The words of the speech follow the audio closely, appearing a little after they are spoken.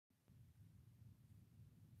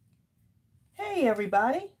Hey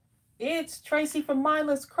everybody, it's Tracy from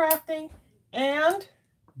Mindless Crafting and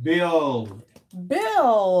Bill.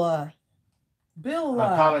 Bill.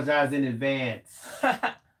 I apologize in advance.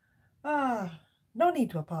 No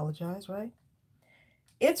need to apologize, right?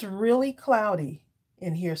 It's really cloudy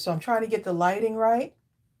in here, so I'm trying to get the lighting right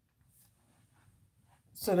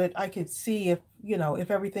so that I could see if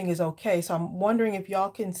everything is okay. So I'm wondering if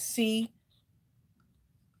y'all can see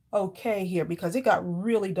okay here because it got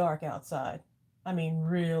really dark outside. I mean,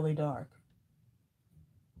 really dark.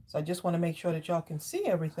 So I just want to make sure that y'all can see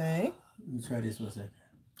everything. Let me try this 1 second.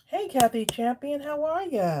 Hey, Kathy Champion, how are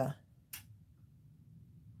ya?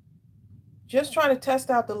 Just trying to test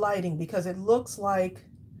out the lighting because it looks like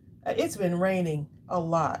it's been raining a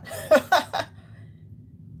lot.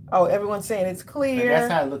 Oh, everyone's saying it's clear.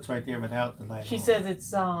 That's how it looks right there without the light. She says it's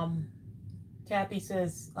Kathy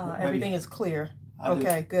says everything is clear.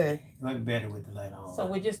 Okay, good. It might be better with the light on. So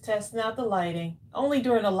we're just testing out the lighting. Only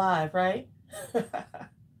during the live, right?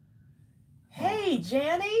 Hey,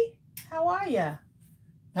 Janny, how are ya?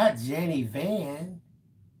 Not Jenny Van.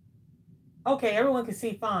 Okay, everyone can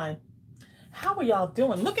see fine. How are y'all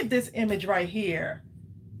doing? Look at this image right here.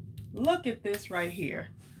 Look at this right here.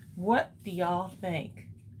 What do y'all think?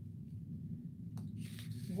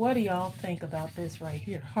 What do y'all think about this right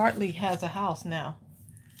here? Hartley has a house now.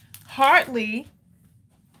 Hartley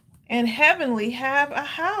and Heavenly have a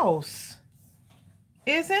house.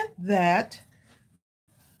 Isn't that?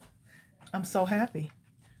 I'm so happy.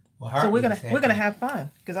 Well, so we're gonna have fun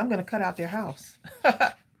because I'm gonna cut out their house.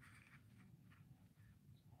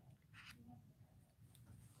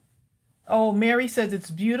 Oh, Mary says it's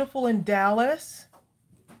beautiful in Dallas.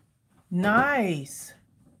 Nice.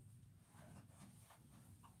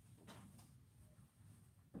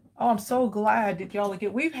 Oh, I'm so glad that y'all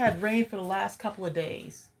get. We've had rain for the last couple of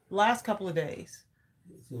days.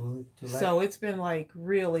 So it's been like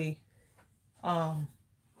really,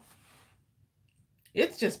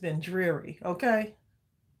 it's just been dreary. Okay.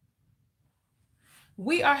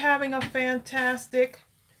 We are having a fantastic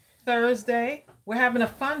Thursday. We're having a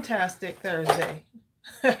fantastic Thursday.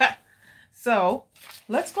 So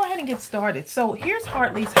let's go ahead and get started. So here's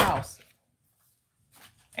Hartley's house.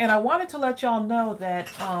 And I wanted to let y'all know that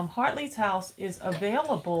Hartley's house is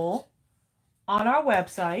available on our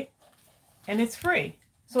website and it's free.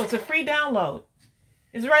 So it's a free download.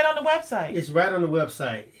 It's right on the website. It's right on the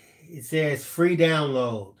website. It says free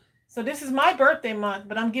download. So this is my birthday month,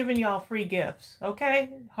 but I'm giving y'all free gifts.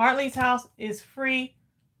 Okay? Hartley's house is free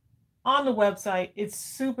on the website. It's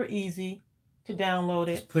super easy to download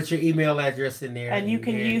it. Put your email address in there. And you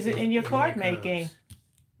can use it in your card making.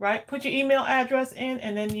 Right? Put your email address in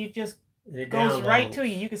and then you just goes right to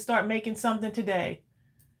you. You can start making something today.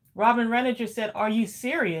 Robin Reninger said, "Are you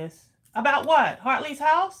serious? About what? Hartley's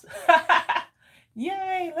house?"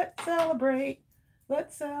 Yay, let's celebrate.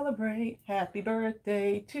 Let's celebrate. Happy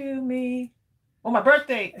birthday to me. Oh, my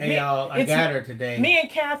birthday. Hey, y'all, I got her today. Me and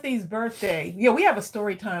Kathy's birthday. Yeah, we have a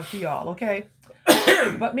story time for y'all, okay?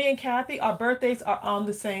 But me and Kathy, our birthdays are on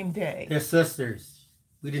the same day. They're sisters.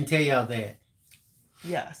 We didn't tell y'all that.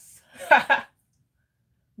 Yes.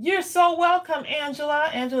 You're so welcome, Angela.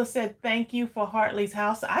 Angela said, "Thank you for Hartley's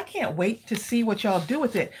house." I can't wait to see what y'all do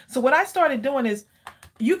with it. So what I started doing is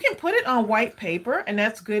you can put it on white paper, and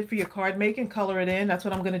that's good for your card making, color it in. That's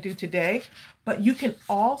what I'm going to do today. But you can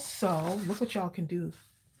also, look what y'all can do.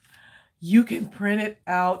 You can print it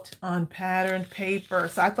out on patterned paper.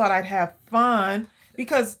 So I thought I'd have fun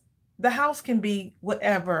because the house can be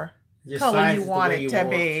whatever color you want it to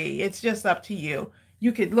be. It's just up to you.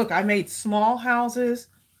 You could, look, I made small houses,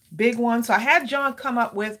 big ones. So I had John come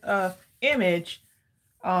up with a image.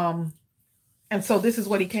 And so this is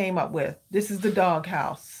what he came up with. This is the dog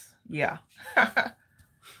house. Yeah.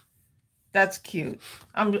 That's cute.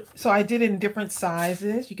 So I did it in different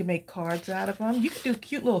sizes. You can make cards out of them. You can do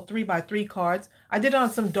cute little 3x3 cards. I did it on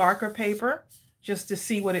some darker paper just to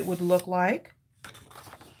see what it would look like.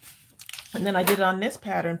 And then I did it on this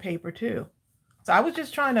pattern paper too. So I was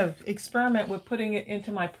just trying to experiment with putting it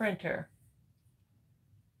into my printer.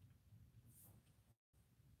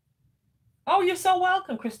 Oh, you're so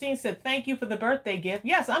welcome. Christine said, "Thank you for the birthday gift."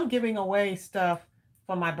 Yes, I'm giving away stuff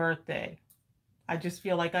for my birthday. I just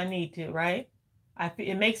feel like I need to, right?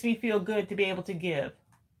 It makes me feel good to be able to give.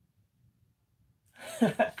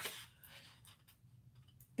 The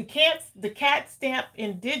cat stamp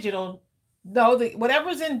in digital. No,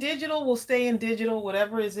 whatever's in digital will stay in digital.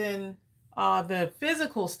 Whatever is in the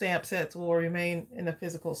physical stamp sets will remain in the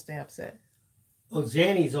physical stamp set. Oh,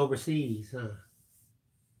 Janny's overseas, huh?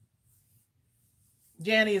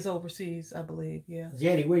 Janny is overseas, I believe. Yeah.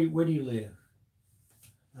 Janny, where do you live?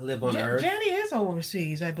 I live on Earth. Jenny is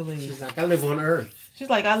overseas, I believe. She's like, I live on Earth. She's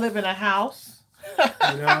like, I live in a house.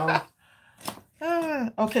 You know?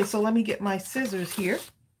 Okay, so let me get my scissors here.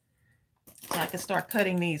 So I can start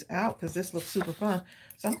cutting these out because this looks super fun.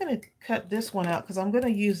 So I'm going to cut this one out because I'm going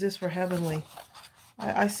to use this for Heavenly.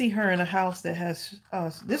 I see her in a house that has,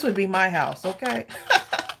 this would be my house, okay?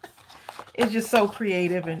 It's just so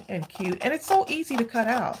creative and cute. And it's so easy to cut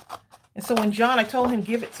out. And so when John, I told him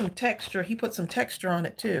give it some texture, he put some texture on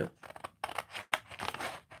it too.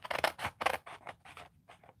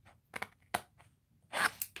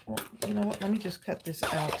 Well, you know what? Let me just cut this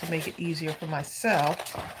out to make it easier for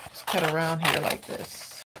myself. Just cut around here like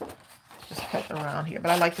this. Just cut around here.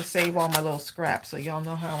 But I like to save all my little scraps so y'all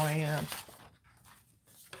know how I am.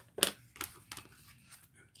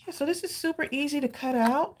 Yeah, so this is super easy to cut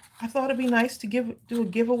out. I thought it'd be nice to do a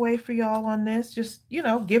giveaway for y'all on this. Just, you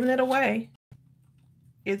know, giving it away.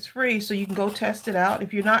 It's free, so you can go test it out.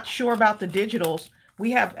 If you're not sure about the digitals,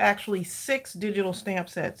 we have actually 6 digital stamp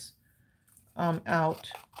sets out.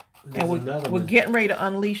 And we're getting ready to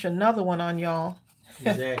unleash another one on y'all.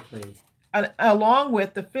 Exactly. Along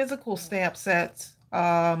with the physical stamp sets.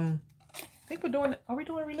 I think are we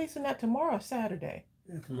releasing that tomorrow or Saturday?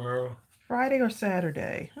 Yeah, tomorrow. Friday or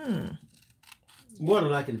Saturday? More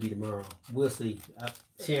than likely to be tomorrow. We'll see.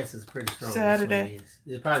 Chances are pretty strong. Saturday.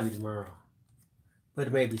 It'll probably be tomorrow. But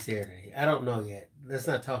it may be Saturday. I don't know yet. Let's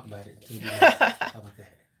not talk about it until we talk about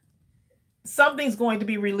that. Something's going to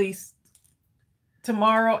be released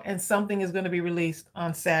tomorrow and something is going to be released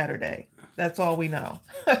on Saturday. That's all we know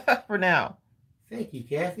for now. Thank you,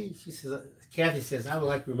 Kathy. Kathy says, I would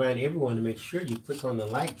like to remind everyone to make sure you click on the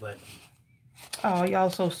like button. Oh,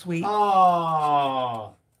 y'all so sweet.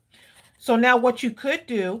 Oh. So now what you could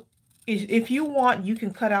do is if you want, you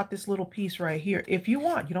can cut out this little piece right here. If you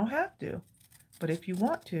want, you don't have to. But if you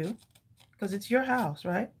want to, because it's your house,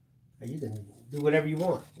 right? You can do whatever you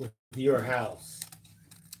want with your house.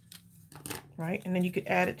 Right? And then you could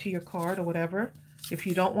add it to your card or whatever. If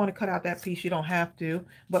you don't want to cut out that piece, you don't have to.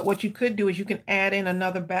 But what you could do is you can add in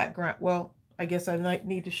another background. Well, I guess I might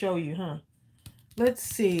need to show you, huh? Let's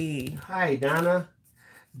see. Hi, Donna.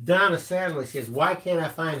 Donna Sadler says, why can't I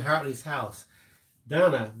find Hartley's house?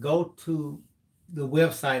 Donna, go to the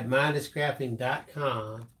website,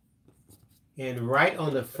 mindlesscrafting.com, and right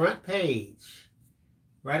on the front page,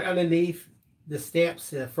 right underneath the stamps,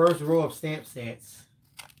 the first row of stamp sets,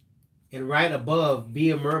 and right above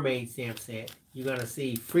Be a Mermaid stamp set, you're going to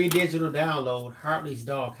see free digital download, Hartley's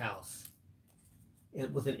Doghouse,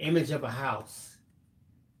 with an image of a house.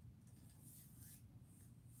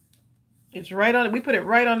 It's right on. We put it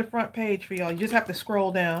right on the front page for y'all. You just have to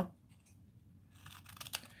scroll down.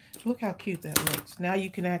 Look how cute that looks. Now you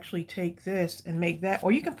can actually take this and make that,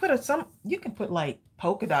 or you can put you can put like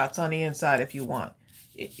polka dots on the inside if you want.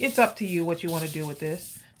 It's up to you what you want to do with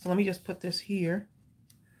this. So let me just put this here.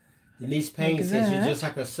 Denise Payne says you're just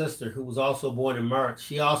like her sister who was also born in March.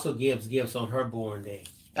 She also gives gifts on her born day.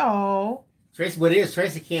 Oh. Tracy,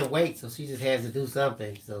 Tracy can't wait, so she just has to do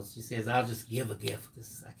something. So she says, I'll just give a gift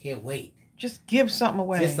because I can't wait. Just give something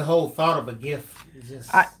away. Just the whole thought of a gift is just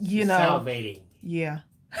salivating. Yeah.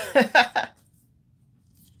 Hi,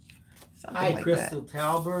 like Crystal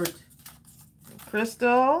Talbert.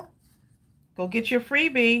 Crystal, go get your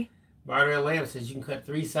freebie. Margaret Lamb says you can cut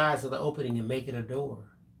 3 sides of the opening and make it a door.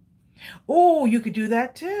 Oh, you could do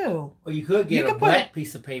that too. Or you could get a black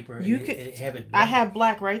piece of paper and have it black. I have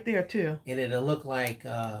black right there too. And it'll look like...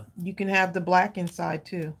 you can have the black inside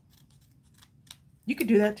too. You could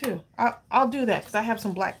do that too. I'll do that because I have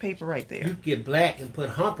some black paper right there. You could get black and put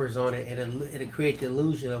humpers on it, and it'll create the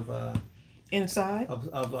illusion of inside of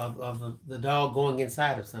the dog going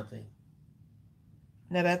inside of something.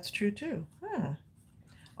 Now that's true too.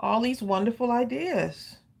 All these wonderful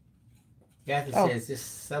ideas. Kathy says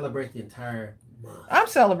just celebrate the entire month. I'm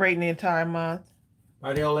celebrating the entire month.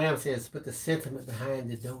 Mardell Lamb says put the sentiment behind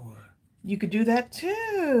the door. You could do that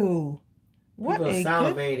too. What a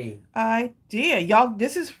salivating good idea. Y'all,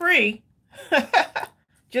 this is free.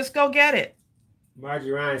 Just go get it.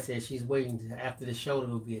 Margie Ryan says she's waiting after the show to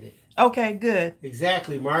go get it. Okay, good.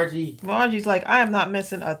 Exactly, Margie. Margie's like, I am not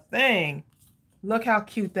missing a thing. Look how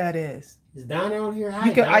cute that is. Is Donna on here?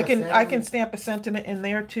 Hi, I can stamp a sentiment in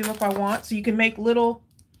there too if I want. So you can make little,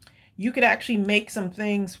 you could actually make some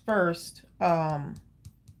things first.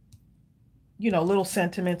 You know, little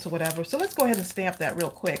sentiments or whatever. So let's go ahead and stamp that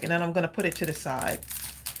real quick. And then I'm going to put it to the side.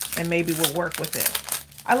 And maybe we'll work with it.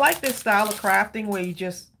 I like this style of crafting where you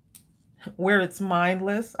just, where it's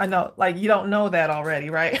mindless. I know, like, you don't know that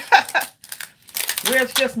already, right? Where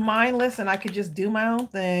it's just mindless and I could just do my own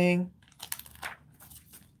thing.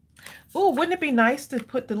 Oh, wouldn't it be nice to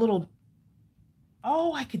put the little...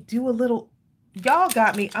 Oh, I could do a little... Y'all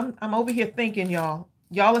got me. I'm over here thinking, y'all.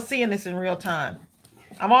 Y'all are seeing this in real time.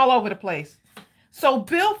 I'm all over the place. So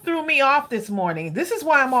Bill threw me off this morning. This is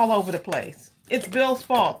why I'm all over the place. It's Bill's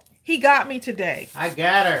fault. He got me today. I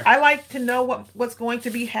got her. I like to know what's going to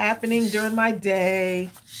be happening during my day.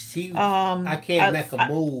 I can't make a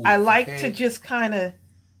move. I like to just kind of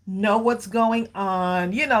know what's going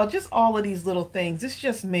on. You know, just all of these little things. It's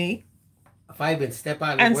just me. If I even step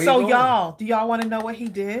out of and so y'all, do y'all want to know what he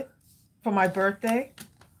did for my birthday?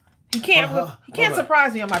 He can't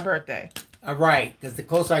surprise me on my birthday. All right, because the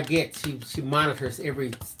closer I get, she monitors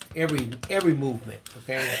every movement.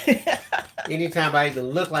 Okay. Anytime I even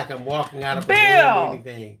look like I'm walking out of a room or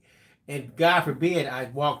anything, and God forbid I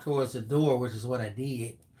walk towards the door, which is what I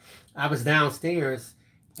did. I was downstairs,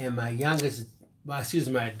 and my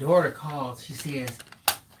daughter called. She says,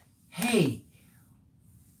 "Hey,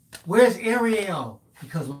 where's Ariel?"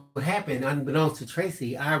 Because what happened, unbeknownst to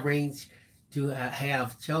Tracy, I arranged to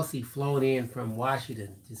have Chelsea flown in from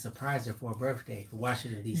Washington to surprise her for her birthday for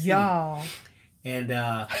Washington, D.C. Y'all. And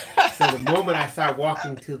so the moment I started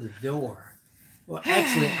walking to the door, well,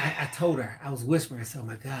 actually, I told her, I was whispering, I said, oh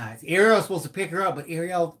my God, Ariel was supposed to pick her up, but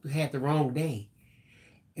Ariel had the wrong day.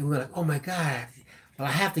 And we were like, oh my God, well,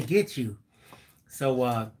 I have to get you. So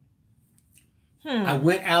I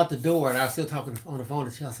went out the door, and I was still talking on the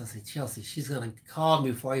phone to Chelsea. I said, Chelsea, she's going to call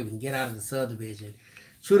me before I even get out of the subdivision.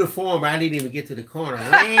 True to form, I didn't even get to the corner.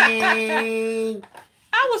 I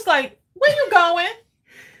was like, where you going?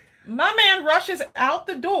 My man rushes out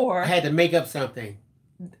the door. I had to make up something.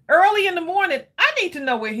 Early in the morning, I need to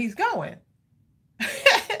know where he's going.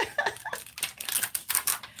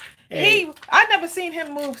 Hey. I never seen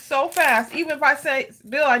him move so fast. Even if I say,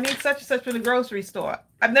 Bill, I need such and such for the grocery store.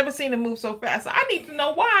 I've never seen him move so fast. I need to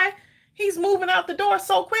know why he's moving out the door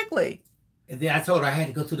so quickly. And then I told her I had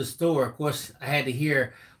to go to the store. Of course, I had to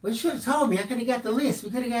hear, well, you should have told me. I could have got the list. We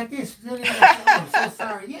could have got this. We could have got that. I'm so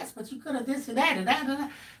sorry. Yes, but you could have this and that and that and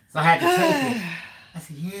that. So I had to take it. I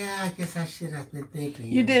said, yeah, I guess I should have been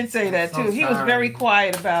thinking. You did say that, too. He was very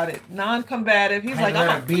quiet about it. Non-combative. He's like,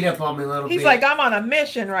 I'm beat up on me a little bit. He's like, I'm on a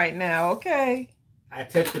mission right now. Okay. I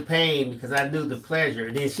took the pain because I knew the pleasure.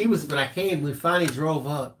 And then when I came, we finally drove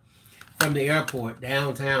up from the airport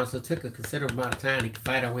downtown, so it took a considerable amount of time to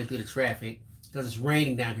fight our way through the traffic because it's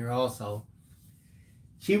raining down here also.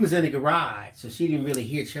 She was in the garage, so she didn't really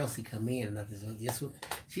hear Chelsea come in or nothing. So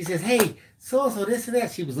she says, hey, so-and-so, this and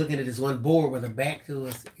that. She was looking at this one board with her back to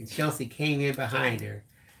us, and Chelsea came in behind her.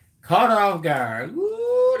 Caught her off guard.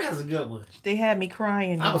 Ooh, that was a good one. They had me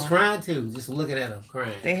crying. I was crying, too, just looking at them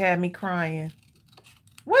crying. They had me crying.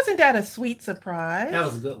 Wasn't that a sweet surprise? That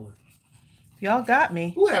was a good one. Y'all got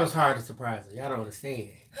me. Ooh, that was hard to surprise her. Y'all don't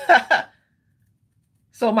understand.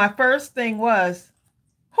 So my first thing was,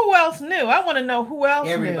 who else knew? I want to know who else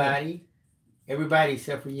knew. Everybody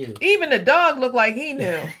except for you. Even the dog looked like he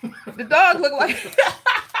knew. The dog looked like...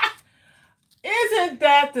 Isn't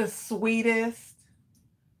that the sweetest?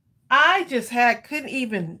 I just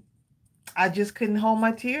couldn't hold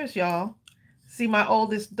my tears, y'all. See my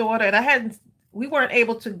oldest daughter, and we weren't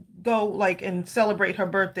able to go like and celebrate her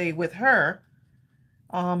birthday with her.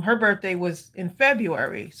 Her birthday was in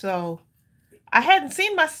February, so I hadn't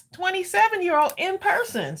seen my 27-year-old in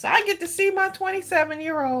person. So I get to see my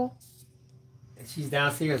 27-year-old. And she's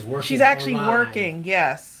downstairs working. She's actually working,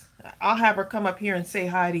 yes. I'll have her come up here and say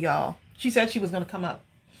hi to y'all. She said she was going to come up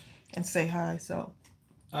and say hi, so.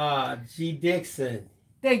 G. Dixon.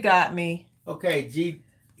 They got me. Okay, G.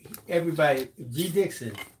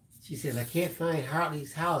 Dixon. She says, I can't find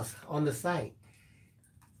Hartley's house on the site.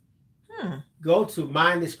 Go to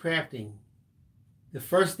Mindless Crafting. The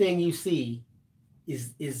first thing you see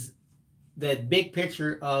is that big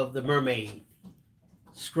picture of the mermaid.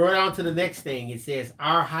 Scroll down to the next thing. It says,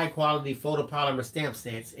 our high-quality photopolymer stamp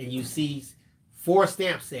sets, and you see 4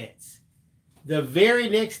 stamp sets. The very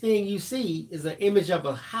next thing you see is an image of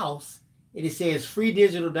a house, and it says, free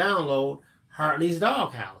digital download, Hartley's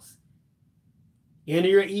Doghouse. Enter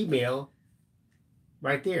your email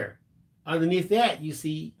right there. Underneath that, you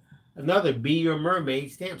see another Be Your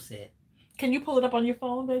Mermaid stamp set. Can you pull it up on your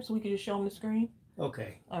phone, babe, so we can just show them the screen?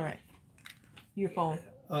 Okay. All right. Your phone.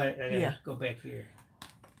 All right, I gotta go back here.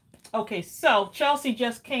 Okay, so Chelsea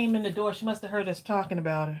just came in the door. She must have heard us talking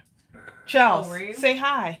about her. Chelsea, say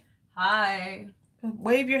hi. Hi.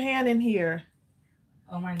 Wave your hand in here.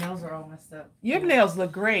 Oh, my nails are all messed up. Your nails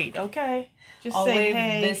look great, okay? Just I'll say wave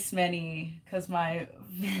hey. this many because my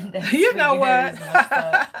you know what?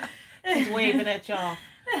 He's waving at y'all.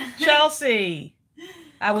 Chelsea,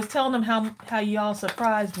 I was telling them how y'all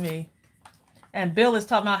surprised me. And Bill is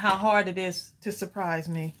talking about how hard it is to surprise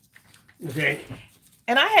me. Okay.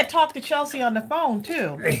 And I had talked to Chelsea on the phone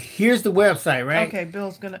too. Here's the website, right? Okay,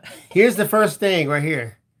 Bill's gonna. Here's the first thing right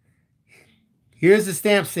here. Here's the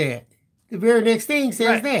stamp set. The very next thing says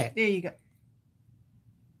Right. that. There you go.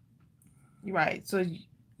 Right. So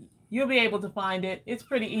you'll be able to find it. It's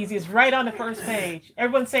pretty easy. It's right on the first page.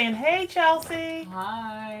 Everyone's saying, "Hey, Chelsea."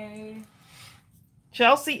 Hi.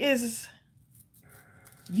 Chelsea is.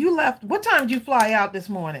 You left. What time did you fly out this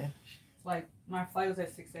morning? Like, my flight was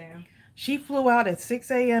at 6 a.m. She flew out at 6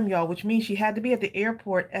 a.m., y'all, which means she had to be at the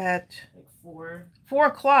airport at Like 4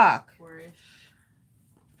 o'clock. 4-ish.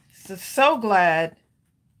 So glad.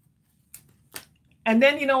 And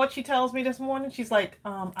then you know what she tells me this morning? She's like,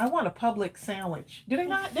 I want a Publix sandwich. Do they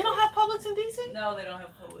not? They don't have Publix in DC? No, they don't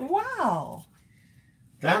have Publix. Wow.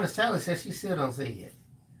 Donna Sally says she still don't see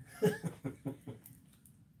it.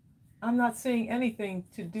 I'm not seeing anything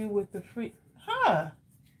to do with the free. Huh.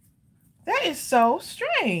 That is so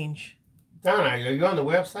strange. Donna, are you on the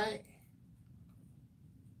website?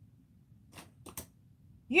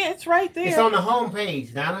 Yeah, it's right there. It's on the home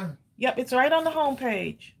page, Donna. Yep, it's right on the home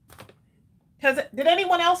page. Did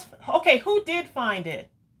anyone else? Okay, who did find it?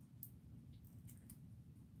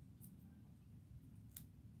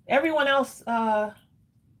 Everyone else. Kathy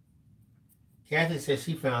says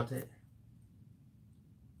she found it.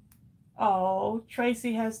 Oh,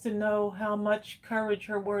 Tracy has to know how much courage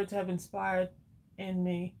her words have inspired in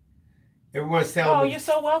me. Everyone's telling me. Oh, you're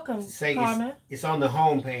so welcome, say Carmen. It's on the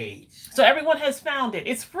home page. So everyone has found it.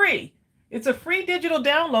 It's free. It's a free digital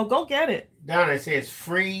download. Go get it. Donna, it says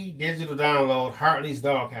free digital download, Hartley's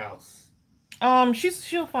Doghouse.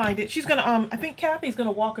 She'll find it. She's gonna I think Kathy's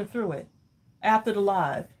gonna walk her through it after the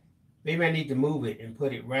live. Maybe I need to move it and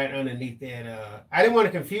put it right underneath that. I didn't want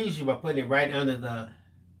to confuse you by putting it right under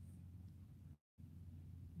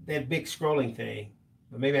that big scrolling thing,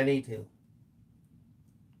 but maybe I need to.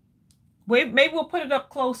 Wait, maybe we'll put it up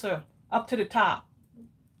closer, up to the top.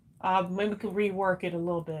 Maybe we could rework it a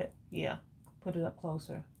little bit. Yeah, put it up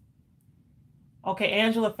closer. Okay,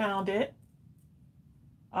 Angela found it.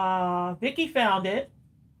 Vicky found it.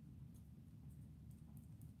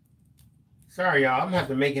 Sorry, y'all. I'm gonna have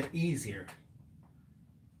to make it easier.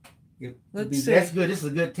 Let's see. That's good. This is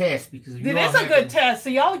a good test because It is a good test. So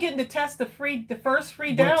y'all are getting to test the first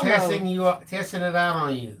free download. Testing it out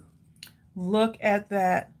on you. Look at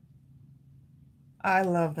that. I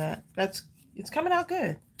love that. It's coming out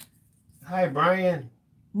good. Hi, Brian.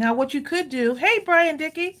 Now, what you could do, hey, Brian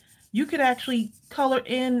Dickey, you could actually color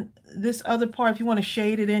in this other part. If you want to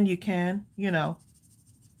shade it in, you can,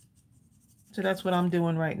 So that's what I'm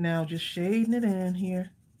doing right now, just shading it in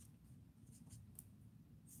here.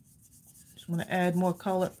 Just want to add more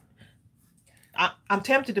color. I'm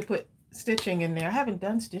tempted to put stitching in there. I haven't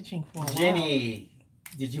done stitching for a while. Jenny,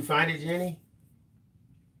 did you find it, Jenny?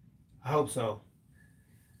 I hope so.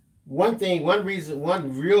 One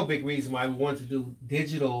real big reason why we wanted to do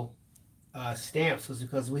digital stamps was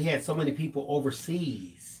because we had so many people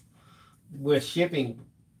overseas where shipping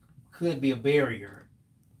could be a barrier,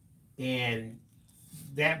 and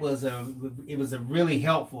it was a really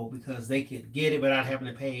helpful because they could get it without having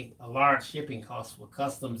to pay a large shipping cost for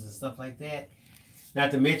customs and stuff like that.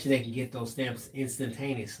 Not to mention they can get those stamps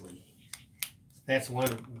instantaneously. That's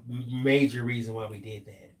one major reason why we did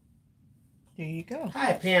that. There you go.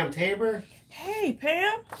 Hi, Pam Tabor. Hey,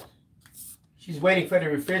 Pam. She's waiting for the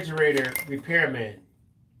refrigerator repairman.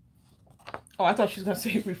 Oh, I thought she was going to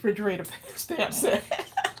say refrigerator stamp set.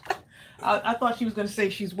 I thought she was going to say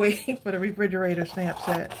she's waiting for the refrigerator stamp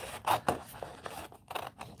set.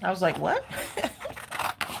 I was like, what?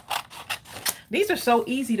 These are so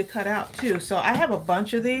easy to cut out, too. So I have a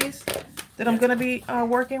bunch of these that I'm going to be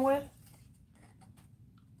working with.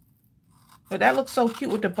 But that looks so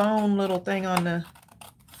cute with the bone little thing on the...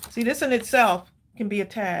 See, this in itself can be a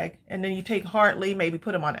tag. And then you take Hartley, maybe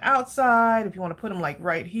put them on the outside. If you want to put them like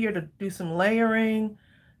right here to do some layering,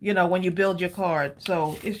 when you build your card.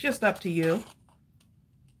 So it's just up to you.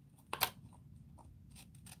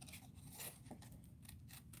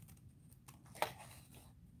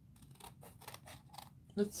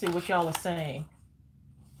 Let's see what y'all are saying.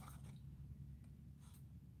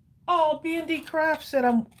 Oh, B&D Craft said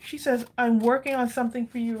she says, I'm working on something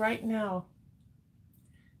for you right now.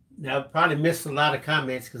 Now, I probably missed a lot of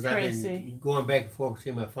comments because I've Tracy. been going back and forth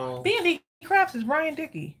between my phone. B&D Crafts is Brian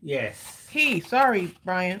Dickey. Yes. Sorry,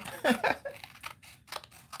 Brian.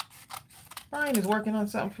 Brian is working on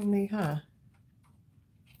something for me, huh?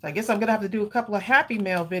 So I guess I'm going to have to do a couple of Happy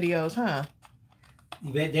Mail videos, huh?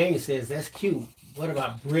 Yvette Daniel says, that's cute. What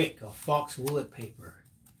about brick or foxwood paper?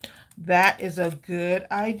 That is a good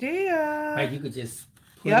idea. Right, you could just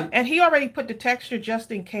put Yep, it. and he already put the texture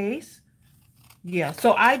just in case. Yeah,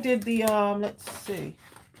 so I did the let's see.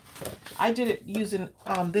 I did it using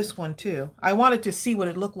this one too. I wanted to see what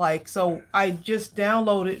it looked like, so I just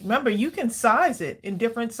downloaded. Remember, you can size it in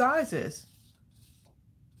different sizes.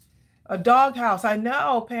 A doghouse. I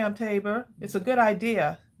know, Pam Tabor. It's a good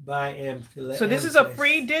idea. Buy and So this is a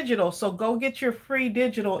free digital. So go get your free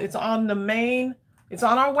digital. It's on the main, it's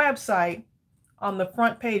on our website, on the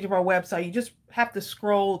front page of our website. You just have to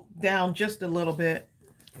scroll down just a little bit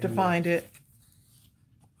to find it.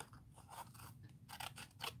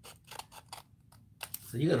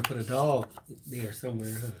 So you're gonna put a dog there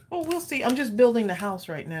somewhere, huh? Oh, we'll see. I'm just building the house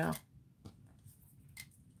right now.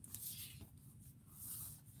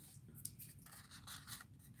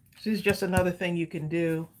 This is just another thing you can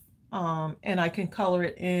do. And I can color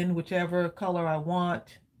it in whichever color I want.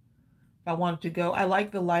 If I want it to go, I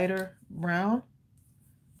like the lighter brown.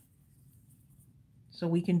 So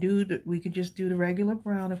we can just do the regular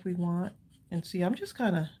brown if we want. And see, I'm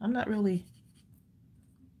not really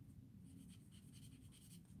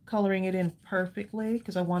coloring it in perfectly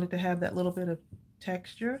because I wanted to have that little bit of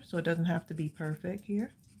texture, so it doesn't have to be perfect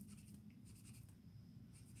here.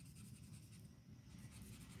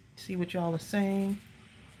 See what y'all are saying.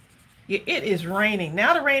 Yeah, it is raining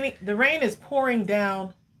now. The rain is pouring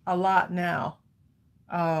down a lot now.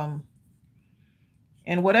 And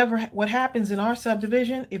what happens in our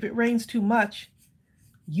subdivision, if it rains too much,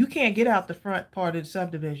 you can't get out the front part of the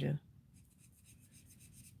subdivision.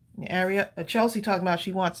 Area Chelsea talking about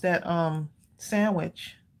she wants that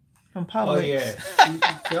sandwich from Publix. Oh yeah,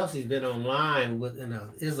 Chelsea's been online with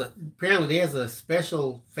apparently there's a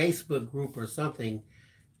special Facebook group or something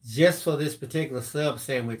just for this particular sub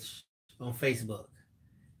sandwich on Facebook.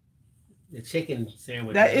 The chicken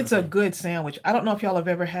sandwich. It's a good sandwich. I don't know if y'all have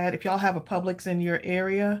ever had, if y'all have a Publix in your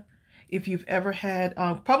area, if you've ever had,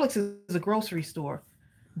 Publix is a grocery store,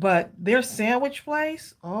 but their sandwich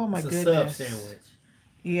place, oh my goodness. Sub sandwich.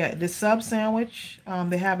 Yeah, the sub sandwich,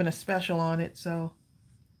 they're having a special on it, so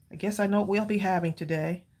I guess I know what we'll be having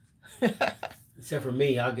today. Except for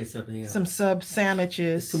me, I'll get something else. Some sub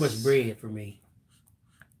sandwiches. It's too much bread for me.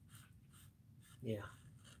 Yeah.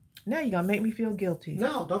 Now you're gonna make me feel guilty.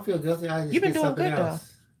 No, don't feel guilty. You've been doing good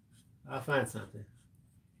else. Though. I'll find something.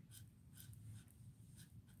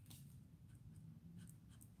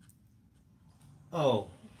 Oh,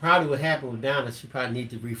 probably what happened with Donna, she probably need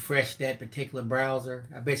to refresh that particular browser.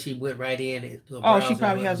 I bet she went right in to a browser. Oh, she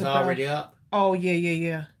probably has it already up. Oh,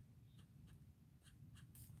 yeah.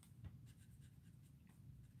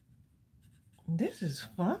 This is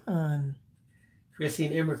fun.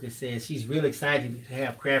 Christine Emmerich says she's really excited to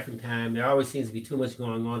have crafting time. There always seems to be too much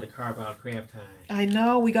going on to carve out craft time. I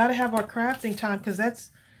know. We got to have our crafting time because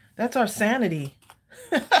that's our sanity.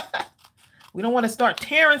 We don't want to start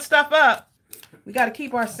tearing stuff up. We got to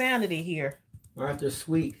keep our sanity here. Arthur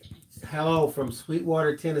Sweet. Hello from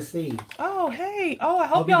Sweetwater, Tennessee. Oh, hey. Oh, I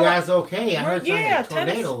hope you guys okay. I heard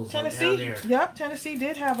tornadoes Tennessee. down there. Yep, Tennessee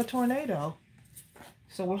did have a tornado.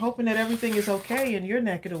 So we're hoping that everything is okay in your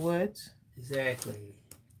neck of the woods. Exactly.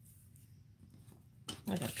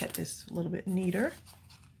 I gotta cut this a little bit neater.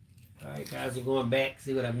 All right, guys, we're going back to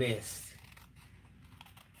see what I missed.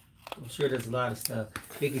 I'm sure there's a lot of stuff.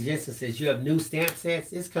 Vicky Jensen says you have new stamp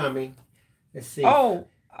sets. It's coming. Let's see. Oh,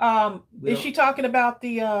 is she talking about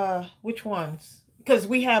the which ones? Because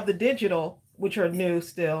we have the digital, which are new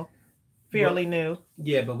still, fairly new.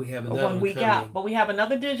 Yeah, but we have another one week out. But we have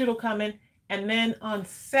another digital coming, and then on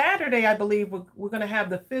Saturday, I believe we're going to have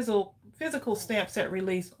the physical stamp set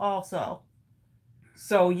release also.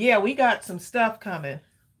 So yeah, we got some stuff coming.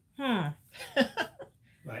 Right.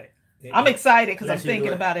 I'm excited because I'm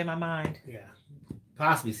thinking about it in my mind. Yeah,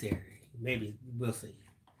 possibly Saturday. Maybe we'll see.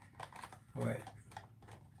 All right.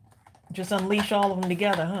 Just unleash all of them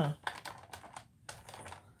together, huh?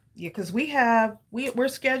 Yeah, because we're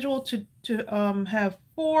scheduled to have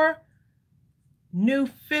 4 new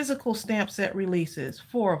physical stamp set releases,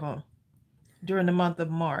 4 of them during the month of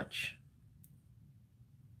March.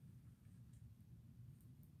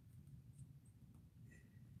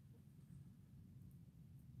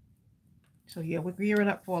 So yeah, we're gearing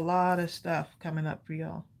up for a lot of stuff coming up for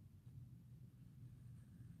y'all.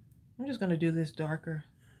 I'm just going to do this darker.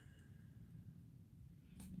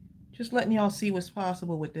 Just letting y'all see what's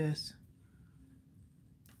possible with this.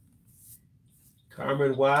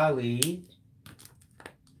 Carmen Wiley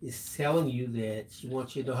is telling you that she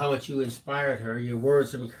wants you to know how much you inspired her. Your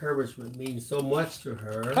words of encouragement mean so much to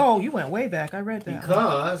her. Oh, you went way back. I read that.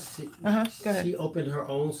 Because Go ahead. she opened her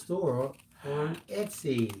own store on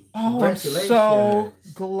Etsy. Oh, I'm so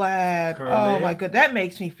glad. Carmen. Oh my God, that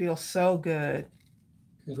makes me feel so good.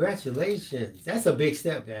 Congratulations. That's a big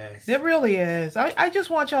step, guys. It really is. I just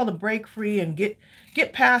want y'all to break free and get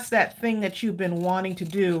past that thing that you've been wanting to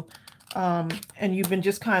do. And you've been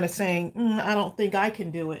just kind of saying, I don't think I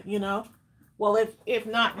can do it, you know? Well, if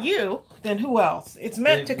not you, then who else? It's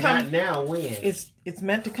meant to come. Not now, when? It's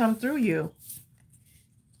meant to come through you.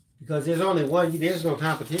 Because there's only one. There's no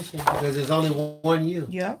competition because there's only one you.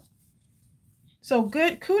 Yep. So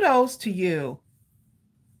good. Kudos to you.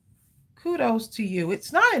 Kudos to you.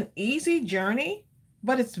 It's not an easy journey,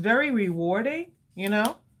 but it's very rewarding, you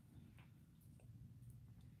know?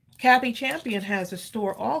 Kathy Champion has a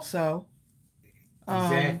store also.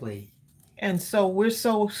 Exactly. And so we're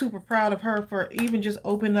so super proud of her for even just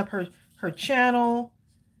opening up her channel.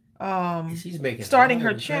 She's making starting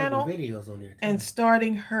her channel videos on there too. And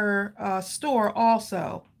starting her store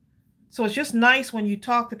also. So it's just nice when you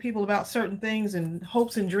talk to people about certain things and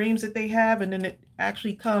hopes and dreams that they have, and then it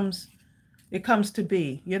actually comes to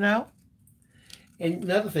be, you know? And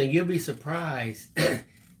another thing, you'll be surprised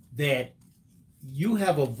that you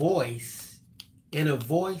have a voice, and a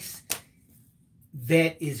voice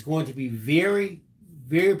that is going to be very,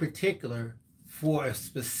 very particular for a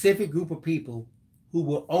specific group of people who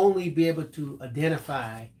will only be able to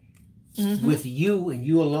identify with you and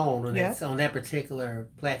you alone on, on that particular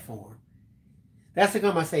platform. That's the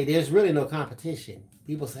time I say there's really no competition.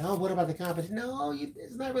 People say, oh, what about the competition? No,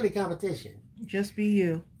 it's not really competition. Just be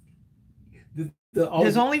you.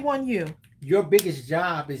 There's only one you. Your biggest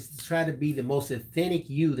job is to try to be the most authentic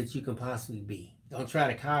you that you can possibly be. Don't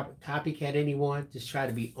try to copycat anyone. Just try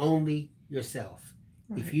to be only yourself.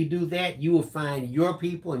 Right. If you do that, you will find your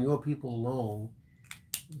people and your people alone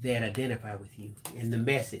that identify with you and the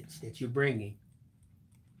message that you're bringing.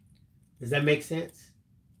 Does that make sense?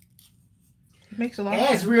 It makes a lot of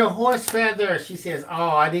sense. As Real Horse Feather, she says,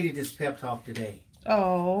 oh, I needed this pep talk today.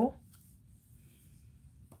 Oh.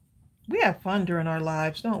 We have fun during our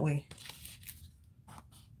lives, don't we?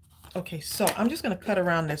 Okay, so I'm just going to cut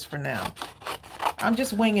around this for now. I'm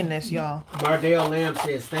just winging this, y'all. Mardell Lamb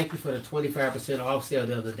says, thank you for the 25% off sale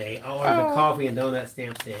the other day. I ordered the coffee and donut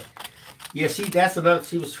stamp set. Yeah,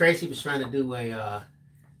 Tracey was trying to do a,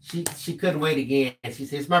 she couldn't wait again. And she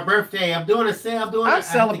says, it's my birthday. I'm doing a sale. I'm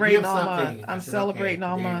celebrating all mine. I'm celebrating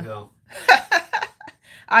all mine.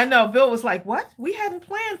 I know. Bill was like, what? We hadn't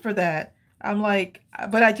planned for that. I'm like,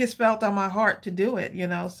 but I just felt on my heart to do it, you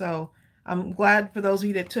know, so I'm glad for those of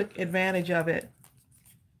you that took advantage of it.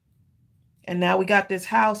 And now we got this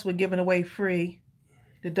house we're giving away free,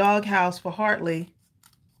 the dog house for Hartley.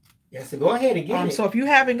 Yes, so go ahead and get it. So if you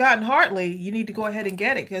haven't gotten Hartley, you need to go ahead and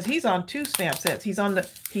get it because he's on 2 stamp sets. He's on the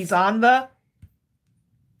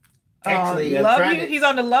Actually, Love You. He's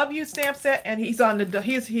on the Love You stamp set, and he's on the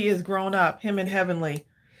he is grown up. Him and Heavenly,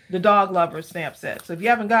 the dog lover stamp set. So if you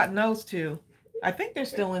haven't gotten those 2, I think they're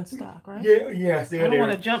still in stock, right? Yeah, yes, I don't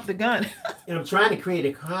want to jump the gun. And I'm trying to create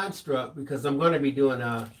a construct because I'm going to be doing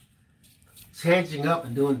changing up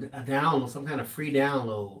and doing a download, some kind of free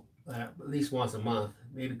download, at least once a month,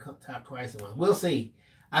 maybe twice a month. We'll see.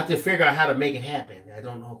 I have to figure out how to make it happen. I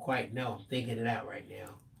don't quite know. I'm thinking it out right now.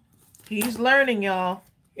 He's learning, y'all.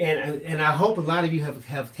 And I hope a lot of you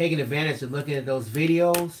have taken advantage of looking at those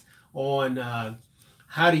videos on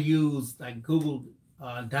how to use like Google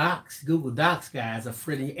Docs. Google Docs, guys, are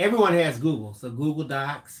free. Everyone has Google, so Google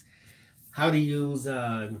Docs. How to use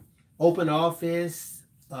OpenOffice,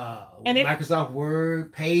 Microsoft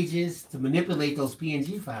Word, Pages to manipulate those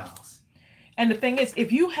PNG files. And the thing is,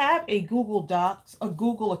 if you have a Google Docs, a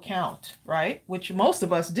Google account, right, which most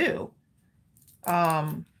of us do,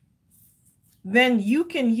 then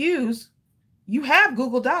you have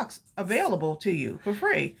Google Docs available to you for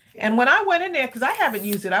free. And when I went in there, because I haven't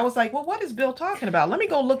used it, I was like, well, what is Bill talking about? Let me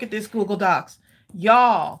go look at this Google Docs.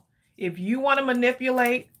 Y'all, if you want to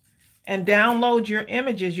manipulate and download your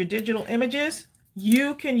images, your digital images,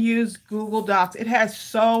 you can use Google Docs. It has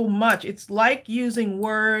so much. It's like using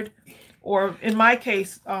Word, or in my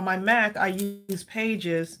case, on my Mac, I use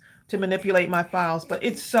Pages to manipulate my files, but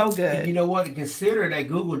it's so good. And you know what? Consider that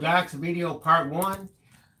Google Docs video part 1.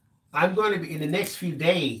 I'm going to be, in the next few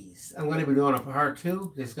days, I'm going to be doing a part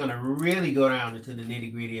 2 that's going to really go down into the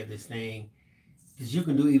nitty-gritty of this thing, because you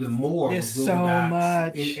can do even more with Google Docs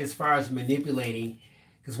much as far as manipulating.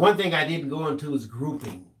 Because one thing I didn't go into is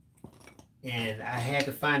grouping, and I had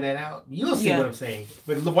to find that out. You'll see what I'm saying.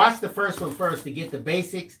 But watch the first one first to get the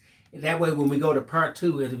basics. And that way, when we go to part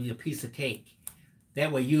 2, it'll be a piece of cake. That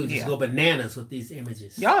way, you just go bananas with these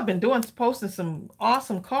images. Y'all have been posting some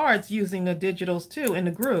awesome cards using the digitals too in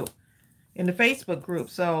the group. in the Facebook group.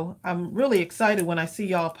 So I'm really excited when I see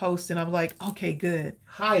y'all post, and I'm like, okay, good.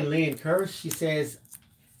 Hi, Lynn Kirsch. She says,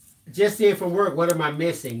 just in from work, what am I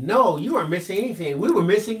missing? No, you aren't missing anything. We were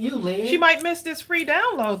missing you, Lynn. She might miss this free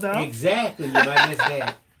download, though. Exactly. You might miss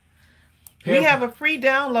that. We have a free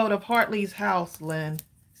download of Hartley's house, Lynn.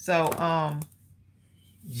 So,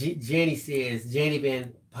 Jenny says, Jenny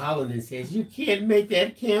Van Pollinen says, you can't make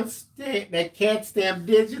that cat stamp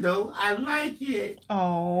digital. I like it.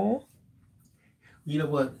 Oh. You know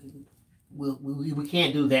what? We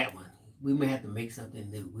can't do that one. We may have to make something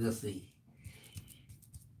new. We'll see.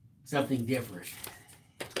 Something different.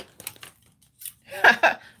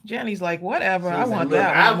 Jenny's like, whatever. She's I like, want look,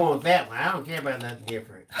 that I one. want that one. I don't care about nothing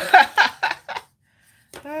different.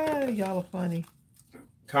 Y'all are funny.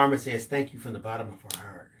 Carmen says, thank you from the bottom of her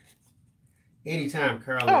heart. Anytime,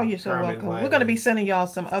 Carmen. Oh, you're so welcome. We're going to be sending y'all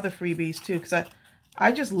some other freebies too, because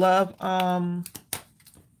I just love,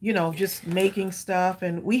 you know, just making stuff.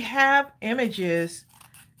 And we have images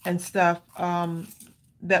and stuff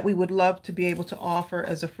that we would love to be able to offer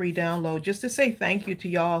as a free download, just to say thank you to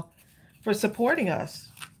y'all for supporting us.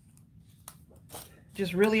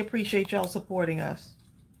 Just really appreciate y'all supporting us.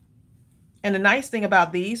 And the nice thing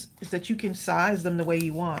about these is that you can size them the way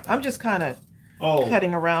you want. I'm just kind of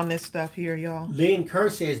cutting around this stuff here, y'all. Lynn Kerr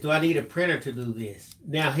says, do I need a printer to do this?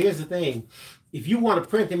 Now, here's the thing. If you want to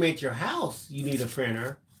print them at your house, you need a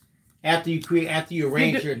printer. After you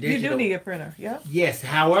arrange your digital. You do need a printer, yeah? Yes.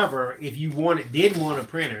 However, if you didn't want a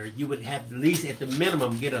printer, you would have to, at least at the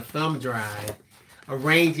minimum, get a thumb drive,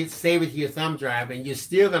 arrange it, save it to your thumb drive, and you're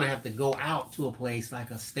still going to have to go out to a place like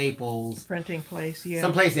a Staples. Printing place, yeah.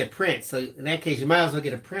 Some place that prints. So in that case, you might as well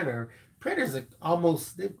get a printer. Printers are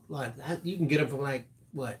almost, like, you can get them for like,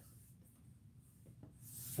 what,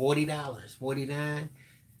 $40, $49?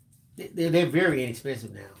 They're very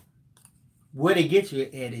inexpensive now. Where they get you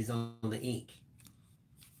at is on the ink.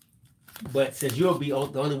 But since you'll be the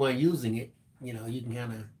only one using it, you know, you can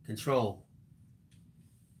kind of control.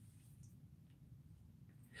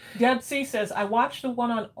 Deb C says, I watched the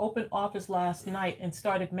one on Open Office last night and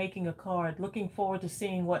started making a card. Looking forward to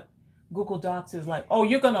seeing what Google Docs is like. Oh,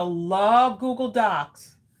 you're going to love Google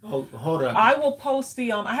Docs. Oh, hold up. I will post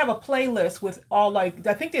the, I have a playlist with all, like,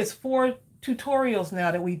 I think there's 4 tutorials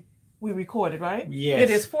now that we recorded, right? Yes. It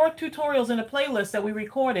is 4 tutorials in a playlist that we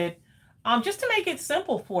recorded, just to make it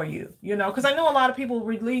simple for you, you know, because I know a lot of people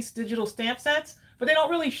release digital stamp sets, but they don't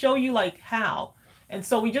really show you like how. And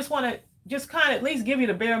so we just want to just kind of at least give you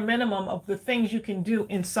the bare minimum of the things you can do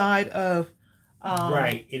inside of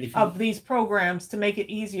right. of these programs to make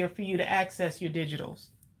it easier for you to access your digitals.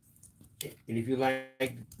 And if you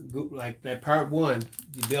like that part 1,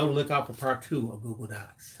 you'll be on the lookout for part 2 of Google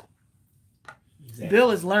Docs. Exactly. Bill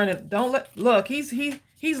is learning. Look.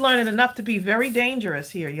 He's learning enough to be very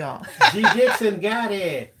dangerous here, y'all. G Dixon got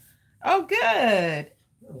it. Oh, good.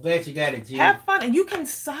 I'm glad you got it, G. Have fun, and you can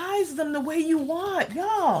size them the way you want,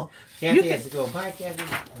 y'all. Kathy has to go. Bye, Kathy.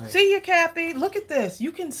 Right. See you, Kathy. Look at this.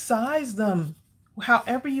 You can size them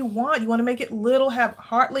however you want. You want to make it little, have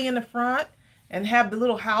Hartley in the front, and have the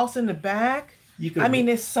little house in the back. I mean,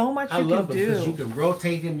 there's so much you can do. Because you can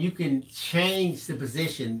rotate them. You can change the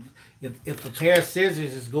position. If a pair of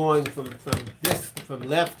scissors is going from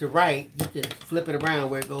left to right, you can flip it around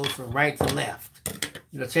where it goes from right to left.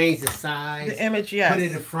 You know, change the size. The image, yes. Put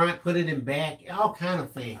it in front, put it in back, all kind of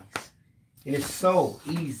things. And it's so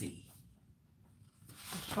easy.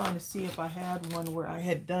 I was trying to see if I had one where I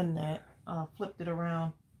had done that, flipped it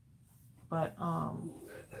around. But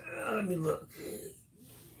let me look.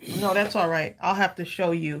 No, that's all right. I'll have to show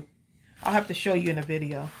you. I'll have to show you in a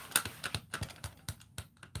video.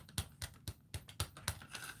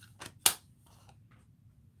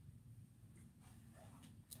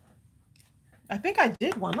 I think I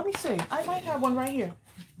did one. Let me see. I might have one right here.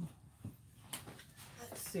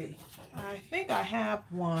 Let's see. I think I have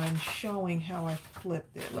one showing how I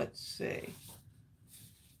flipped it. Let's see.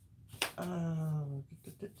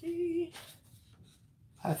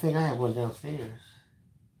 I think I have one downstairs.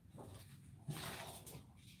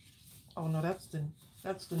 Oh no, that's the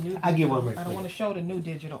new. I'll get one right I don't want to show the new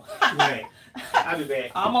digital. Right. I'll be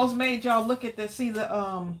back. I almost made y'all look at this. See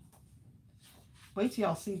the Wait till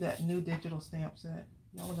y'all see that new digital stamp set.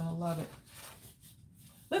 Y'all are gonna love it.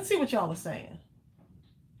 Let's see what y'all are saying.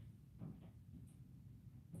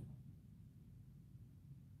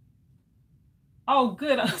 Oh,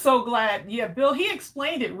 good. I'm so glad. Yeah, Bill, he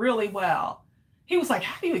explained it really well. He was like,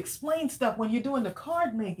 how do you explain stuff when you're doing the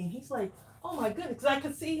card making? He's like, oh my goodness. Because I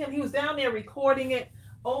could see him. He was down there recording it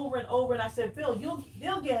over and over. And I said, Bill,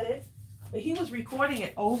 they'll get it. But he was recording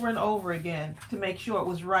it over and over again to make sure it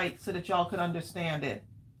was right so that y'all could understand it.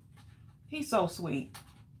 He's so sweet.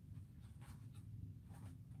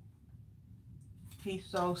 He's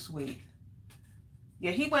so sweet.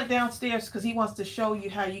 Yeah, he went downstairs because he wants to show you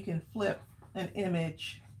how you can flip an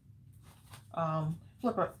image, an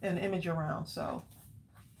image around. So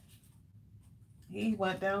he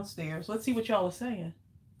went downstairs. Let's see what y'all was saying.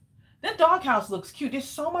 That doghouse looks cute. There's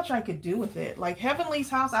so much I could do with it. Like Heavenly's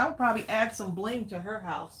house, I would probably add some bling to her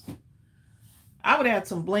house. I would add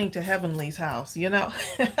some bling to Heavenly's house, you know.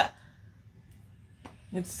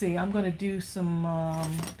 Let's see. I'm going to do some, I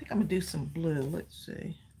think I'm going to do some blue. Let's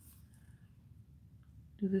see.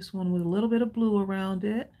 Do this one with a little bit of blue around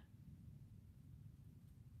it.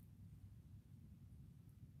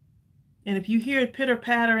 And if you hear it pitter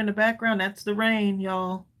patter in the background, that's the rain,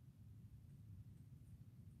 y'all.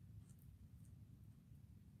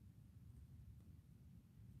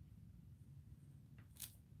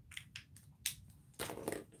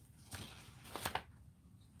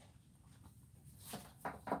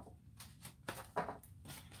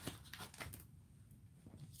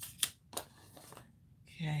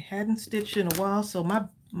 Okay, hadn't stitched in a while, so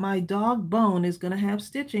my dog bone is going to have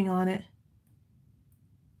stitching on it.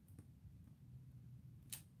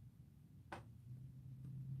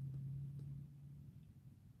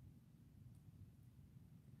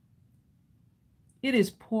 It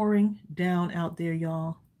is pouring down out there,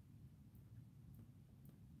 y'all.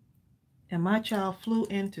 And my child flew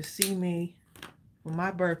in to see me for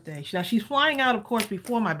my birthday. Now, she's flying out, of course,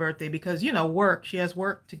 before my birthday because, you know, work. She has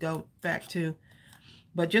work to go back to.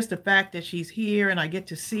 But just the fact that she's here and I get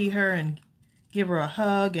to see her and give her a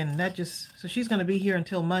hug, and that just, so she's going to be here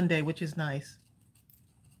until Monday, which is nice.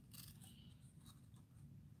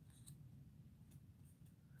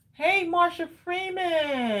 Hey, Marsha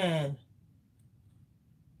Freeman.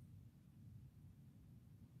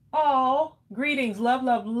 Oh, greetings. Love,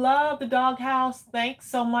 love, love the doghouse.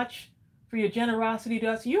 Thanks so much for your generosity to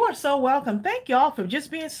us. You are so welcome. Thank y'all for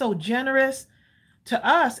just being so generous to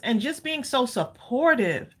us and just being so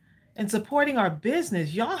supportive and supporting our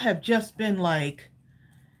business. Y'all have just been like,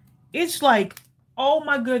 it's like, oh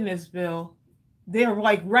my goodness, Bill. They're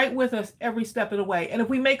like right with us every step of the way. And if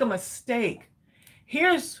we make a mistake,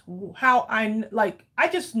 here's how I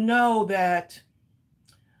just know that,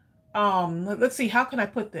 let's see, how can I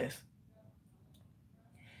put this?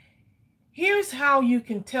 Here's how you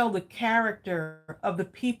can tell the character of the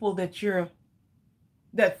people that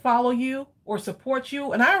follow you or support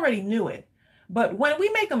you. And I already knew it, but when we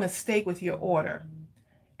make a mistake with your order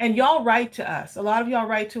and y'all write to us, a lot of y'all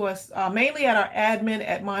write to us, mainly at our admin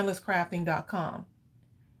at mindlesscrafting.com.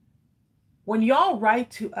 When y'all write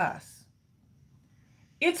to us,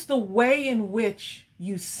 it's the way in which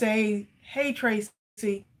you say, hey, Tracy,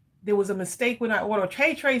 there was a mistake with my order.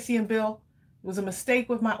 Hey, Tracy and Bill, there was a mistake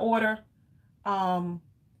with my order.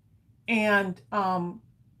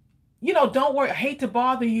 You know, don't worry, I hate to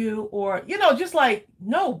bother you, or, you know, just like,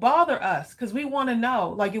 no, bother us, because we want to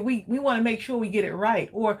know, like, if we want to make sure we get it right,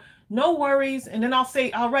 or no worries. And then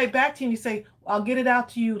I'll write back to you and you say, I'll get it out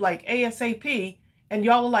to you like ASAP. And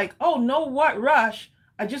y'all are like, oh, no, what rush?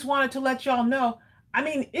 I just wanted to let y'all know. I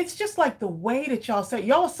mean, it's just like the way that y'all say,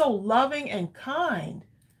 y'all are so loving and kind.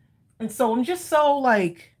 And so I'm just so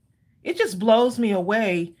like, it just blows me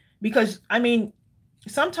away because, I mean,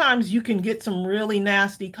 sometimes you can get some really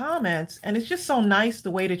nasty comments, and it's just so nice the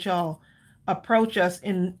way that y'all approach us.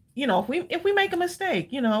 In, you know, if we make a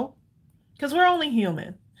mistake, you know, because we're only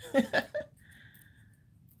human.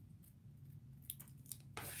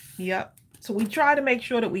 Yep. So we try to make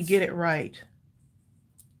sure that we get it right.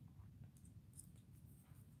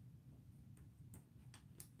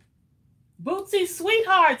 Bootsy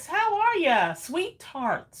sweethearts, how are ya?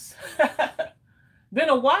 Sweethearts. Been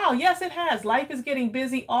a while. Yes, it has. Life is getting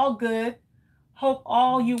busy. All good. Hope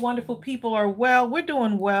all you wonderful people are well. We're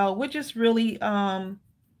doing well. We're just really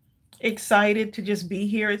excited to just be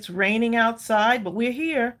here. It's raining outside, but we're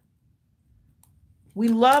here. We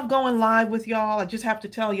love going live with y'all. I just have to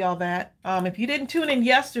tell y'all that. If you didn't tune in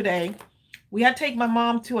yesterday, we had to take my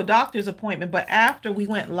mom to a doctor's appointment, but after we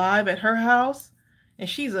went live at her house, and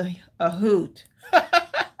she's a hoot.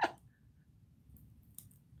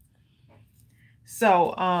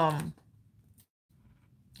 So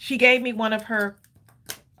she gave me one of her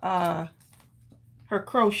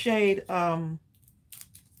crocheted her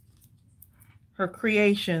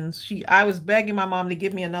creations. I was begging my mom to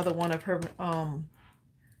give me another one of her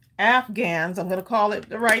Afghans. I'm going to call it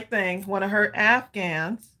the right thing. One of her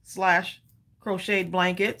Afghans / crocheted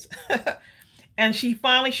blankets. And she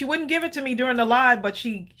wouldn't give it to me during the live, but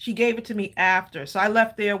she gave it to me after. So I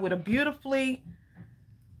left there with a beautifully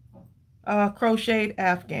crocheted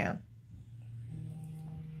Afghan.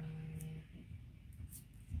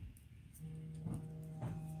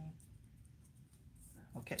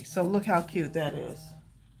 Okay, so look how cute that is.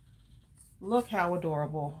 Look how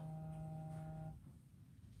adorable.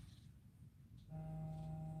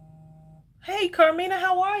 Hey, Carmina,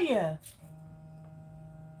 how are you?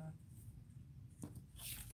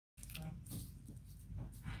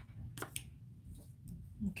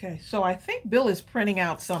 Okay, so I think Bill is printing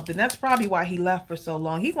out something. That's probably why he left for so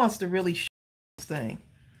long. He wants to really show this thing.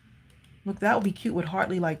 Look, that would be cute with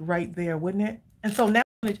Hartley like right there, wouldn't it? And so now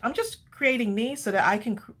I'm just creating these so that I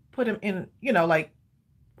can put them in, you know, like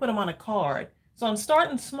put them on a card. So I'm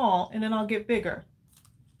starting small and then I'll get bigger.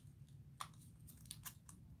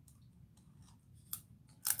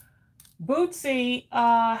 Bootsy,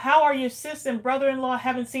 how are your sis and brother-in-law?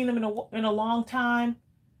 Haven't seen them in a long time.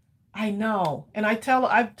 I know. And I've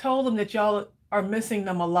told them that y'all are missing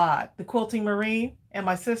them a lot. The Quilting Marine and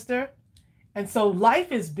my sister. And so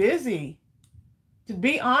life is busy. To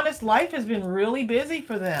be honest, life has been really busy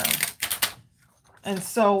for them. And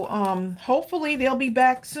so hopefully they'll be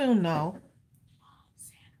back soon though.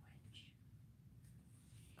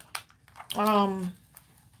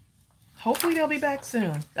 Hopefully they'll be back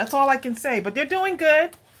soon. That's all I can say. But they're doing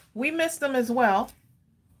good. We miss them as well.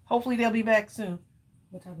 Hopefully they'll be back soon.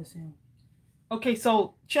 What type of sandwich? Okay,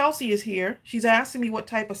 so Chelsea is here. She's asking me what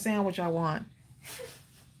type of sandwich I want.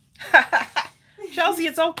 Chelsea,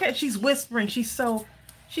 it's okay. She's whispering. She's so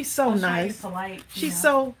nice. Polite. She's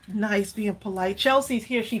so nice being polite. Chelsea's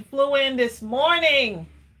here. She flew in this morning.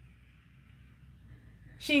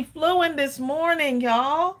 She flew in this morning,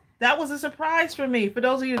 y'all. That was a surprise for me. For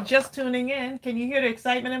those of you just tuning in, can you hear the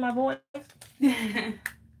excitement in my voice?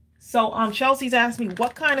 So Chelsea's asked me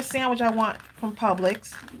what kind of sandwich I want from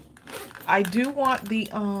Publix. I do want the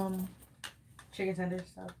chicken tender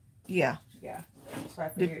stuff. Yeah. Yeah.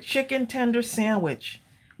 The chicken tender sandwich,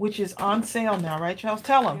 which is on sale now, right, Charles?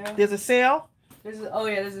 Tell them. Yeah. There's a sale. There's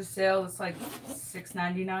a sale. It's like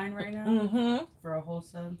 $6.99 right now. Mm-hmm. For a whole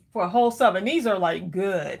sub. For a whole sub, and these are like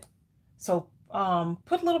good. So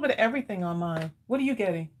put a little bit of everything on mine. What are you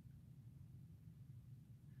getting?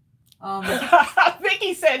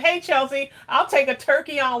 Vicky said, "Hey Chelsea, I'll take a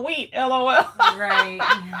turkey on wheat." LOL. Right.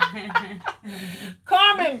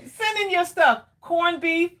 Carmen, send in your stuff. Corned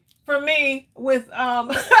beef for me with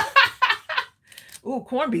Ooh,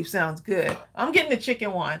 corned beef sounds good. I'm getting the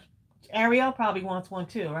chicken one. Ariel probably wants one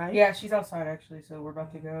too, right? Yeah, she's outside actually, so we're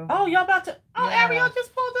about to go. Oh, y'all about to? Oh, yeah. Ariel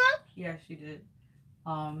just pulled up. Yeah, she did.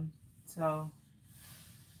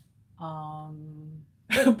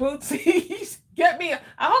 Bootsies, get me.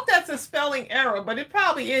 I hope that's a spelling error, but it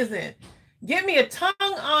probably isn't. Get me a tongue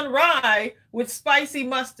on rye with spicy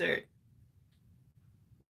mustard.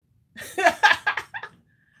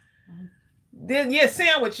 Then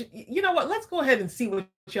sandwich. You know what? Let's go ahead and see what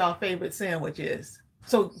y'all favorite sandwich is.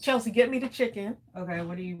 So Chelsea, get me the chicken. Okay,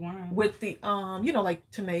 what do you want? With the like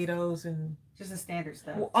tomatoes and just the standard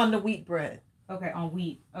stuff. On the wheat bread. Okay, on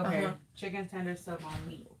wheat. Okay. Chicken tender stuff on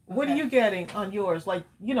wheat. Okay. What are you getting on yours? Like,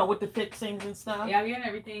 with the fixings and stuff? Yeah, I'm getting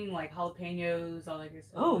everything like jalapenos, all that good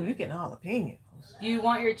stuff. Oh, you're getting jalapenos. You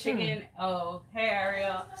want your chicken? Oh, hey,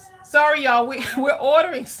 Ariel. Sorry, y'all. We're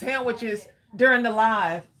ordering sandwiches during the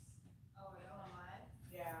live. Oh, you're on live?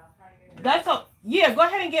 Yeah. That's all. Yeah, go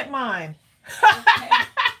ahead and get mine. Okay.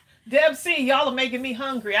 Deb C, y'all are making me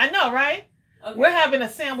hungry. I know, right? Okay. We're having a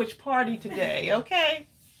sandwich party today, okay?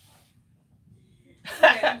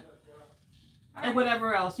 Okay. And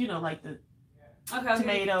whatever else, like the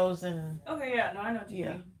tomatoes and... Okay, yeah. No, I know what you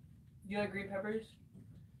mean. Do you like green peppers?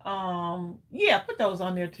 Yeah, put those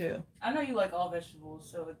on there too. I know you like all vegetables,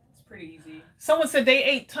 so it's pretty easy. Someone said they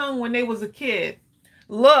ate tongue when they was a kid.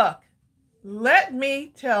 Look, let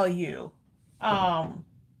me tell you.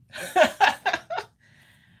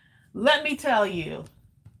 Let me tell you.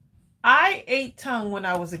 I ate tongue when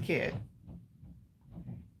I was a kid.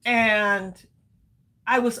 And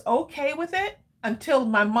I was okay with it until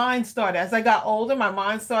my mind started. As I got older, my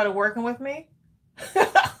mind started working with me.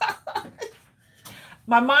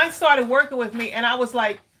 My mind started working with me, and I was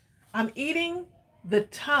like, I'm eating the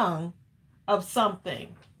tongue of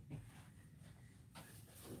something.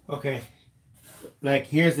 Okay. Like,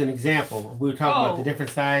 here's an example. We were talking about the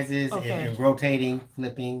different sizes and rotating,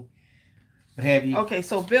 flipping, what have you. Okay,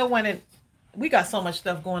 so Bill went in. We got so much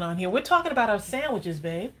stuff going on here. We're talking about our sandwiches,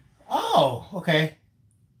 babe. Oh, okay.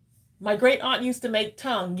 My great aunt used to make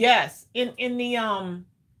tongue. Yes, in the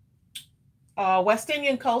West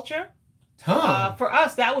Indian culture. Tongue. For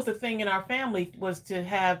us, that was the thing in our family, was to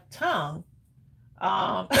have tongue.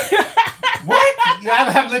 What?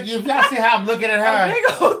 Y'all see how I'm looking at her? A big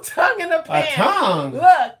old tongue in the pan. A tongue.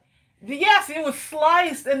 Look. Yes, it was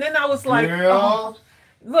sliced, and then I was like, girl.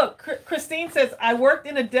 Look, Christine says, I worked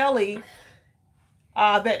in a deli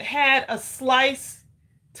that had a sliced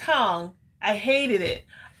tongue. I hated it.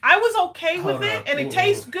 I was okay with it, and it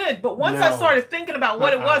tastes good. But once I started thinking about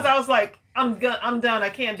what it was, I was like, I'm done. I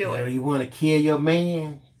can't do it. You want to kill your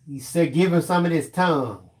man? You said give him some of this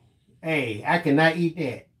tongue. Hey, I cannot eat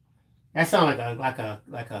that. That sounds like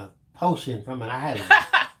a potion from an island.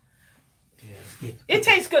 It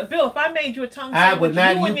tastes good, Bill. If I made you a tongue sandwich, I would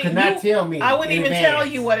not. You could not tell me. I wouldn't even tell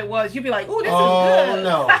you what it was. You'd be like, "Ooh, this is good." Oh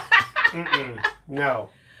no, no.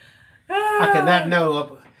 I could not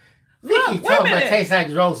know. Vicky told me it tastes like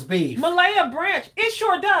roast beef. Malaya Branch, it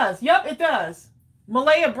sure does. Yep, it does.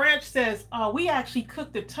 Malaya Branch says, we actually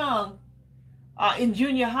cooked the tongue in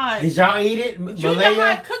junior high. Did y'all eat it? Junior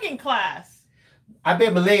high cooking class. I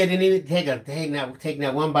bet Malaya didn't even take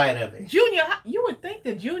that one bite of it. Junior high, you would think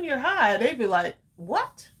that junior high, they'd be like,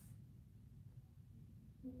 what?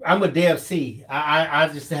 I'm a Dev C. I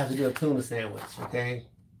just have to do a tuna sandwich, okay?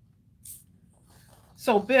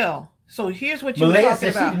 So, Bill, so here's what you were talking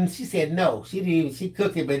about. She said no. She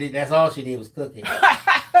cooked it, but that's all she did was cook it.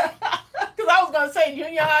 Because I was going to say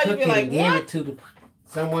junior high, you'd be like, what? Gave it to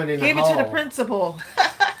someone in the hall. Gave it to the principal.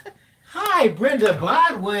 Hi, Brenda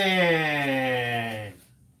Bodwin.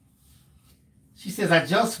 She says, I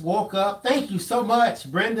just woke up. Thank you so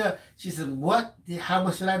much, Brenda. She said, how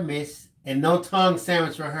much did I miss? And no tongue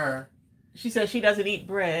sandwich for her. She says she doesn't eat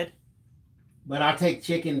bread. But I'll take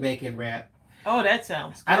chicken bacon wrap. Oh, that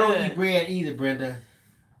sounds good. I don't eat bread either, Brenda.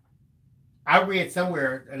 I read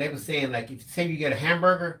somewhere, and they were saying, like, if say you get a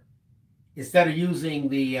hamburger, instead of using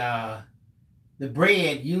the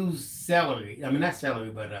bread, use celery. I mean, not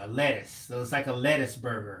celery, but lettuce. So it's like a lettuce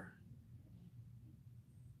burger.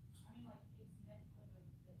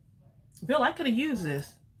 Bill, I could have used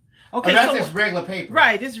this. Okay, that's just regular paper.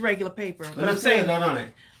 Right, this is regular paper. But I'm saying that on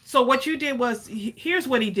it. So what you did was, here's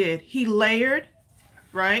what he did. He layered,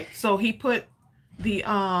 right? So he put the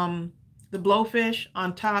blowfish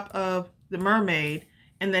on top of the mermaid,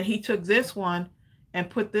 and then he took this one and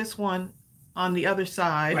put this one on the other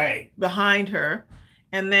side, behind her,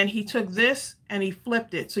 and then he took this and he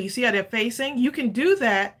flipped it. So you see how they're facing? You can do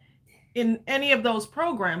that in any of those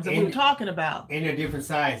programs that we were talking about. And they're different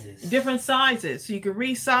sizes. Different sizes. So you can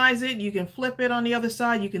resize it, you can flip it on the other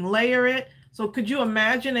side, you can layer it. So could you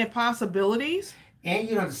imagine the possibilities? And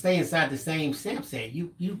you don't have to stay inside the same stamp set.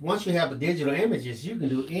 You once you have the digital images, you can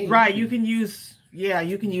do anything. Right, you can use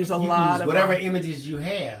you can use a lot of whatever images you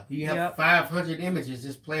have. You have 500 images,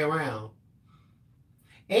 just play around.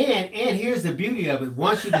 And here's the beauty of it.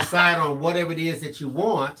 Once you decide on whatever it is that you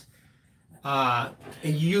want, and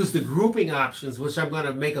you use the grouping options, which I'm going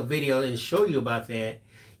to make a video and show you about that,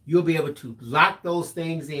 you'll be able to lock those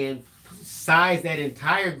things in, size that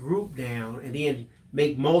entire group down, and then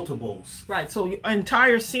make multiples. Right. So your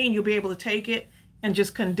entire scene, you'll be able to take it and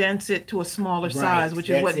just condense it to a smaller size, which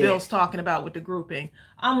is what Bill's talking about with the grouping.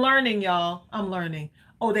 I'm learning, y'all. I'm learning.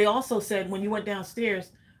 Oh, they also said when you went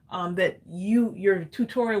downstairs that your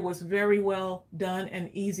tutorial was very well done and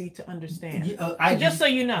easy to understand. Just so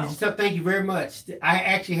you know. So thank you very much. I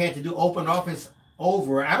actually had to do OpenOffice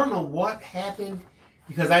over. I don't know what happened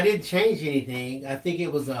because I didn't change anything. I think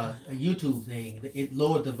it was a YouTube thing. It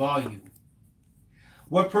lowered the volume.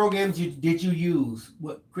 What programs did you use?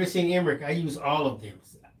 Christine Emmerich, I use all of them.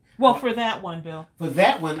 Well, for that one, Bill. For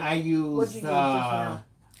that one, I used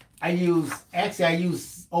I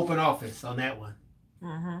use OpenOffice on that one.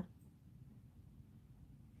 Mm-hmm.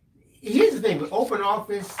 Here's the thing with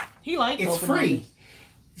OpenOffice, it's free.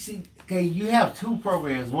 See, okay, you have two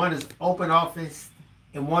programs. One is OpenOffice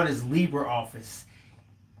and one is LibreOffice.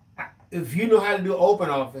 If you know how to do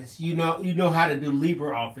OpenOffice, you know how to do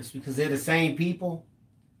LibreOffice because they're the same people.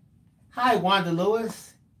 Hi, Wanda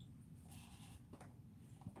Lewis.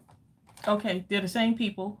 Okay, they're the same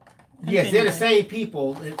people. Yes, they're the same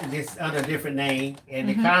people. It's under a different name. And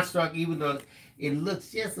the construct, even though it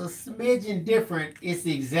looks just a smidgen different, it's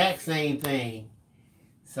the exact same thing.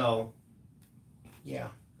 So, yeah.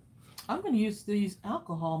 I'm going to use these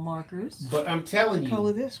alcohol markers. But I'm telling you,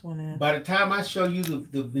 color this one in. By the time I show you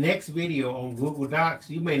the next video on Google Docs,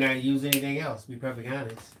 you may not use anything else, to be perfectly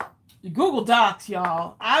honest. Google Docs,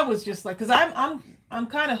 y'all. I was just like, because I'm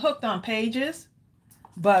kind of hooked on Pages.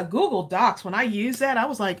 But Google Docs, when I use that, I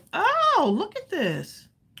was like, oh, look at this.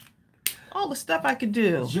 All the stuff I could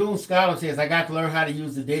do. June Scholar says, I got to learn how to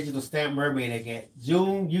use the digital stamp mermaid again.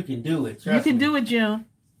 June, you can do it. You can do it, June.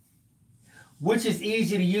 Which is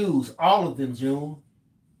easy to use? All of them, June.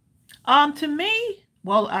 To me,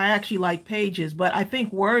 well, I actually like Pages, but I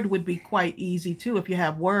think Word would be quite easy too if you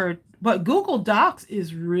have Word. But Google Docs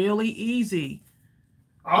is really easy.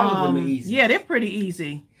 All of them are easy. Yeah, they're pretty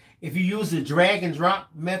easy. If you use the drag and drop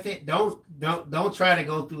method, don't try to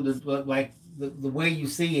go through this like the way you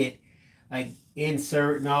see it, like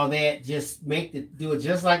insert and all that. Just do it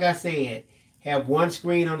just like I said. Have one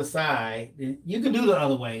screen on the side. You can do the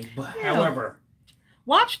other way, but however,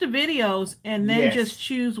 watch the videos and then just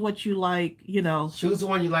choose what you like. You know, choose the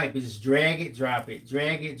one you like, but just drag it, drop it,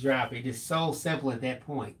 drag it, drop it. It's so simple at that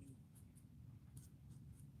point.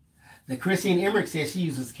 The Christine Emmerich says she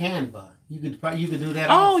uses Canva. You could do that.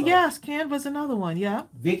 Oh also. yes, Canva's another one. Yeah.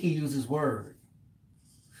 Vicky uses Word.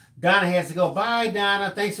 Donna has to go. Bye,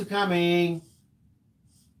 Donna. Thanks for coming.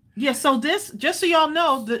 Yeah. So this, just so y'all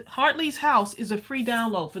know, the Hartley's House is a free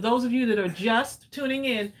download. For those of you that are just tuning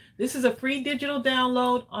in, this is a free digital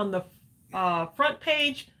download on the front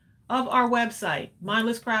page of our website,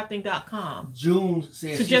 mindlesscrafting.com. June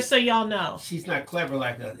says, so just so y'all know, she's not clever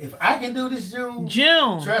like us. If I can do this,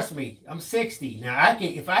 June, trust me, I'm 60 now.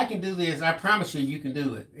 If I can do this, I promise you can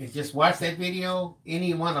do it. And just watch that video,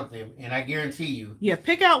 any one of them, and I guarantee you. Yeah,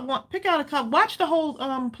 pick out a couple, watch the whole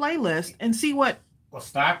playlist and see what. Well,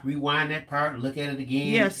 stop, rewind that part, look at it again.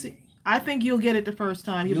 Yes, I think you'll get it the first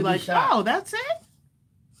time. You'll be like, oh, that's it.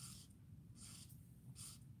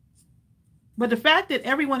 But the fact that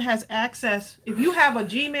everyone has access, if you have a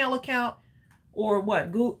Gmail account or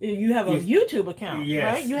what, Google, you have a YouTube account,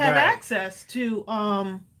 right? You have access to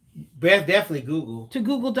definitely Google. To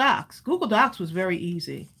Google Docs. Google Docs was very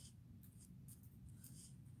easy.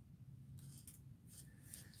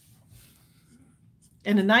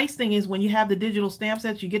 And the nice thing is when you have the digital stamp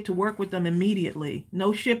sets, you get to work with them immediately.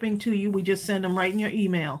 No shipping to you. We just send them right in your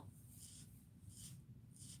email.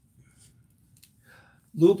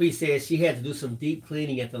 Loopy says she had to do some deep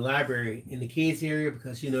cleaning at the library in the kids area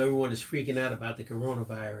because, everyone is freaking out about the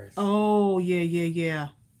coronavirus. Oh, yeah.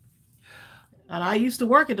 And I used to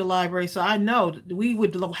work at the library, so I know we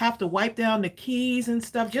would have to wipe down the keys and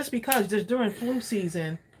stuff just because just during flu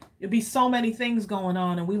season, there'd be so many things going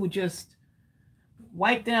on and we would just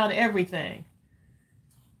wipe down everything.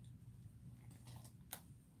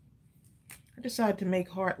 I decided to make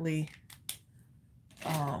Hartley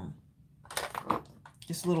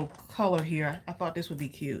this little color here. I thought this would be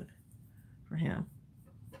cute for him.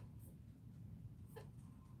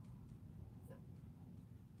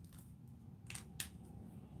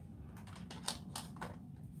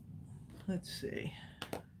 Let's see.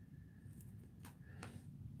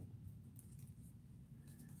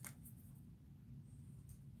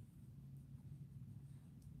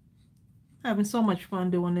 Having so much fun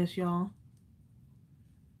doing this, y'all.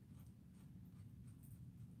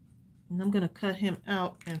 And I'm going to cut him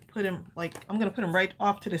out and put him I'm going to put him right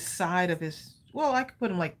off to the side of his, well, I could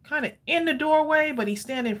put him kind of in the doorway, but he's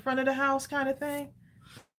standing in front of the house kind of thing.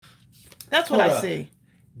 That's what I see.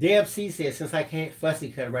 Deb C says, since I can't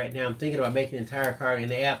fussy cut right now, I'm thinking about making an entire card in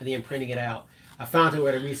the app and then printing it out. I found out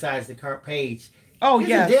where to resize the card page. Oh,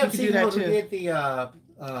 yeah. Deb C, who did the,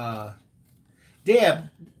 Deb,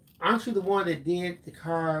 aren't you the one that did the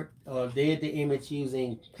card or did the image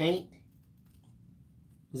using paint?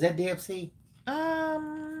 Was that Deb C?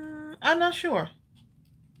 I'm not sure.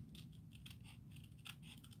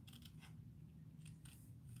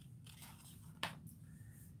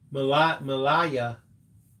 Malaya.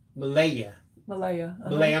 Malaya,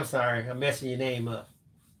 I'm sorry. I'm messing your name up.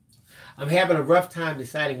 I'm having a rough time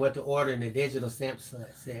deciding what to order in the digital stamp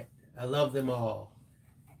set. I love them all.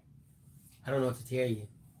 I don't know what to tell you.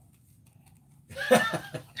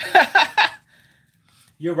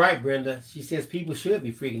 You're right, Brenda. She says people should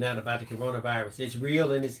be freaking out about the coronavirus. It's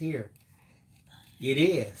real and it's here. It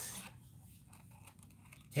is.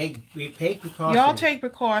 Take precautions. Y'all take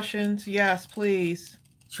precautions. Yes, please.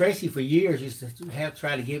 Tracy for years used to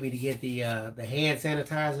try to get me to get the hand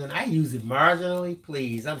sanitizer, and I use it marginally.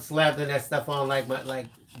 Please, I'm slapping that stuff on like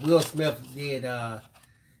Will Smith did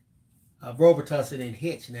Robitussin and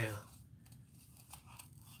Hitch now.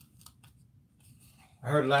 I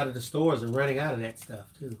heard a lot of the stores are running out of that stuff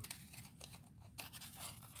too.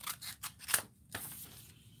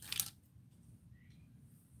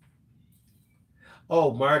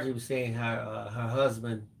 Oh, Margie was saying how her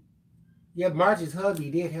husband, yeah, Margie's hubby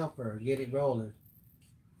did help her get it rolling.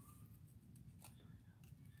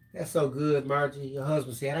 That's so good, Margie. Your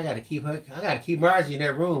husband said, I gotta keep Margie in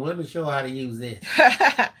that room. Let me show her how to use this.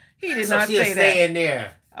 He did not say that. Stay in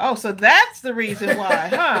there. Oh, so that's the reason why,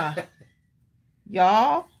 huh?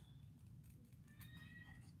 Y'all.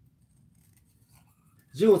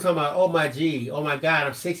 June talking about, oh my God,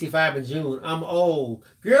 I'm 65 in June. I'm old.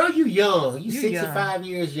 Girl, you young. You 65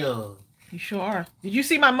 years young. You sure are. Did you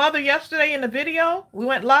see my mother yesterday in the video? We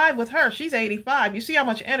went live with her. She's 85. You see how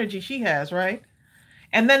much energy she has, right?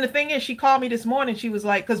 And then the thing is, she called me this morning. She was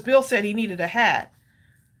like, because Bill said he needed a hat.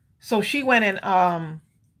 So she went and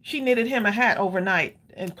she knitted him a hat overnight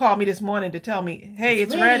and called me this morning to tell me, hey,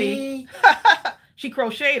 it's ready. She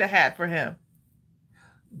crocheted a hat for him.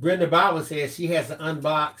 Brenda Bauer says she has to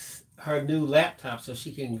unbox her new laptop so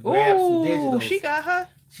she can grab some digitals. She got her.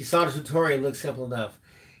 She saw the tutorial, looks simple enough.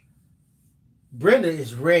 Brenda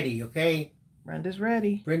is ready, okay? Brenda's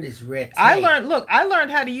ready. Brenda's ready. I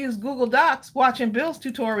learned how to use Google Docs watching Bill's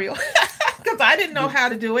tutorial because I didn't know how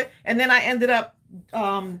to do it. And then I ended up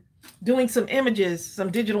doing some images,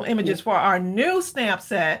 some digital images for our new stamp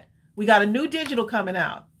set. We got a new digital coming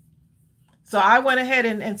out. So I went ahead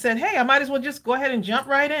and said, hey, I might as well just go ahead and jump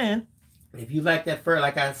right in. If you like that first,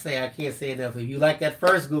 like I say, I can't say enough. If you like that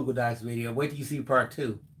first Google Docs video, wait till you see part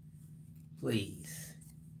 2. Please.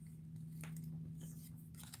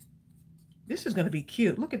 This is going to be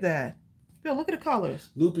cute. Look at that. Bill, look at the colors.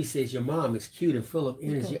 Loopy says your mom is cute and full of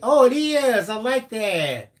energy. Oh, it is. I like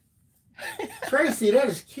that. Tracey, that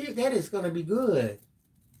is cute. That is going to be good.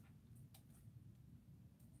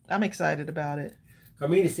 I'm excited about it.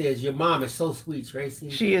 Carmina says your mom is so sweet, Tracey.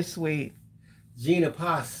 She is sweet. Gina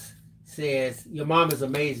Poss says your mom is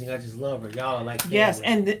amazing. I just love her. Y'all are like family. Yes,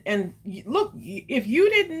 and look, if you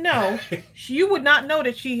didn't know, you would not know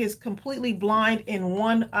that she is completely blind in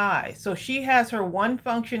one eye. So she has her one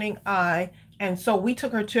functioning eye, and so we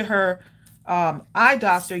took her to her eye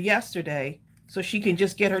doctor yesterday so she can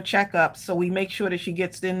just get her checkups. So we make sure that she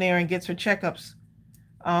gets in there and gets her checkups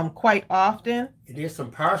quite often. There's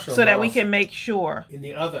some partial so that we can make sure in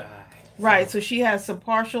the other eye. Right, so she has some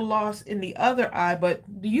partial loss in the other eye, but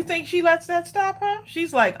do you think she lets that stop her?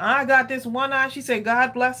 She's like, I got this one eye. She said,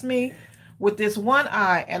 God bless me with this one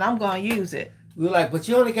eye, and I'm going to use it. We're like, but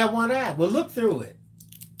you only got one eye. Well, look through it.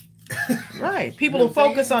 Right. People will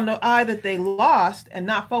focus on the eye that they lost and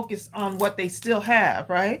not focus on what they still have,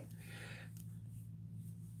 right?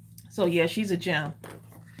 So, yeah, she's a gem.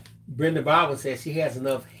 Brenda Bauer says she has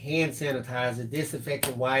enough hand sanitizer,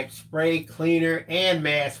 disinfectant wipes, spray, cleaner, and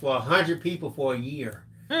mask for 100 people for a year.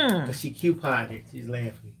 Because she couponed it. She's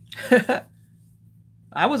laughing.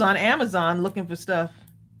 I was on Amazon looking for stuff.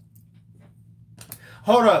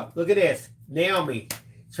 Hold up. Look at this. Naomi.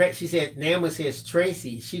 She said, Naomi says,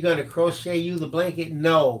 Tracey, she going to crochet you the blanket?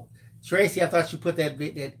 No. Tracey, I thought you put that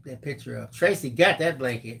picture up. Tracey got that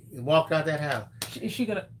blanket and walked out that house. Is she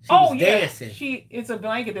gonna? She was dancing. It's a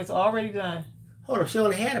blanket that's already done. Hold on, she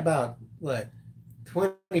only had about what,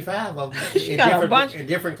 25 of them. She got a bunch in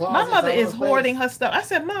different closets. My mother is hoarding her stuff. I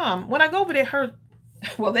said, Mom, when I go over there,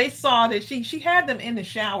 they saw that she had them in the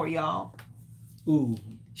shower, y'all. Ooh.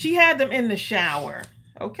 She had them in the shower.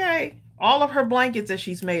 Okay, all of her blankets that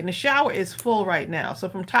she's made, and the shower is full right now. So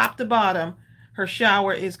from top to bottom, her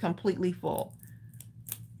shower is completely full.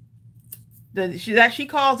 She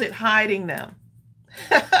calls it hiding them.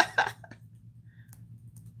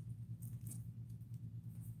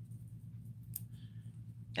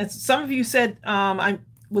 And some of you said, I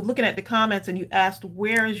was looking at the comments and you asked,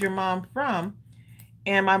 where is your mom from?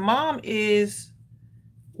 And my mom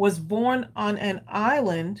was born on an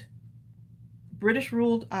island, British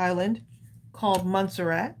ruled island called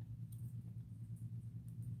Montserrat.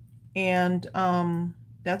 And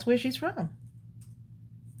that's where she's from.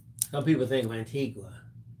 Some people think of Antigua.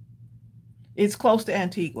 It's close to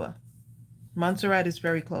Antigua. Montserrat is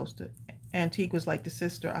very close to Antigua. Is like the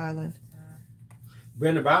sister island.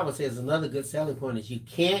 Brenda Bauer says another good selling point is you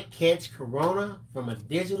can't catch Corona from a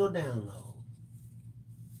digital download.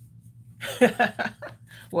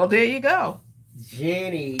 Well, there you go.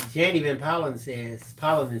 Jenny Van Paladin says,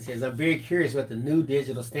 I'm very curious what the new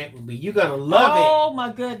digital stamp will be. You're gonna love it. Oh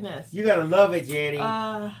my goodness. You're gonna love it, Jenny.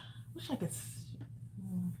 Wish I could.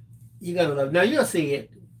 You're gonna love it. Now you'll see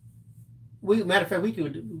it. Matter of fact, we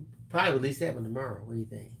could probably release that one tomorrow. What do you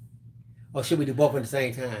think? Or should we do both at the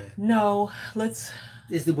same time? No, let's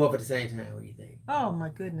do both at the same time. What do you think? Oh my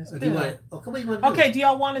goodness. Okay, do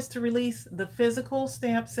y'all want us to release the physical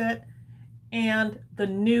stamp set and the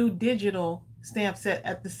new digital stamp set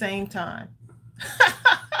at the same time?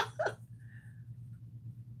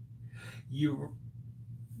 You're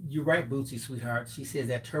right, Bootsy, sweetheart. She says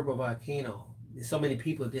that turbo volcano. There's so many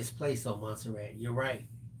people displaced on Montserrat. You're right.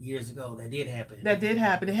 Years ago, that did happen.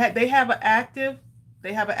 They have an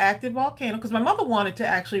active volcano because my mother wanted to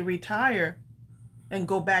actually retire and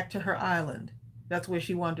go back to her island. That's where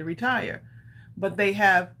she wanted to retire. But they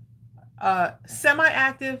have a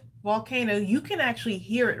semi-active volcano. You can actually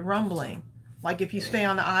hear it rumbling, like if you stay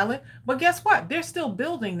on the island. But guess what? They're still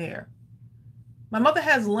building there. My mother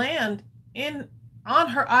has land on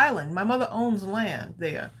her island. My mother owns land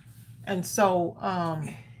there. And so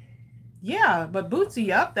Yeah, but Bootsy,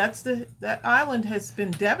 yep, that island has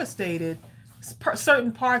been devastated.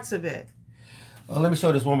 Certain parts of it. Well, let me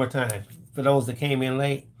show this one more time for those that came in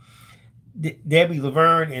late. Debbie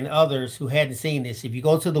Laverne and others who hadn't seen this, if you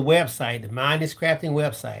go to the website, the Mindless Crafting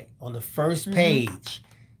website, on the first page,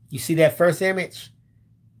 you see that first image?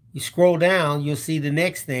 You scroll down, you'll see the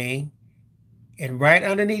next thing. And right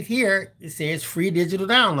underneath here, it says free digital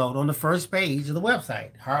download on the first page of the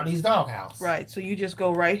website, Hartley's Doghouse. Right. So you just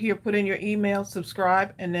go right here, put in your email,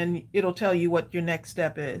 subscribe, and then it'll tell you what your next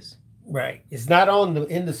step is. Right. It's not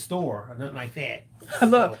in the store or nothing like that.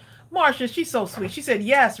 Look, Marsha, she's so sweet. She said,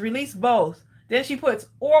 yes, release both. Then she puts,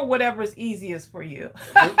 or whatever is easiest for you.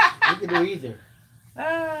 We can do either.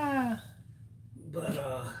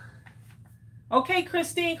 But, okay,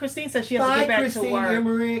 Christine. Christine says she has to get back to work.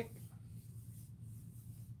 Emmerich.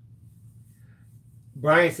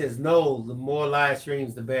 Brian says, no, the more live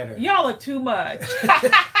streams, the better. Y'all are too much.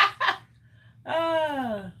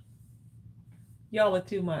 Y'all are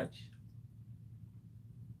too much.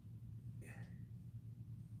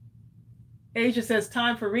 Asia says,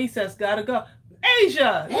 time for recess. Gotta go.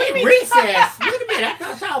 Asia! What do you mean recess? Wait a minute. I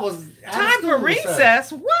thought y'all was... Time for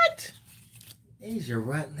recess? What? Asia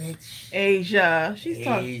Rutledge. Asia. She's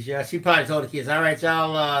talking. Asia. She probably told the kids, all right,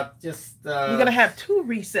 y'all, just... We're going to have 2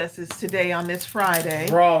 recesses today on this Friday.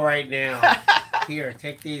 Raw right now. Here,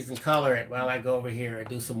 take these and color it while I go over here and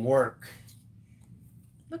do some work.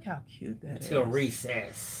 Look how cute that is. Until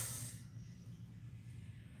recess.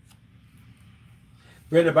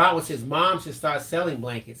 Brenda Botwood says, Mom should start selling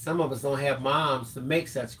blankets. Some of us don't have moms to make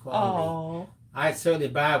such quality. Oh. I'd certainly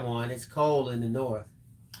buy one. It's cold in the north.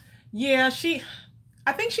 Yeah,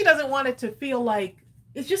 I think she doesn't want it to feel like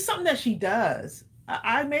it's just something that she does.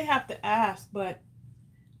 I may have to ask, but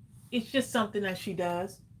it's just something that she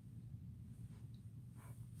does.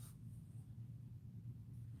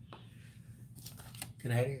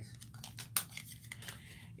 Can I have this?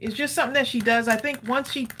 It's just something that she does. I think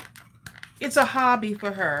it's a hobby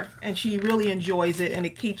for her and she really enjoys it and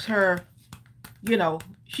it keeps her,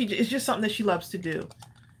 it's just something that she loves to do.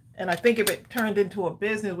 And I think if it turned into a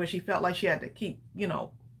business where she felt like she had to keep,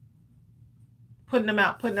 putting them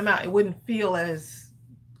out, it wouldn't feel as,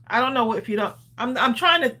 I don't know if you don't, I'm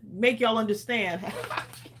trying to make y'all understand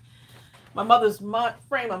my mother's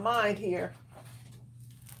frame of mind here.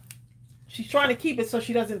 She's trying to keep it so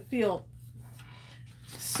she doesn't feel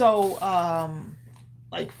so,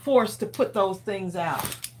 like forced to put those things out.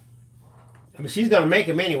 I mean, she's going to make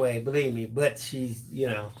them anyway, believe me, but she's,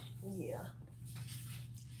 Yeah.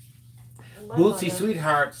 Bootsy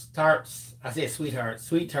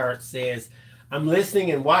Sweetheart says, I'm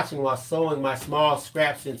listening and watching while sewing my small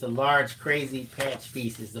scraps into large, crazy patch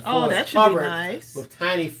pieces. The floor that is should be covered nice. with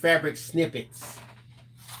tiny fabric snippets.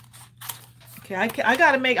 Okay,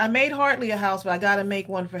 I made Hartley a house, but I got to make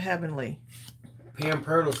one for Heavenly. Pam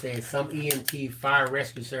Purtle says, some EMT fire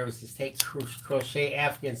rescue services take crochet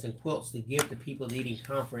Afghans and quilts to give to people needing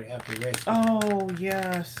comfort after rescue. Oh,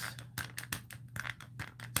 yes.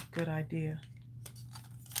 Good idea.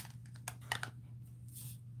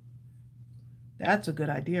 That's a good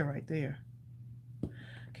idea right there.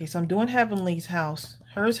 Okay, so I'm doing Heavenly's house.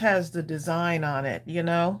 Hers has the design on it,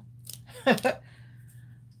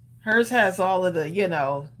 Hers has all of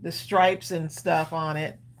the, the stripes and stuff on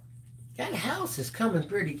it. That house is coming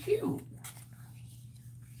pretty cute.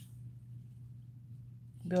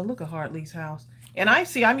 Bill, look at Hartley's house. And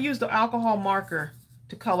I'm used the alcohol marker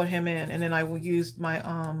to color him in. And then I will use my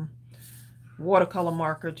watercolor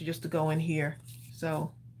marker to go in here.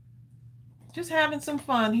 So just having some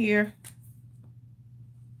fun here.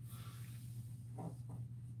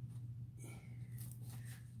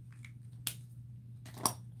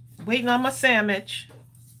 Waiting on my sandwich.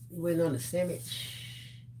 Waiting on the sandwich.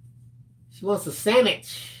 She wants a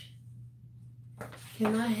sandwich.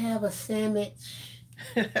 Can I have a sandwich?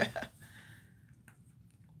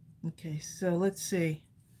 Okay, so let's see.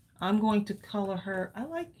 I'm going to color her. I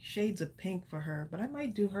like shades of pink for her, but I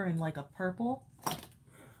might do her in like a purple. What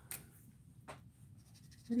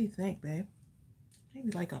do you think, babe?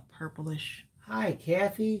 Maybe like a purplish. Hi,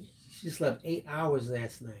 Kathy. She slept 8 hours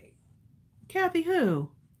last night. Kathy who?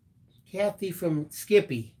 Kathy from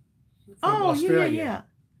Skippy. From Australia. Yeah.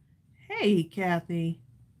 Hey, Kathy.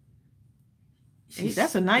 Hey,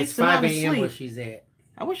 that's a nice amount of sleep. 5 a.m. where she's at.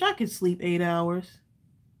 I wish I could sleep 8 hours.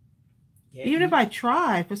 Yeah, even if I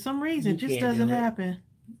try, for some reason, it just doesn't happen.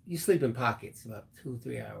 You sleep in pockets, about 2 or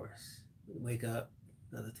 3 hours. Wake up,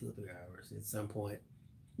 another 2 or 3 hours at some point.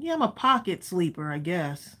 Yeah, I'm a pocket sleeper, I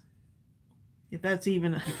guess. If that's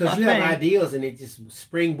even because you have ideals and it just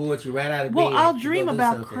springboards you right out of bed. Well, I'll dream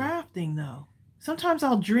about crafting though. Sometimes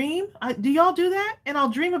I'll dream. Do y'all do that? And I'll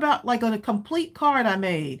dream about like on a complete card I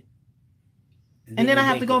made. And then I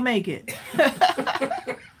have to go make it.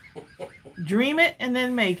 Dream it and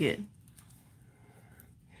then make it.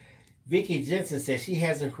 Vicky Jensen says she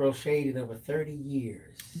hasn't crocheted in over 30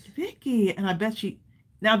 years. Vicky, and I bet she...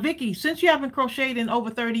 Now, Vicky, since you haven't crocheted in over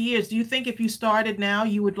 30 years, do you think if you started now,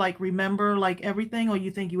 you would like remember like everything, or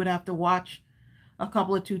you think you would have to watch a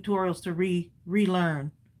couple of tutorials to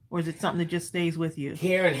relearn? Or is it something that just stays with you?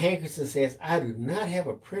 Karen Hankerson says, I do not have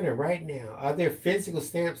a printer right now. Are there physical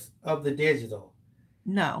stamps of the digital?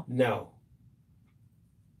 No. No.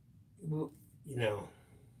 You know,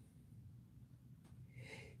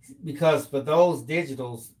 because for those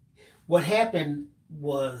digitals, what happened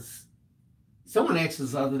was, someone asked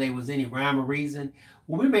us the other day, was any rhyme or reason?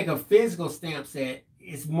 When we make a physical stamp set,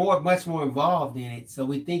 it's much more involved in it. So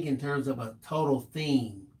we think in terms of a total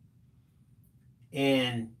theme.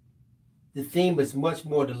 And the theme is much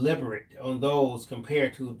more deliberate on those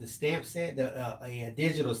compared to the stamp set, a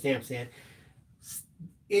digital stamp set.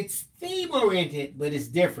 It's theme oriented, but it's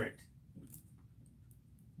different.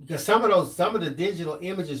 Because some of the digital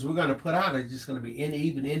images we're going to put out are just going to be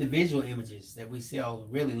even individual images that we sell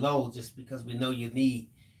really low, just because we know you need.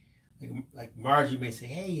 Like Margie may say,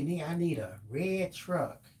 hey, I need a red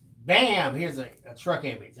truck. Bam! Here's a truck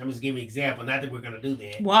image. I'm just giving you an example. Not that we're going to do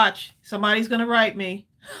that. Watch. Somebody's going to write me.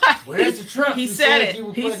 Where's the truck? He said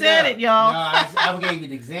it. He said it, y'all. No, I gave you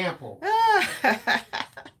an example.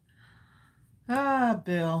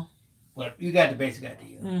 Bill. But you got the basic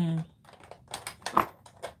idea. Mm.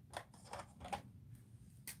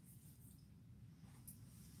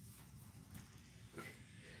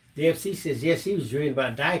 DFC says, yes, she was dreaming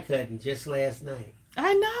about die cutting just last night.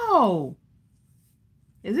 I know.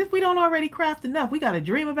 As if we don't already craft enough. We got to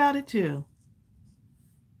dream about it too.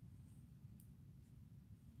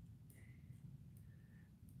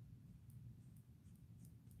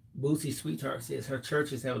 Boosie Sweetheart says her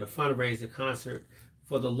church is having a fundraiser concert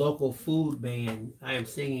for the local food band. I am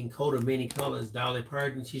singing Coat of Many Colors, Dolly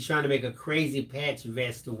Parton. She's trying to make a crazy patch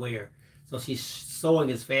vest to wear. So she's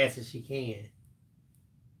sewing as fast as she can.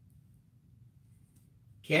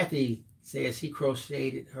 Kathy says she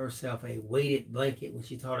crocheted herself a weighted blanket when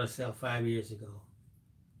she taught herself 5 years ago.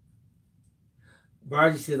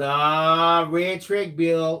 Margie says, red truck,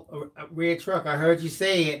 Bill. Red truck, I heard you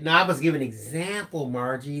say it. No, I was giving an example,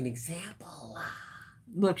 Margie, an example.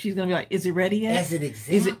 Look, she's going to be like, is it ready yet? As an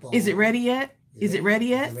example. Is it ready yet? Is it ready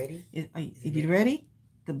yet? Is you ready?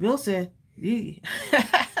 The Bill said, yeah.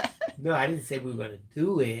 No, I didn't say we were going to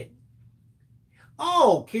do it.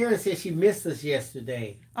 Oh, Karen said she missed us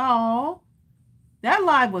yesterday. Oh, that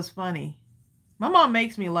live was funny. My mom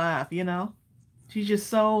makes me laugh, you know. She's just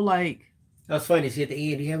so like... That was funny. She at the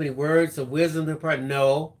end, do you have any words of wisdom to impart?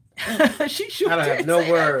 No. She sure I don't have no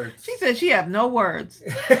words. She said she have no words.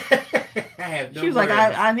 I have no words. She was like,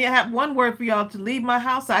 I need to have one word for y'all to leave my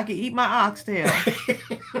house so I can eat my oxtail.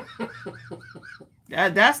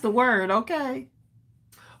 That's the word, okay.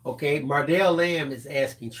 Okay, Mardell Lamb is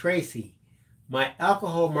asking, Tracy, my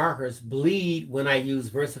alcohol markers bleed when I use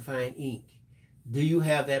VersaFine ink. Do you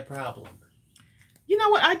have that problem? You know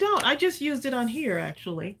what? I don't. I just used it on here,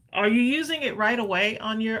 actually. Are you using it right away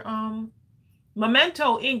on your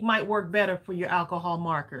Memento ink might work better for your alcohol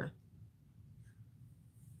marker.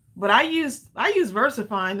 But I use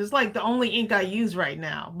VersaFine. It's like the only ink I use right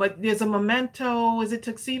now. But there's a Memento, is it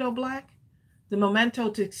Tuxedo Black? The Memento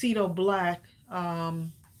Tuxedo Black,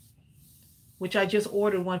 which I just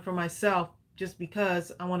ordered one for myself just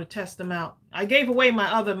because I want to test them out. I gave away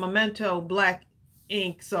my other Memento Black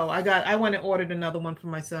ink, so I went and ordered another one for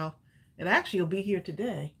myself. It actually will be here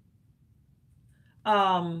today.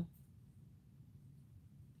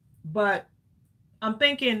 But I'm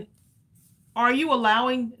thinking, are you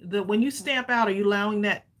allowing when you stamp out, are you allowing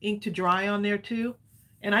that ink to dry on there too?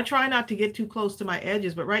 And I try not to get too close to my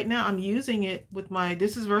edges, but right now I'm using it with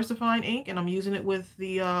this is VersaFine ink, and I'm using it with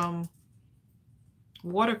the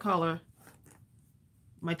watercolor,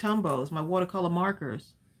 my Tumbos, my watercolor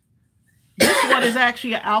markers. This one is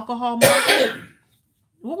actually an alcohol marker.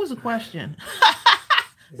 What was the question?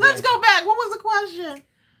 Let's go back. What was the question?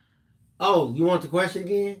 Oh, you want the question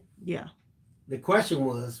again? Yeah. The question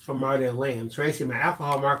was from Mardell Lamb. Tracy, my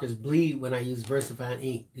alcohol markers bleed when I use VersaFine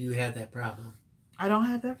ink. Do you have that problem? I don't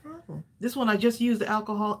have that problem. This one, I just used the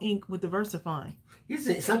alcohol ink with the VersaFine. Is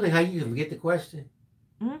it something how you can get the question?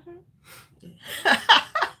 Mm-hmm.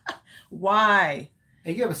 Why?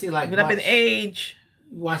 Have you ever see like... But up in age...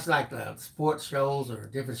 Watch like sports shows or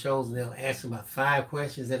different shows, and they'll ask them about 5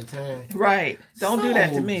 questions at a time. Right. Don't do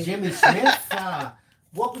that to me. Jimmy Smith,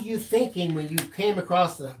 what were you thinking when you came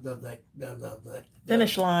across the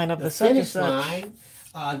finish line of the finish such and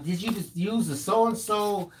line? Did you just use the so and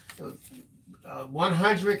so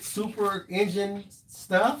 100 super engine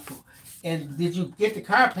stuff? And did you get the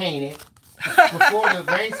car painted before the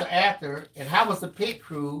race or after? And how was the pit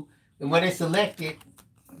crew? And were they selected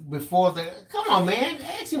before the? Come on, man!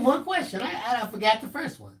 Ask you one question. I forgot the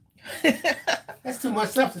first one. That's too much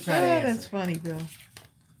stuff to try to answer. That's funny, Bill.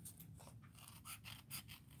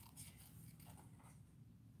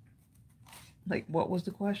 Like, what was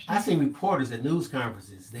the question? I see reporters at news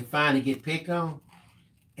conferences. They finally get picked on,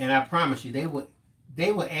 and I promise you, they would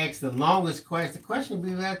ask the longest question. The question would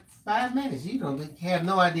be like 5 minutes. You don't have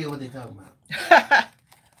no idea what they're talking about.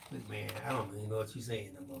 Look, man, I don't even know what you're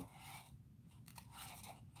saying no more.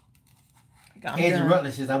 Andrew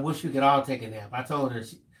Rutledge says, I wish we could all take a nap. I told her,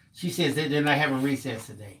 she says that they're not having recess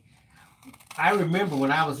today. I remember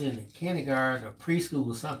when I was in the kindergarten or preschool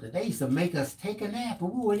or something, they used to make us take a nap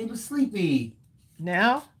and we weren't even sleepy.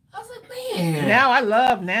 Now? I was like, man. Now I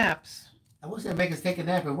love naps. I wish they'd make us take a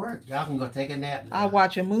nap at work. Y'all can go take a nap now. I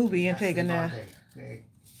watch a movie and take a nap. Okay.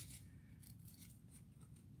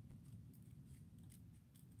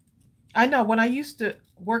 I know when I used to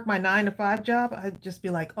work my 9-to-5 job, I'd just be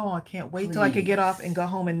like, oh, I can't wait till I could get off and go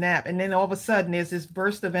home and nap. And then all of a sudden there's this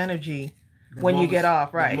burst of energy when you get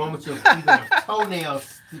off, right? The moment your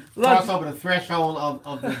toenails cross over the threshold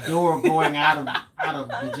of the door going out of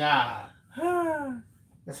the job.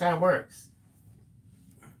 That's how it works.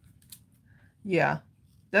 Yeah,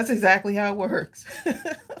 that's exactly how it works.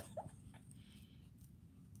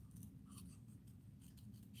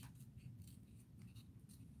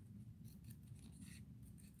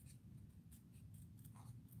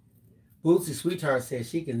 Bootsy Sweetheart says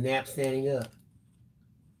she can nap standing up.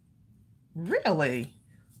 Really?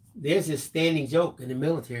 There's this standing joke in the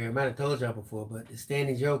military. I might have told y'all before, but the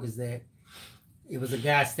standing joke is that it was a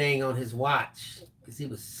guy staying on his watch because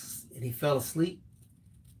he fell asleep.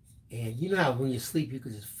 And you know how when you sleep, you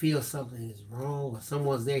can just feel something is wrong or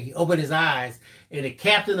someone's there. He opened his eyes, and the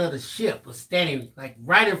captain of the ship was standing like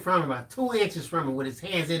right in front of him, about 2 inches from him, with his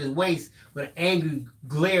hands in his waist, with an angry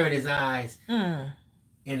glare in his eyes.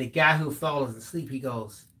 And the guy who falls asleep, he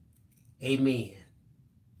goes, "Amen."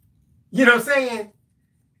 You know what I'm saying?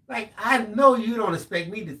 Like, I know you don't expect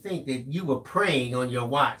me to think that you were praying on your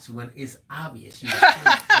watch when it's obvious. You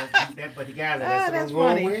but the guy that's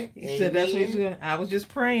wrong funny. with. He said that's what he's doing. I was just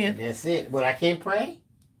praying. And that's it. But I can't pray.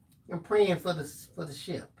 I'm praying for the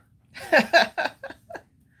ship.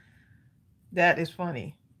 That is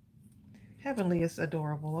funny. Heavenly is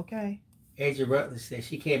adorable. Okay. Adrian Rutledge says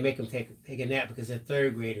she can't make them take a nap because they're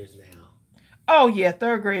 3rd graders now. Oh yeah,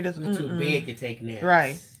 3rd graders. We're too big to take naps.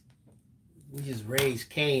 Right. We just raise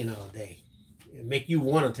Cain all day and make you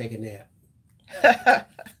want to take a nap.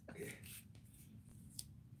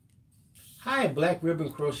 Hi, Black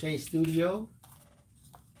Ribbon Crochet Studio.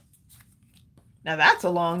 Now that's a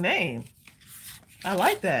long name. I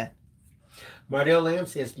like that. Mardell Lamb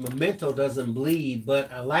says, Memento doesn't bleed,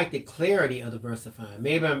 but I like the clarity of the VersaFine.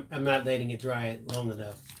 Maybe I'm not letting it dry long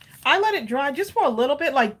enough. I let it dry just for a little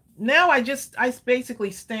bit. Like now I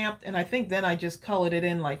basically stamped, and I think then I just colored it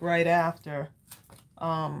in like right after.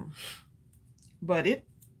 But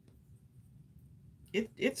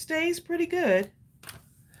it stays pretty good.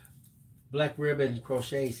 Black Ribbon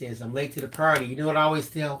Crochet says, I'm late to the party. You know what I always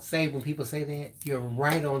say when people say that? You're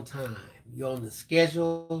right on time. You're on the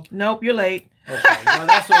schedule. Nope, you're late. Okay, well,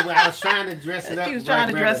 that's what I was trying to dress it up. He was trying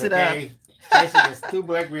to dress it up. There's 2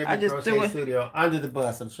 Black Ribbon Crochet Studio under the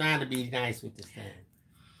bus. I'm trying to be nice with this thing.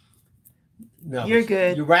 No, you're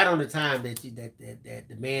good. You're right on the time that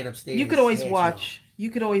the man upstairs. You could always watch. You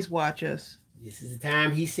could always watch us. This is the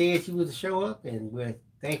time he said you would show up, and we're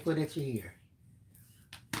thankful that you're here.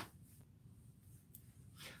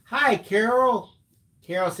 Hi, Carol.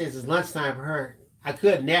 Carol says it's lunchtime for her. I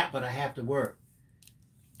could nap, but I have to work.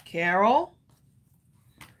 Carol?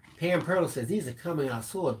 Pam Pearl says these are coming out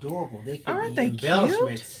so adorable. They could Aren't be they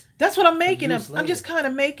embellishments. Cute? That's what I'm making them. I'm just kind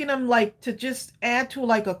of making them like to just add to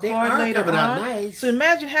like a card later on. Nice. So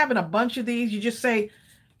imagine having a bunch of these. You just say,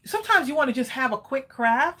 sometimes you want to just have a quick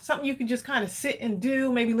craft, something you can just kind of sit and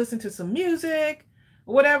do, maybe listen to some music,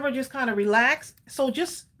 or whatever, just kind of relax. So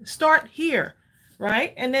just start here,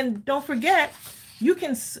 right? And then don't forget, you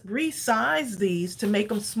can resize these to make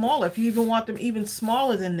them smaller if you even want them even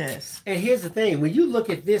smaller than this. And here's the thing. When you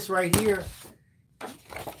look at this right here,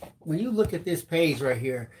 when you look at this page right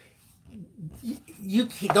here, you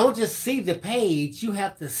don't just see the page. You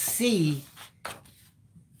have to see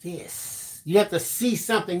this. You have to see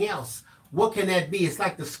something else. What can that be? It's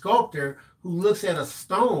like the sculptor who looks at a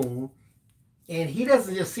stone And he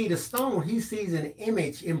doesn't just see the stone, he sees an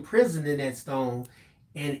image imprisoned in that stone.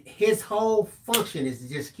 And his whole function is to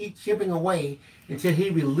just keep chipping away until he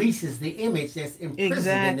releases the image that's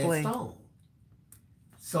imprisoned in that stone.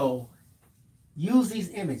 So use these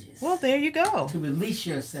images. Well, there you go. To release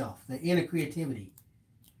yourself, the inner creativity.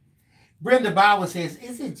 Brenda Bauer says,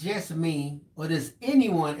 is it just me or does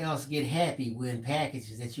anyone else get happy when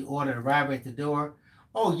packages that you order arrive at the door?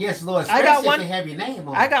 Oh, yes, Lord. I got one. To have your name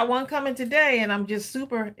on I got one coming today and I'm just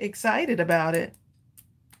super excited about it.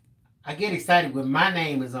 I get excited when my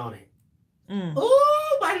name is on it. Mm.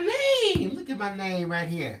 Oh, my name. Look at my name right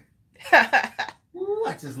here. Ooh,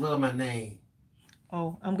 I just love my name.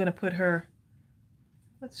 Oh, I'm going to put her.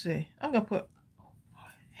 Let's see. I'm going to put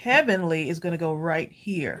Heavenly is going to go right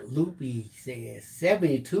here. Loopy says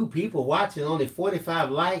 72 people watching, only 45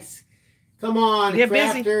 likes. Come on, they're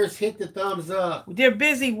crafters, busy. hit the thumbs up. They're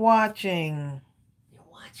busy watching. They're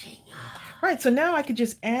watching. Right, so now I could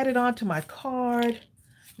just add it onto my card.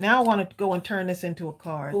 Now I want to go and turn this into a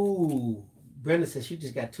card. Ooh, Brenda says she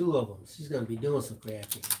just got 2 of them. She's going to be doing some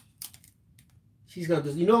crafting. She's going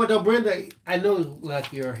to do, you know what though, Brenda? I know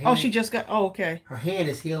like your hand. Oh, she just got, oh, okay. Her hand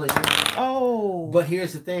is healing. Oh. But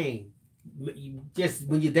here's the thing. Just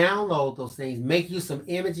when you download those things, make you some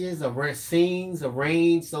images of scenes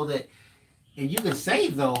arranged so that, and you can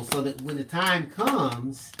save those so that when the time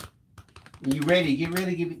comes, and you're ready,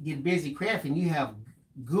 get busy crafting, you have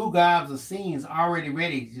goo gobs of scenes already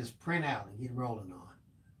ready to just print out and get rolling on.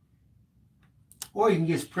 Or you can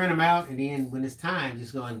just print them out and then when it's time,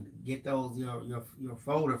 just go and get those your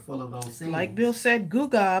folder full of those scenes. Like Bill said, goo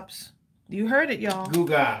gobs. You heard it, y'all. Goo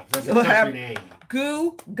gobs. That's a country name.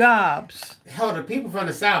 Goo gobs. Hell, the people from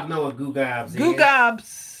the South know what goo gobs is. Goo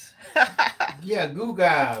gobs. Yeah, goo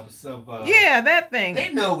gobs. Yeah, that thing.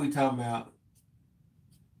 They know what we talking about.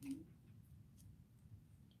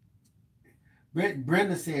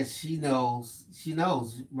 Brenda says she knows,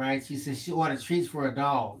 right? She says she ordered treats for a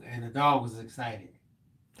dog, and the dog was excited.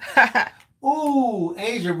 Ooh,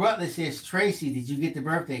 Asia Rutledge says, Tracy, did you get the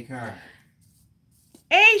birthday card?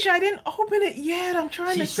 Asia, I didn't open it yet. I'm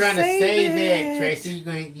trying to save it. She's trying to save it. Tracy,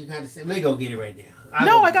 you gotta save. Let me go get it right now.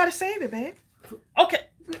 No, I gotta save it, babe. Okay.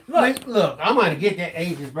 Look, I'm gonna get that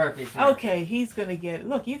Asia's birthday card. Okay, he's gonna get it.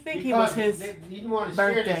 Look, you think he was his birthday. You want to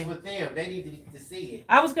share this with them. They need to see it.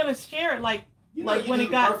 I was gonna share it like when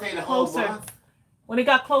it got closer. When it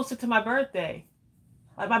got closer to my birthday.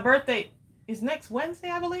 Like my birthday is next Wednesday,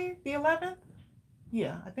 I believe, the 11th.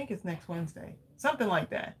 Yeah, I think it's next Wednesday. Something like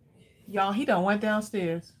that. Y'all, he done went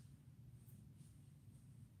downstairs.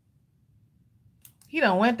 He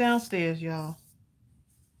done went downstairs, y'all.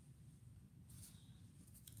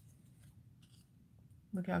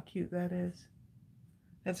 Look how cute that is.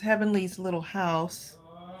 That's Heavenly's little house.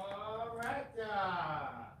 All right.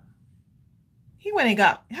 He went and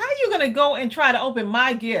got. How are you gonna go and try to open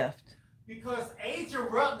my gift? Because Asia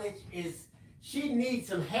Rutledge she needs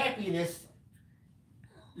some happiness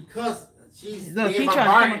because she's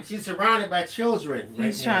she's surrounded by children.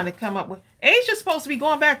 He's trying to come up with. Asia's supposed to be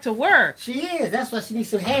going back to work. She is. That's why she needs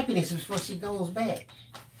some happiness before she goes back.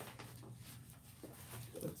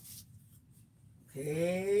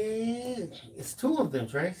 Okay. It's 2 of them,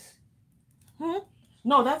 Trace.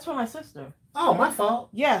 No, that's for my sister. Oh, my fault.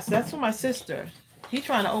 Yes, that's for my sister. He's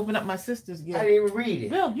trying to open up my sister's gift. I didn't even read it.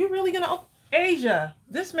 Bill, you really gonna open? Asia,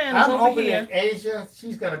 this man is over here. Asia,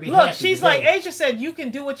 she's gonna be. Look, she's like, Asia said, you can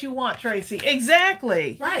do what you want, Tracy.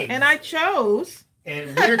 Exactly. Right. And I chose.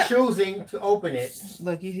 And we're choosing to open it.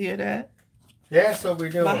 Look, you hear that? That's what we're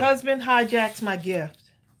doing. My husband hijacks my gift.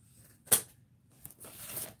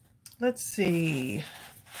 Let's see.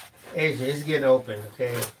 Asia, it's getting open,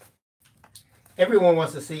 okay? Everyone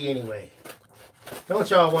wants to see anyway. Don't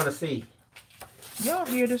y'all want to see? Y'all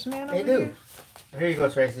hear this man over They do. here? Here you go,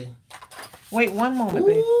 Tracy. Wait one moment,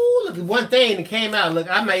 baby. Ooh, look at one thing that came out. Look,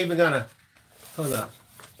 I'm not even gonna. Hold up.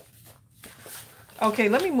 Okay,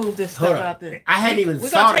 let me move this stuff out there. I hadn't even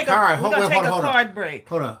saw the card. We're gonna take a card break.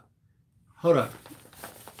 Hold up. Hold up.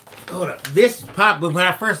 Hold up. This popped, but when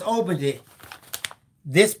I first opened it,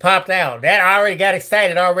 this popped out. That I already got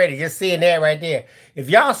excited already, just seeing that right there. If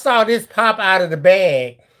y'all saw this pop out of the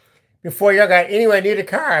bag before y'all got anywhere near the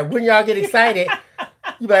card, wouldn't y'all get excited?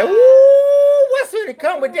 You'd be like, ooh, what's going to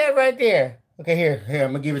come with that right there? Okay, here,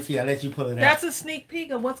 I'm going to give it to you. I'll let you pull it out. That's a sneak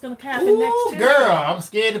peek of what's going to happen next. Girl, I'm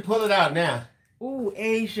scared to pull it out now. Ooh,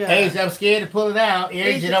 Asia. Asia, I'm scared to pull it out.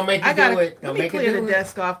 Asia, don't make it do it. Let me clear the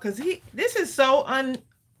desk off because this is so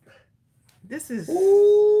This is.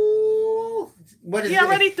 Ooh. What is he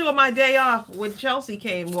already threw my day off when Chelsea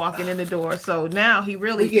came walking in the door. So now he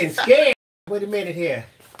really. We're getting scared. Wait a minute here.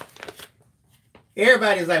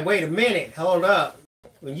 Everybody's like, wait a minute, hold up.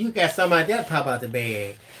 When you got something like that pop out the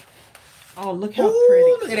bag. Oh, look how Ooh,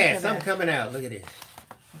 pretty. look at that. Something coming out. Look at this.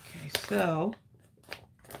 Okay, so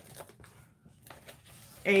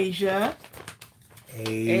Asia.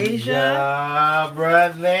 Asia,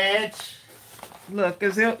 brother. Look,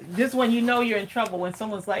 because this one you know you're in trouble when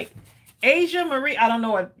someone's like, Asia Marie, I don't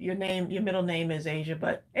know what your middle name is, Asia,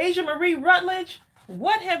 but Asia Marie Rutledge,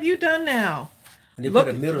 what have you done now? They Look,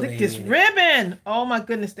 put a middle look name this in ribbon. Oh my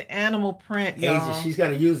goodness, the animal print, y'all. Asia, she's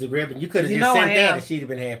gonna use the ribbon. You could have You just know sent I that am. and she'd have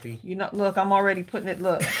been happy. You know, look, I'm already putting it,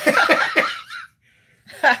 look.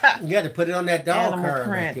 You got to put it on that dog Animal card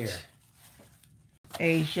right print. there.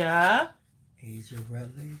 Asia. Asia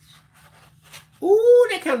Rutledge. Ooh,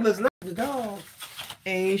 that kind of looks like the dog.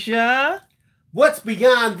 Asia. What's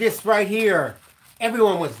beyond this right here?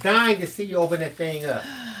 Everyone was dying to see you open that thing up.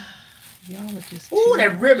 Y'all are just Ooh,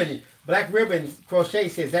 that ribbon. Black Ribbon Crochet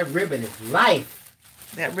says that ribbon is life.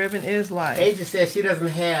 That ribbon is life. Asia says she doesn't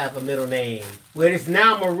have a middle name. Well, it's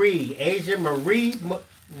now Marie. Asia Marie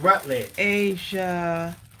Rutledge.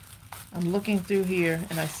 Asia. I'm looking through here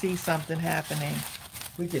and I see something happening.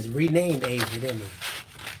 We just renamed Asia, didn't we?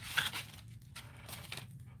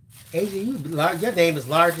 Asia, your name is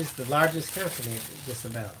the largest continent, just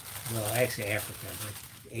about. Well, actually Africa, but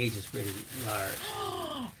Asia's pretty large.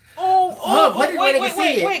 Wait, Somebody can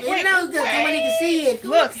see it.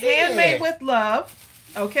 Look, handmade with love.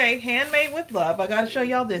 Okay, handmade with love. I gotta show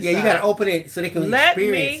y'all this. Yeah, you gotta open it so they can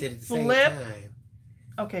experience it at the same flip. time.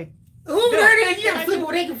 Okay. Ooh, there it is. You gotta flip it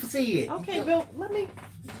where they can see it. Okay, Bill, let me.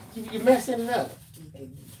 You're messing it up.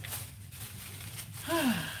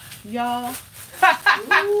 Y'all.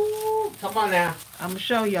 Ooh, come on now. I'm gonna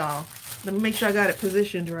show y'all. Let me make sure I got it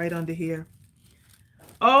positioned right under here.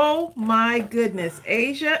 Oh my goodness.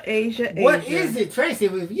 Asia. What is it, Tracy?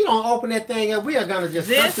 If you don't open that thing up, we are going to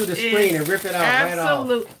just cut through the screen and rip it out right off.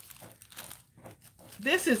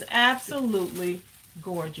 This is absolutely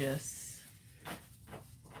gorgeous.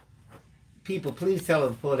 People, please tell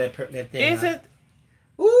them to pull that thing Is out. it?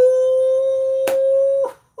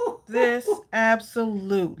 Ooh! This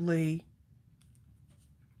absolutely.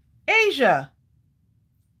 Asia.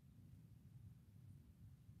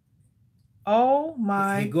 Oh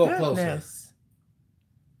my goodness. Closer.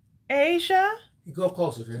 Asia? You go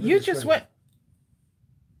closer. You just went.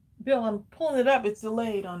 Bill, I'm pulling it up. It's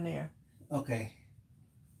delayed on there. Okay.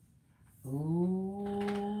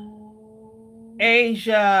 Ooh.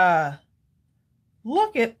 Asia.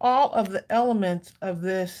 Look at all of the elements of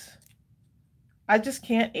this. I just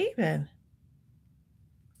can't even.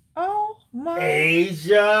 Oh my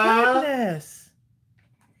Asia. goodness.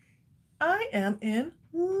 I am in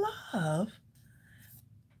love.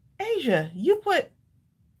 Asia, you put,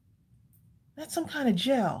 that's some kind of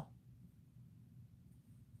gel.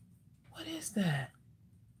 What is that?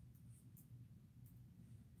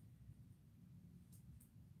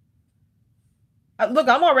 Look,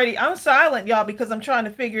 I'm silent, y'all, because I'm trying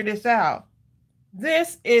to figure this out.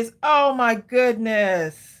 This is, oh my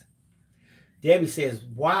goodness. Debbie says,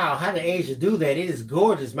 wow, how did Asia do that? It is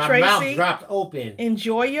gorgeous. My Tracy, mouth dropped open.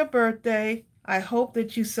 Enjoy your birthday. I hope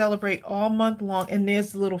that you celebrate all month long. And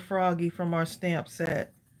there's the little froggy from our stamp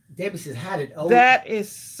set. Debbie says, how did that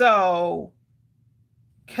is so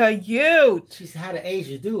cute. She said, how did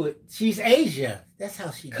Asia do it? She's Asia. That's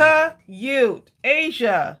how she did it. Cute.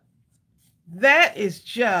 Asia. That is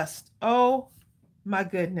just, oh my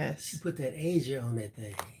goodness. She put that Asia on that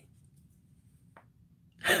thing.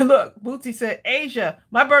 Look, Bootsy said, Asia,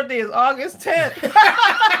 my birthday is August 10th.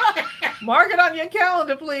 Mark it on your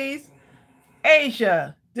calendar, please.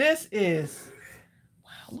 Asia, this is,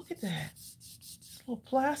 wow, look at that. This little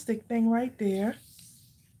plastic thing right there.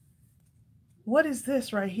 What is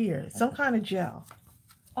this right here? Some kind of gel.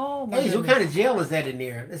 Oh my Asia, what kind of gel is that in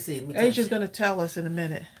there? Let's see. Asia's going to tell us in a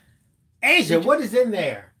minute. Asia, what is in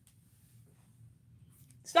there?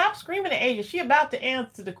 Stop screaming at Asia. She about to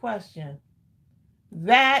answer the question.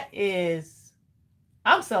 That is,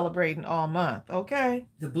 I'm celebrating all month, okay?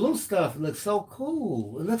 The blue stuff looks so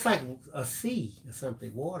cool. It looks like a sea or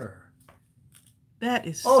something, water. That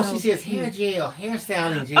is so she says cute. Hair gel,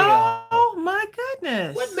 hairstyling gel. Oh my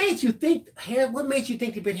goodness. What made you think to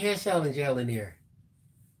put hairstyling gel in there?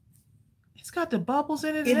 It's got the bubbles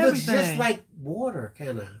in it. It and looks everything. just like water,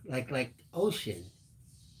 kind of like ocean.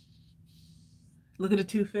 Look at the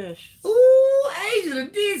two fish. Ooh, Asia, the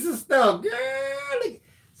decent stuff, girl.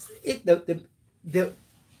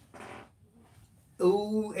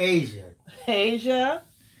 Ooh, Asia. Asia.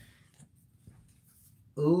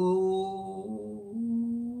 Ooh.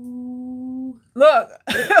 Look,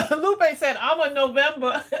 Lupe said, I'm a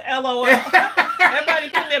November, LOL. Everybody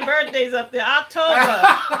putting their birthdays up there.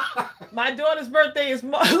 October. My daughter's birthday is,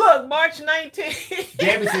 look, March 19th.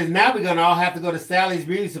 Debbie says, now we're going to all have to go to Sally's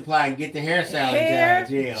Beauty Supply and get the hair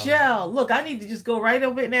gel. Look, I need to just go right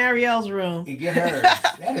over in Ariel's room. And get hers.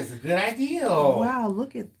 That is a good idea. Wow,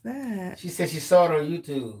 look at that. She said she saw it on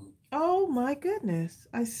YouTube. Oh, my goodness.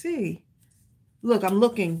 I see. Look, I'm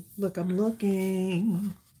looking. Look, I'm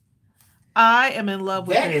looking. I am in love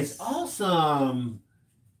with that. That this. is awesome.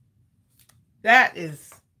 That is.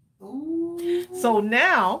 Ooh. So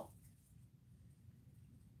now,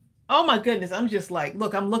 oh my goodness, I'm just like,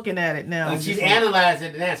 look, I'm looking at it now. She's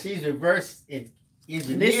analyzing it now. She's reverse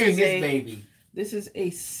engineering this baby. This is a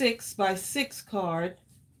 6x6 card.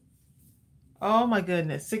 Oh my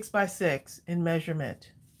goodness, 6x6 in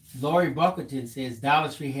measurement. Lori Buckerton says Dollar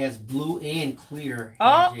Tree has blue and clear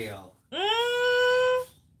hair gel.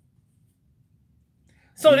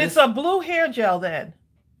 So it's a blue hair gel then.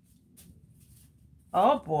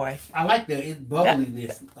 Oh boy. I like the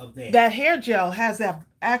bubbliness of that. That hair gel has that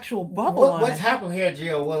actual bubble on it. What type of hair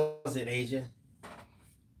gel was it, Asia?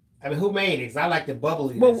 I mean, who made it? 'Cause I like the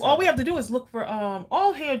bubbliness. Well, all we have to do is look for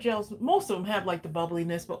all hair gels. Most of them have like the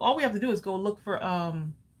bubbliness, but all we have to do is go look for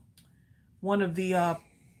one of the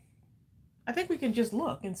I think we can just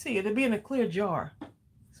look and see. It'll be in a clear jar.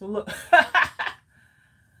 So look.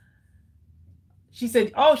 She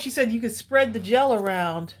said you could spread the gel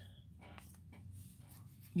around.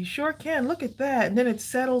 You sure can. Look at that. And then it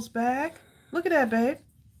settles back. Look at that, babe.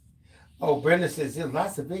 Oh, Brenda says there's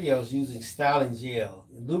lots of videos using styling gel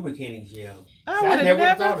and lubricating gel. I would have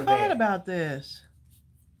never thought about this.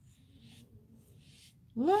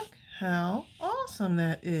 Look how awesome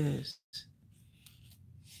that is.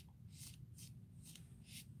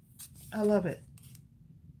 I love it.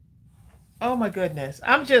 Oh my goodness.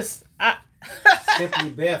 Simply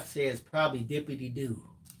Beth says probably Dippity Doo.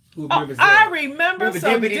 Who remembers that? I remember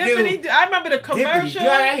some Dippity Doo. I remember the commercial.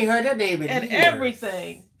 I ain't heard that name in and years.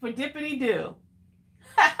 Everything for Dippity Doo.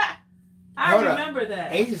 I remember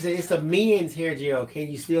that. Asia said it's a men's hair gel.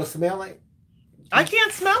 Can you still smell it? I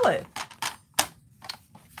can't smell it.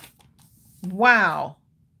 Wow.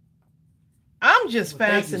 I'm just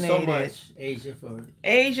fascinated. Thank you so much,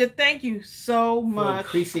 Asia, thank you so much. For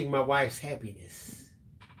increasing my wife's happiness.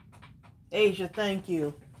 Asia, thank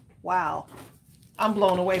you. Wow. I'm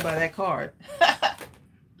blown away by that card.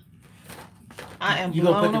 I am blown away. You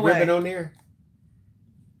gonna put the ribbon on there?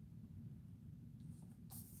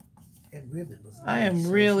 That ribbon was nice. I am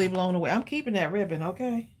really blown away. I'm keeping that ribbon,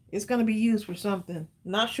 okay? It's gonna be used for something.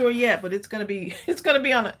 Not sure yet, but it's gonna be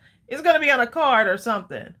on a card or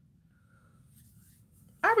something.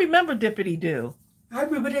 I remember Dippity Doo. I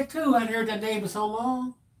remember that too. I heard that name for so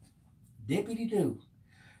long. Dippity Doo.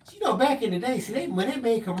 You know, back in the day, when they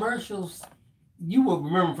made commercials, you will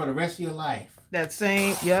remember for the rest of your life. That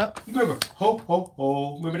same, yep. You remember Ho Ho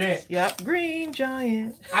Ho? Remember that? Yep. Green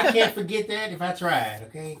Giant. I can't forget that if I tried.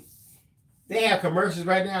 Okay. They have commercials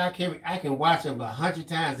right now. I can watch them 100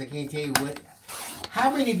 times. I can't tell you what.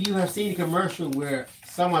 How many of you have seen a commercial where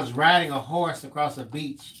someone's riding a horse across a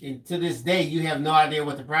beach, and to this day you have no idea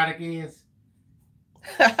what the product is?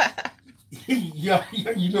 you know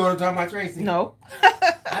what I'm talking about, Tracy? No.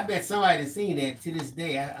 I bet somebody has seen that to this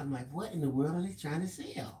day. I'm like, what in the world are they trying to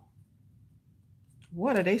sell?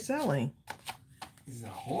 What are they selling? Is it a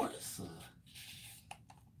horse?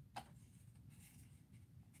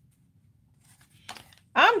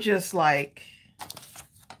 I'm just like,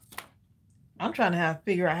 I'm trying to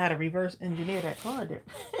figure out how to reverse engineer that card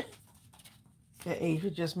that Asia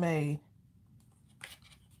just made.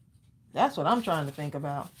 That's what I'm trying to think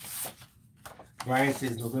about. Brian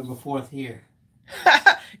says November 4th here.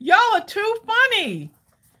 Y'all are too funny.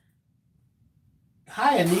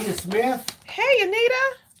 Hi, Anita Smith. Hey,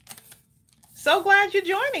 Anita. So glad you're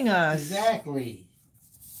joining us. Exactly.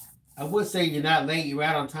 I would say you're not late, you're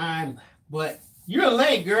right on time, but you're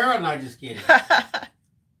late, girl. No, just kidding.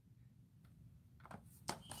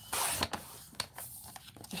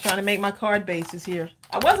 Just trying to make my card bases here.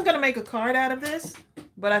 I wasn't going to make a card out of this,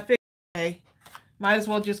 but I figured, hey, might as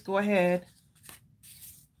well just go ahead.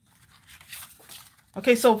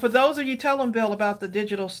 Okay, so for those of you, tell them, Bill, about the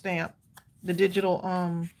digital stamp. The digital,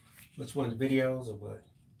 Which one, the videos or what?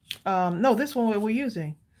 No, this one we're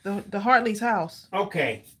using. The Hartley's House.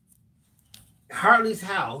 Okay. Hartley's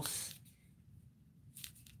House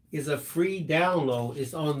is a free download.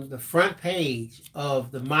 It's on the front page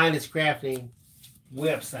of the Mindless Crafting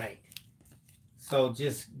website. So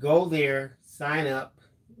just go there, sign up,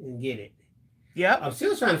 and get it. Yep. I'm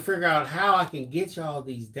still trying to figure out how I can get y'all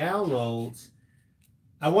these downloads.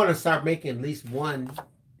 I want to start making at least one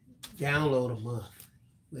download a month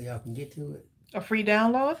where y'all can get to it. A free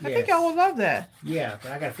download? Yes. I think y'all would love that. Yeah,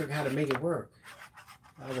 but I got to figure out how to make it work.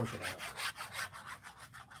 I'll work it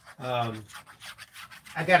out.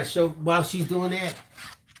 I got to show while she's doing that.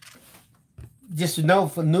 Just to know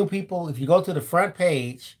for new people, if you go to the front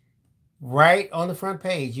page, right on the front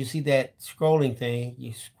page, you see that scrolling thing.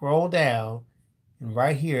 You scroll down, and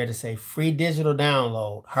right here it'll say free digital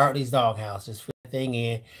download, Hartley's Doghouse. Just fill that thing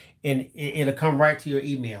in, and it'll come right to your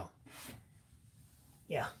email.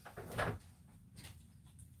 Yeah.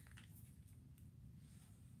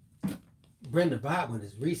 Brenda Bodwin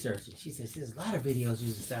is researching. She says there's a lot of videos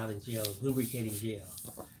using styling gels, lubricating gel.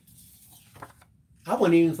 I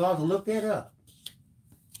wouldn't even thought to look that up.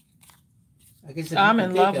 I guess I'm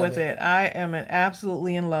in love with it. I am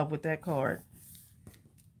absolutely in love with that card.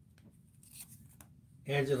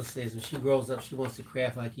 Angela says when she grows up, she wants to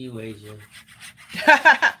craft like you, Asia.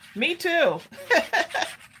 Me too.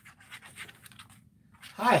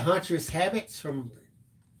 Hi, Huntress Habits from...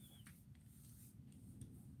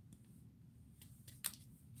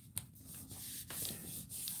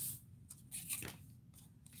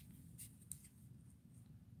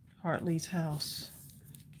 Hartley's house.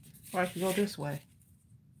 Or I could go this way.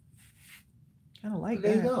 Kind of like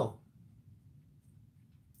there that. You go.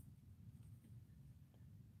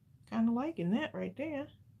 Kind of liking that right there.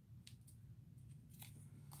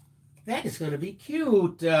 That is going to be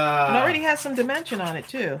cute. It already has some dimension on it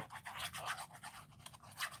too.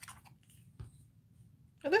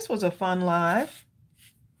 Well, this was a fun live.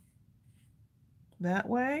 That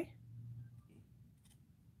way.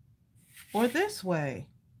 Or this way.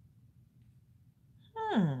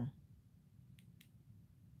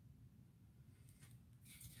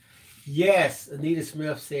 Yes, Anita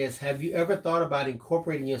Smith says, have you ever thought about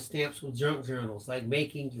incorporating your stamps with junk journals, like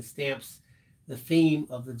making the stamps the theme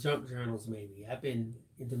of the junk journals maybe? I've been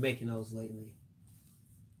into making those lately.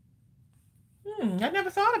 I never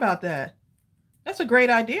thought about that. That's a great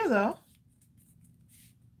idea though.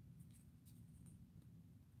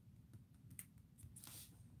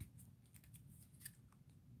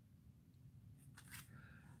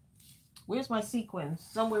 Where's my sequins?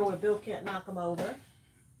 Somewhere where Bill can't knock them over.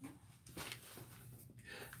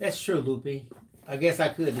 That's true, Loopy. I guess I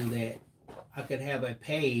could do that. I could have a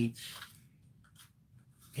page.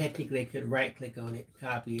 Technically, they could right-click on it,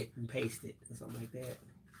 copy it, and paste it, or something like that.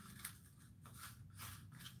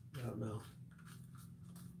 I don't know.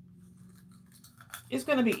 It's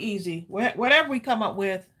going to be easy. Whatever we come up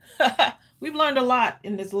with, we've learned a lot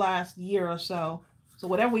in this last year or so. So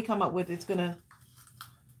whatever we come up with, it's going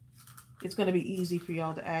to be easy for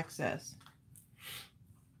y'all to access.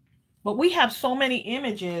 But we have so many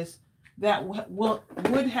images that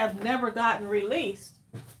would have never gotten released.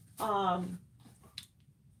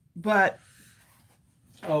 But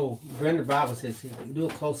oh, Brenda Bible says do a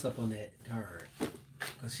close up on that card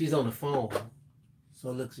because she's on the phone, so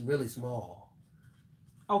it looks really small.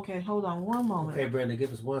 Okay, hold on one moment. Okay, Brenda,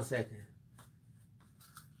 give us 1 second.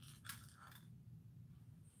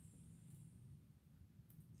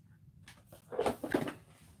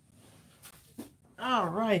 All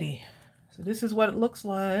righty. So this is what it looks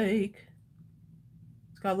like.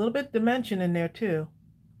 It's got a little bit of dimension in there too,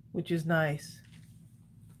 which is nice.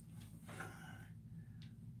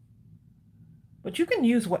 But you can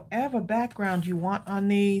use whatever background you want on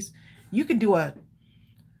these. You can do a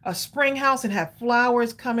spring house and have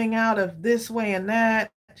flowers coming out of this way and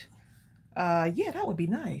that. Yeah, that would be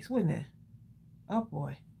nice, wouldn't it? Oh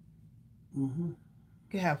boy. Mm-hmm.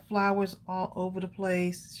 You can have flowers all over the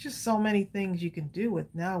place. It's just so many things you can do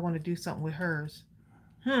with. Now I want to do something with hers.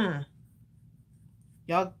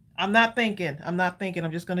 Y'all, I'm not thinking.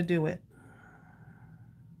 I'm just going to do it.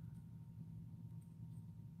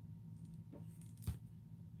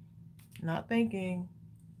 Not thinking.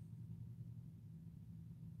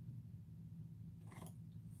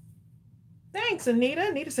 Thanks, Anita.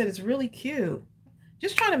 Anita said it's really cute.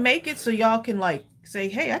 Just trying to make it so y'all can like say,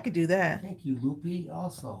 hey, I could do that. Thank you, Loopy.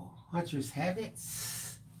 Also, Huntress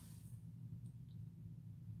Habits.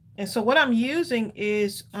 And so what I'm using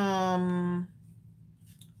is I'm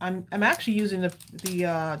actually using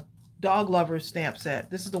the Dog Lovers stamp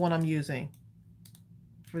set. This is the one I'm using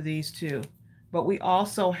for these two. But we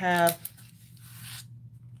also have,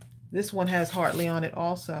 this one has Hartley on it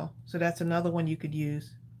also. So that's another one you could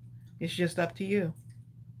use. It's just up to you.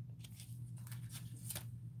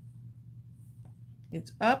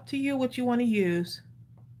 It's up to you what you want to use.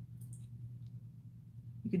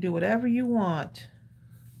 You can do whatever you want.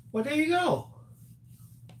 Well, there you go.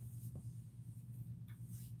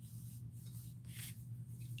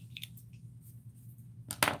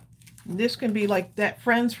 This can be like that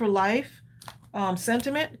friends for life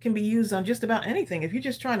sentiment can be used on just about anything. If you're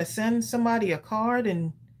just trying to send somebody a card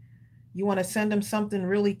and you want to send them something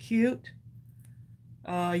really cute,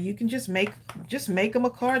 you can just make them a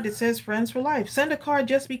card that says friends for life. Send a card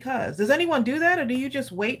just because. Does anyone do that, or do you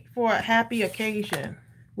just wait for a happy occasion?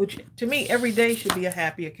 Which to me, every day should be a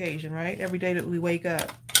happy occasion, right? Every day that we wake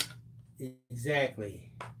up. Exactly.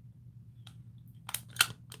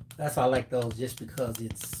 That's why I like those, just because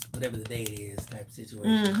it's whatever the day it is type of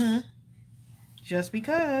situation. Mm-hmm. Just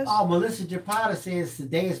because. Oh, Melissa Japata says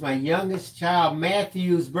today is my youngest child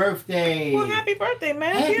Matthew's birthday. Well, happy birthday,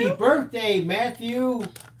 Matthew. Happy birthday, Matthew.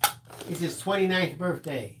 It's his 29th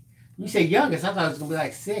birthday. You say youngest, I thought it was going to be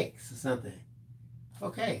like 6 or something.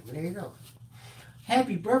 Okay, well, there you go.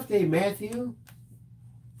 Happy birthday, Matthew.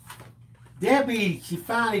 Debbie, she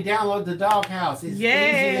finally downloaded the doghouse. It's easier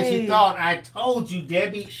than she thought. I told you,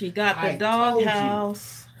 Debbie. She got the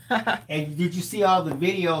doghouse. And did you see all the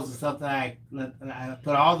videos and stuff that I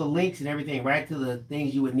put all the links and everything right to the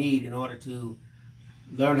things you would need in order to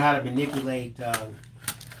learn how to manipulate the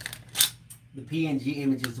PNG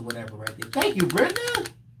images or whatever right there. Thank you, Brenda.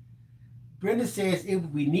 Brenda says it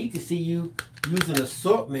would be neat to see you use an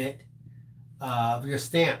assortment of your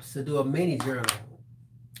stamps to do a mini journal.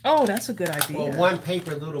 Oh, that's a good idea. Or one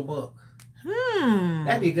paper little book.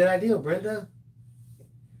 That'd be a good idea, Brenda.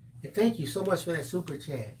 And thank you so much for that super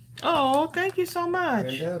chat. Oh, thank you so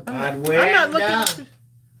much. Brenda,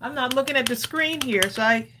 I'm not looking at the screen here,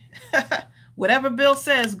 so whatever Bill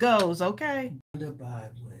says goes, okay? Brenda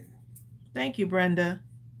Bodwin. Thank you, Brenda.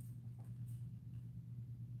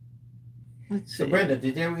 Let's see. Brenda,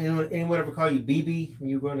 did anyone ever call you BB when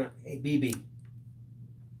you were growing up? Hey, BB.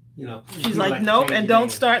 You know. She's like, nope, and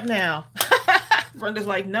don't start now. Brenda's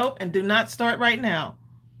like, nope, and do not start right now.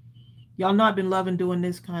 Y'all know I've been loving doing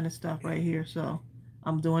this kind of stuff right here, so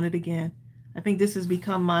I'm doing it again. I think this has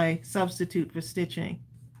become my substitute for stitching.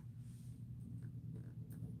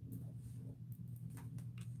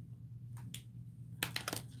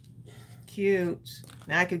 Cute.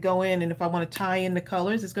 Now I could go in, and if I want to tie in the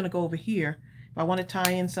colors, it's going to go over here. If I want to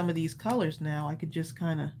tie in some of these colors now, I could just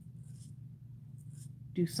kind of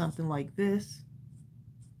do something like this,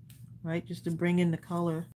 right? Just to bring in the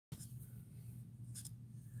color.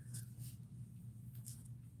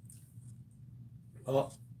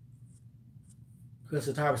 Oh,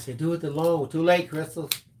 Crystal Tarver said, do it the long way. Too late, Crystal.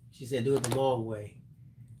 She said, do it the long way.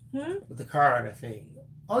 With the card, I think.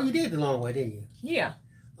 Oh, you did the long way, didn't you? Yeah.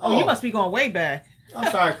 Oh, you must be going way back. I'm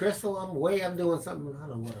sorry, Crystal. I'm doing something. I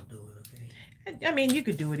don't know what I'm doing, okay? I mean, you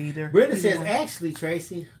could do it either. Brenda says, actually,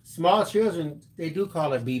 Tracy, small children, they do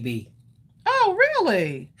call it BB. Oh,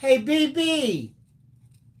 really? Hey, BB.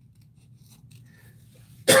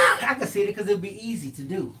 I can see it because it would be easy to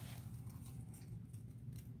do.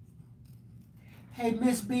 Hey,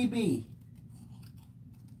 Miss BB.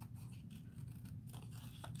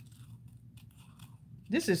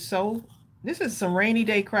 This is some rainy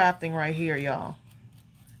day crafting right here, y'all.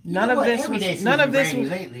 None of this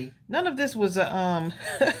was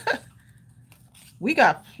we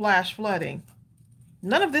got flash flooding.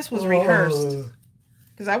 None of this was rehearsed.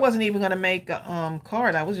 Because I wasn't even going to make a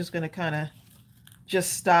card. I was just going to kind of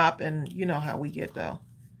just stop, and you know how we get though.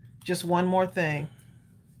 Just one more thing.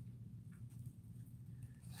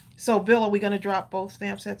 So, Bill, are we going to drop both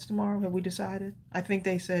stamp sets tomorrow? Have we decided? I think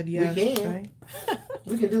they said yes. We can. Right?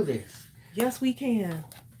 We can do this. Yes, we can.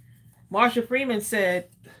 Marsha Freeman said,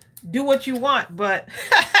 do what you want, but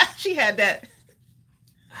she had that.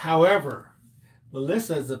 However,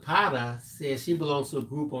 Melissa Zapata says she belongs to a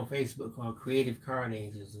group on Facebook called Creative Card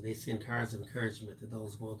Angels, and they send cards of encouragement to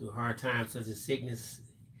those going through hard times, such as sickness,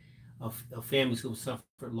 of families who suffered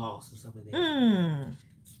loss and stuff like that.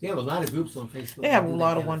 They have a lot of groups on Facebook. They have a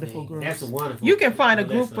lot of wonderful groups. That's a wonderful. You can find a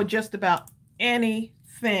group for just about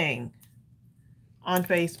anything on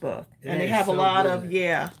Facebook, and they have a lot of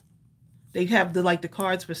They have the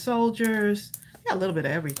cards for soldiers. They got a little bit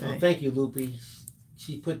of everything. Oh, thank you, Loopy.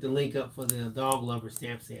 She put the link up for the dog lover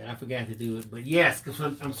stamp set. I forgot to do it, but yes, because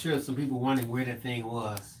I'm sure some people wondering where that thing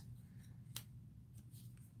was.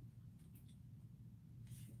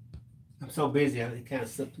 I'm so busy, it kind of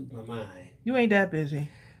slipped through my mind. You ain't that busy.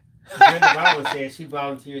 Brenda Bauer says she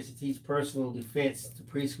volunteers to teach personal defense to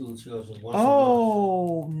preschool children once a month.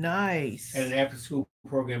 Oh, nice. At an after-school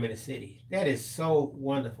program in the city. That is so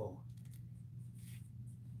wonderful.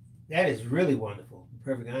 That is really wonderful, to be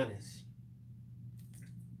perfectly honest.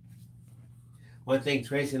 One thing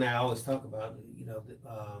Tracy and I always talk about,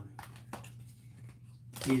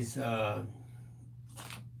 is how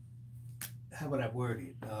would I word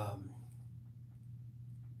it?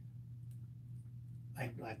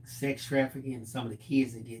 like sex trafficking and some of the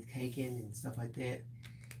kids that get taken and stuff like that.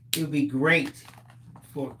 It would be great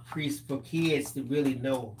for kids to really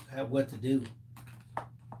know what to do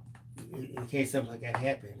in case something like that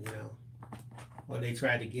happened, you know. Or they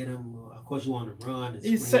try to get them. Of course, you want to run.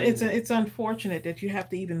 It's unfortunate that you have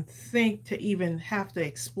to even think to even have to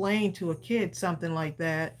explain to a kid something like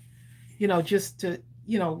that, you know, just to,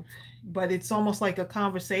 you know, but it's almost like a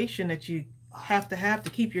conversation that you have to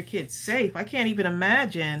keep your kids safe. I can't even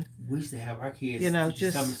imagine. We used to have our kids, you know,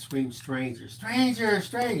 just come and scream, stranger, stranger,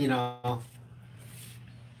 stranger, you know.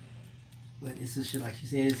 But it's just like she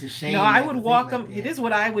said, it's a shame. No, I would walk them. It is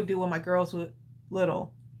what I would do when my girls were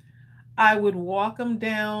little. I would walk them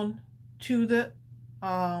down to the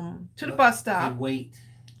bus stop and wait,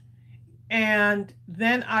 and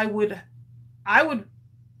then I would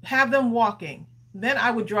have them walking. Then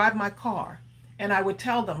I would drive my car, and I would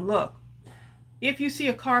tell them, look, if you see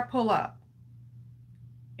a car pull up,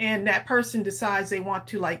 and that person decides they want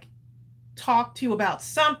to like talk to you about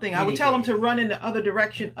something, I would tell them to run in the other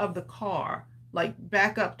direction of the car, like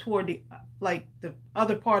back up toward the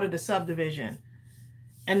other part of the subdivision.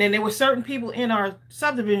 And then there were certain people in our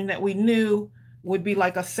subdivision that we knew would be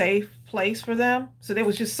like a safe place for them. So there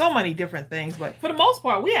was just so many different things. But for the most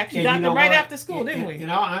part, we actually got them right after school, didn't we?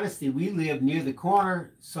 In all honesty, we lived near the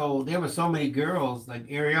corner. So there were so many girls, like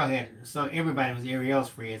Ariel had, so everybody was Ariel's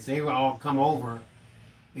friends. They would all come over.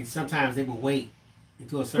 And sometimes they would wait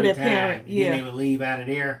until a certain time. Then they would leave out of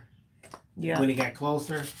there when it got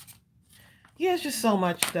closer. Yeah, it's just so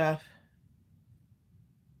much stuff.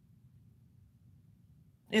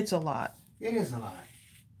 It's a lot. It is a lot.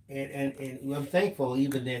 And I'm thankful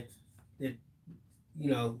even that you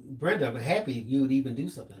know, Brenda, I'm happy you would even do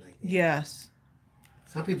something like that. Yes.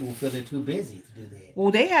 Some people will feel they're too busy to do that.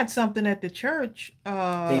 Well, they had something at the church.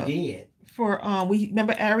 They did. For we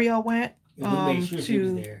remember Ariel went we made sure she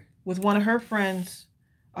was there with one of her friends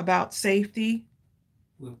about safety.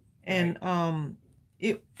 And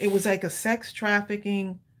it was like a sex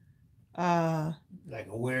trafficking like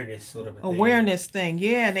awareness sort of awareness thing.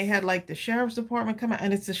 Yeah, and they had like the sheriff's department come out,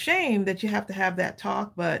 and it's a shame that you have to have that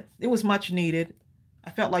talk, but it was much needed. I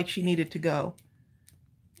felt like she needed to go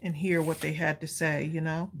and hear what they had to say, you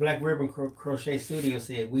know. Black Ribbon Crochet Studio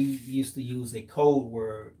said we used to use a code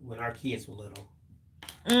word when our kids were little.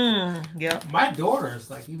 Yeah. My daughters,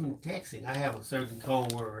 like even texting, I have a certain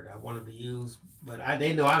code word I want them to use, but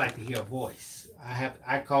they know I like to hear a voice.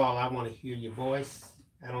 I call, I want to hear your voice.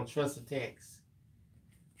 I don't trust the text.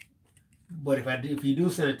 But if you do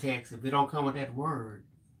send a text, if it don't come with that word,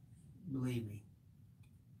 believe me.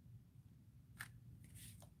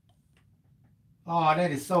 Oh, that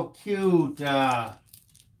is so cute. And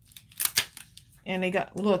they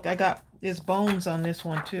got, look, there's bones on this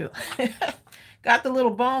one too. Got the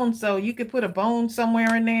little bones, so you could put a bone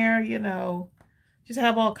somewhere in there, you know. Just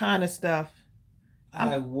have all kind of stuff.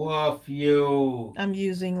 I love you. I'm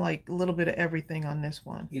using like a little bit of everything on this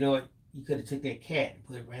one. You know what? You could have took that cat and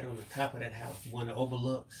put it right on the top of that house, the one that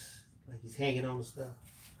overlooks, like he's hanging on the stuff.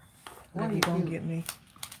 What are you gonna get me?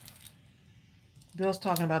 Bill's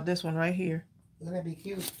talking about this one right here. Wouldn't that be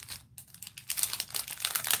cute?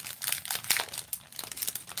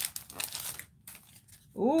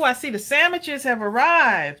 Ooh, I see the sandwiches have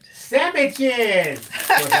arrived. Sandwiches! Of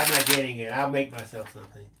course, I'm not getting it. I'll make myself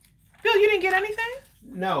something. Bill, you didn't get anything?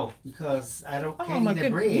 No, because I can't eat the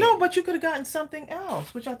bread. No, but you could have gotten something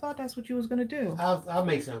else, which I thought that's what you was going to do. I'll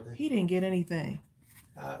make something. He didn't get anything.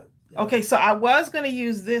 Okay, so I was going to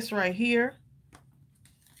use this right here,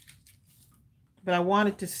 but I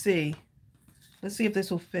wanted to see. Let's see if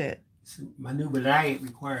this will fit. My new diet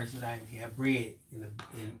requires that I have bread in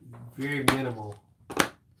very minimal,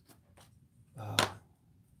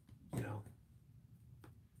 you know.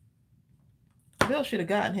 Bill should have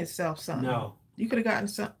gotten himself something. No. You could have gotten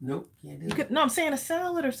some. Nope, can't do it. No, I'm saying a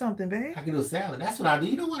salad or something, babe. I can do a salad. That's what I do.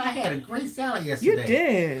 You know what? I had a great salad yesterday. You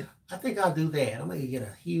did. I think I'll do that. I'm going to get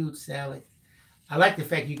a huge salad. I like the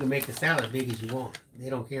fact you can make the salad as big as you want. They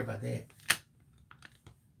don't care about that.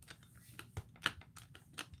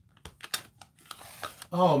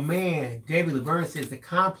 Oh, man. Debbie Laverne says the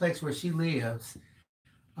complex where she lives,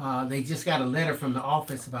 they just got a letter from the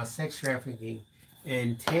office about sex trafficking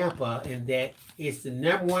in Tampa, and that it's the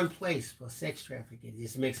 #1 place for sex trafficking. It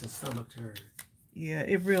just makes the stomach turn. Yeah,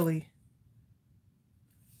 it really.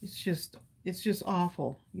 It's just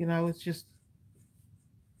awful. You know, it's just.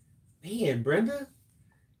 Man, Brenda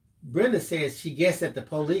says she guessed that the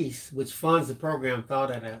police, which funds the program, thought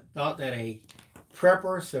that a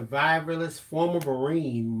prepper, survivalist, former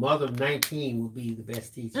Marine, mother of 19 would be the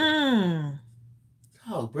best teacher.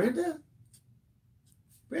 Oh, Brenda's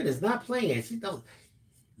not playing.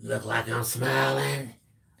 Look like I'm smiling.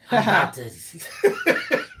 I'm about to.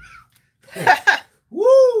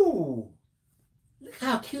 Woo! Look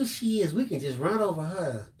how cute she is. We can just run over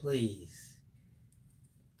her, please.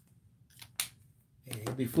 And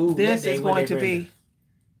it'll be food. This is going to be.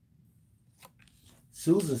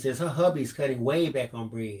 Susan says her hubby's cutting way back on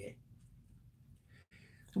bread.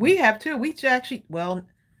 We have too. We actually, well,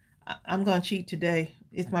 I'm going to cheat today.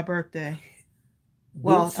 It's my birthday.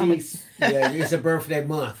 Well, yeah, it's a birthday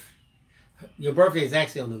month. Your birthday is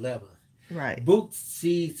actually on the 11th. Right.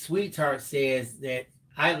 Bootsy Sweetheart says that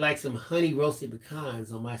I'd like some honey roasted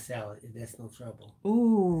pecans on my salad, if that's no trouble.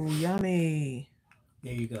 Ooh, yummy.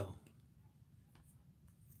 There you go.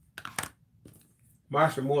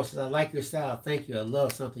 Marsha Moore says, I like your style. Thank you. I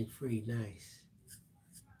love something free. Nice.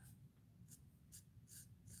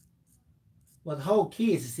 Well, the whole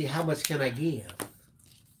key is to see how much can I give.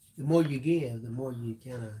 The more you give, the more you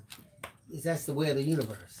kind of, that's the way of the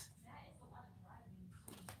universe.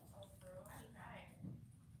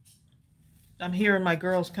 I'm hearing my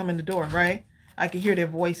girls come in the door, right? I can hear their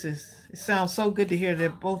voices. It sounds so good to hear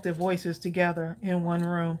both their voices together in one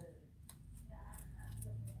room.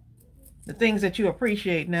 The things that you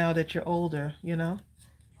appreciate now that you're older, you know?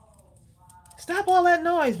 Stop all that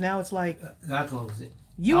noise. Now it's like, I close it.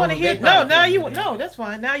 You want to hear? No, now you, no, that's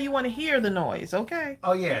fine. Now you want to hear the noise, okay?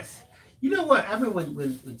 Oh, yes. You know what? I remember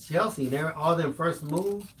when Chelsea, all them first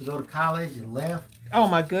moved to go to college and left. Oh,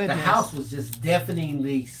 my goodness. The house was just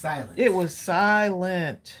deafeningly silent. It was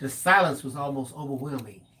silent. The silence was almost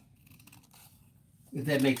overwhelming, if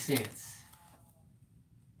that makes sense.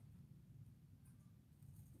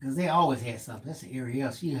 Because they always had something. That's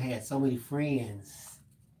Ariel. She had so many friends.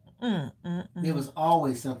 There was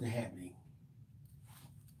always something happening.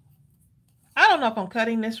 I don't know if I'm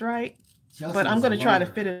cutting this right, Chelsea, but I'm going to try to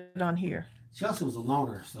fit it on here. Chelsea was a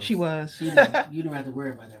loner. So she was. You didn't have to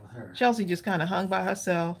worry about that with her. Chelsea just kind of hung by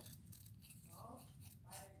herself.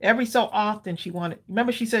 Every so often she wanted,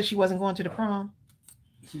 remember she said she wasn't going to the prom?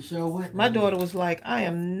 She sure went. My daughter was like, I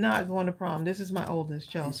am not going to prom. This is my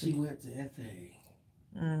oldest, Chelsea. And she went to that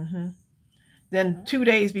thing. Then 2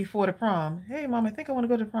 days before the prom, hey, Mom, I think I want to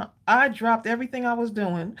go to the prom. I dropped everything I was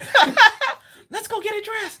doing. Let's go get a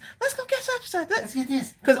dress. Let's go get such and such. Let's get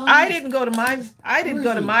this. Because I didn't go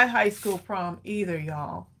to my high school prom either,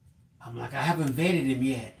 y'all. I'm like, I haven't vetted him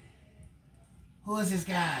yet. Who is this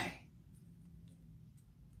guy?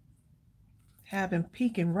 Have him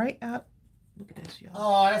peeking right out. Look at this, y'all.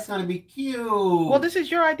 Oh, that's gonna be cute. Well, this is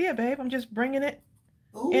your idea, babe. I'm just bringing it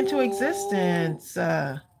into existence.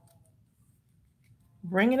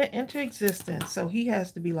 Bringing it into existence. So he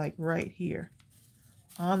has to be like right here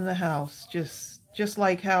on the house, just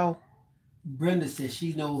like how Brenda says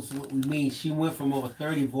she knows what we mean. She went from over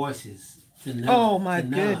 30 voices to none. Oh my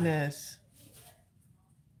goodness.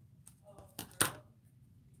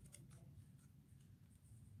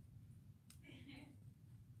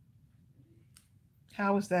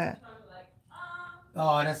 How was that?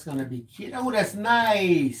 Oh, that's gonna be cute. Oh, that's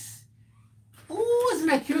nice. Oh, isn't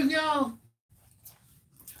that cute, y'all?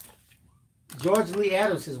 George Lee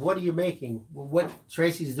Adams says, what are you making? Well, what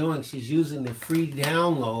Tracy's doing, she's using the free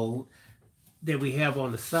download that we have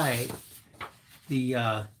on the site.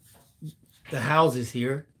 The houses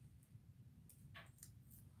here.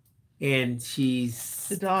 And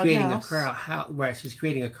she's creating a card. Right, she's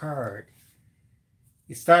creating a card.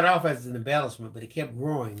 It started off as an embellishment, but it kept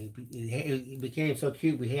growing. It became so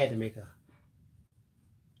cute, we had to make a...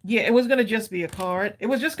 Yeah, it was going to just be a card. It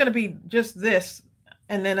was just going to be just this.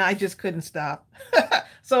 And then I just couldn't stop.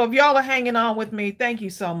 So if y'all are hanging on with me, thank you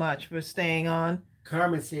so much for staying on.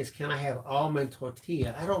 Carmen says, can I have almond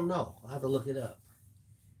tortilla? I don't know. I'll have to look it up.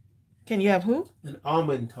 Can you have who? An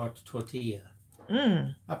almond tortilla.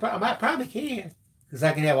 I probably can. Because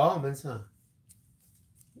I can have almonds, huh?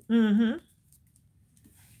 Now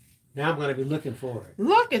I'm going to be looking for it.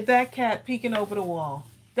 Look at that cat peeking over the wall.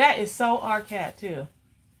 That is so our cat, too.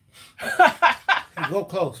 Go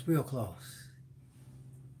close, real close.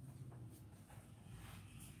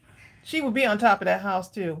 She would be on top of that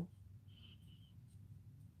house, too.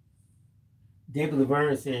 David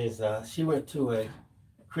Laverne says she went to a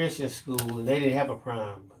Christian school and they didn't have a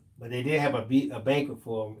prom, but they did have a banquet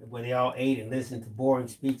for them where they all ate and listened to boring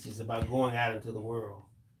speeches about going out into the world.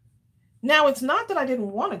 Now, it's not that I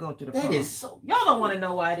didn't want to go to the prom. That is so... Y'all don't want to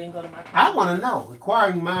know why I didn't go to my prom. I want to know.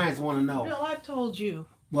 Inquiring minds want to know. No, I told you.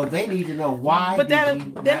 Well, they need to know why. But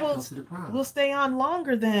then we'll stay on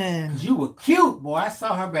longer then. You were cute, boy. I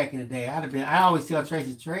saw her back in the day. I always tell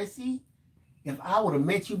Tracy, if I would have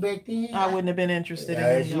met you back then, I wouldn't have been interested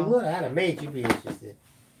in you. You would. I'd have made you be interested.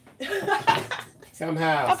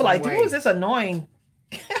 Somehow. I'd be like, who is this annoying?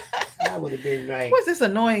 I would have been like, What's this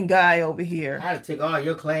annoying guy over here? I'd have took all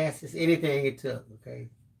your classes, anything it took, okay?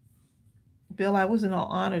 Bill, I was in all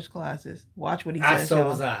honors classes. Watch what he says. So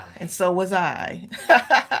was I. And so was I.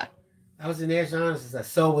 I was in national honors,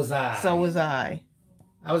 so was I. So was I.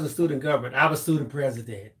 I was a student government. I was student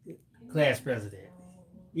president, class president.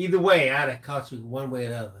 Either way, I'd have caught you one way or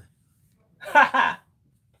the other.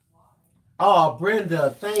 Oh,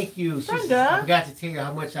 Brenda, thank you. Brenda. I forgot to tell you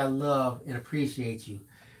how much I love and appreciate you.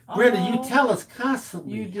 Brenda, you tell us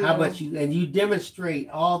constantly how much you demonstrate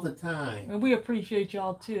all the time. And we appreciate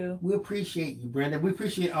y'all too. We appreciate you, Brenda. We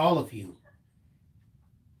appreciate all of you.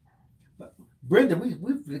 But Brenda,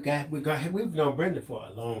 we've known Brenda for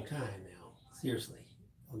a long time now. Seriously,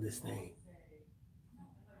 on this thing.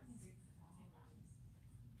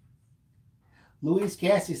 Louise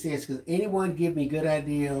Cassie says, "Could anyone give me good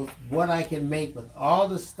ideas what I can make with all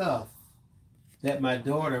the stuff that my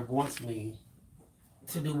daughter wants me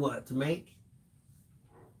to do? What to make?"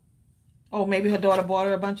 Oh, maybe her daughter bought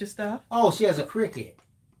her a bunch of stuff. Oh, she has a Cricut.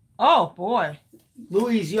 Oh boy,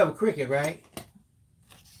 Louise, you have a Cricut, right?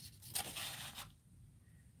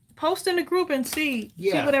 post in the group and see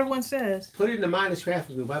what everyone says. Put it in the Mindless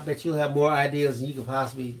Crafting group. I bet you'll have more ideas than you can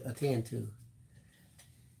possibly attend to.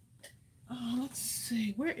 Oh, let's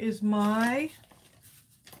see. Where is my...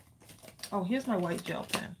 Oh, here's my white gel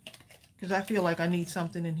pen. Because I feel like I need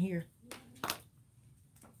something in here.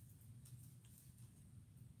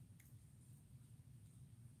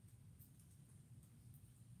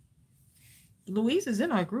 Louise is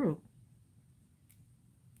in our group.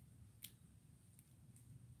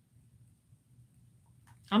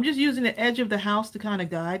 I'm just using the edge of the house to kind of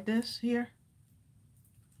guide this here.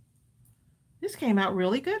 This came out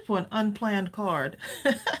really good for an unplanned card.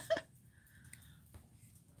 This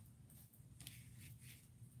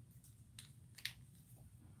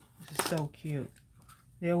is so cute.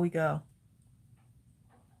 There we go.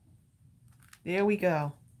 There we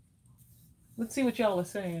go. Let's see what y'all are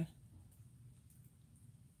saying.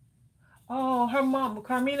 Oh, her mom,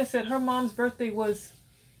 Carmina said her mom's birthday was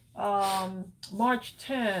March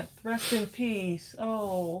 10th. Rest in peace.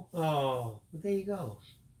 Oh. Oh, well, there you go.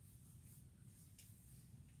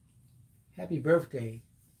 Happy birthday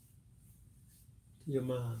to your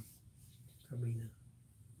mom, Carmina.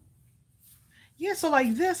 Yeah, so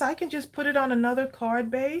like this, I can just put it on another card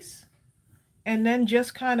base and then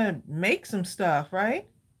just kind of make some stuff, right?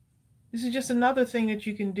 This is just another thing that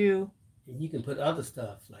you can do. And you can put other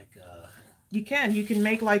stuff like you can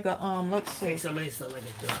make like a let's see, somebody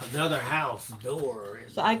like another house door.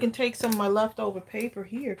 So I can take some of my leftover paper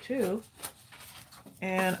here too,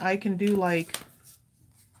 and I can do like,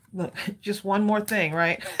 look, just one more thing,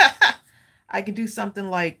 right? I can do something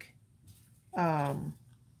like oh,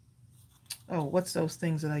 what's those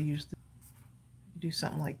things that I used to do?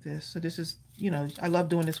 Something like this. So this is, you know, I love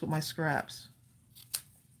doing this with my scraps.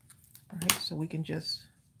 All right, so we can just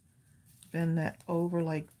bend that over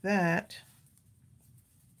like that.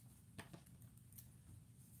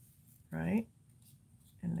 Right?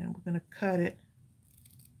 And then we're going to cut it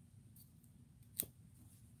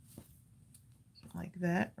like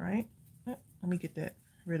that, right? Oh, let me get that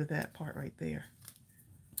rid of that part right there.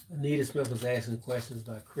 Anita Smith was asking questions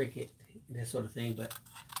about Cricut and that sort of thing, but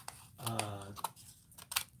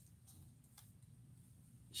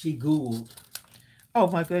she Googled. Oh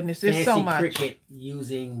my goodness, there's so much. Cricut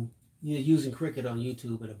using Cricut on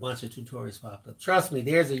YouTube, and a bunch of tutorials popped up. Trust me,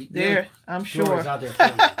 there's I'm sure out there for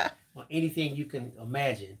you on anything you can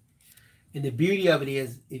imagine. And the beauty of it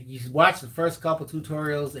is, if you watch the first couple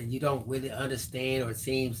tutorials and you don't really understand, or it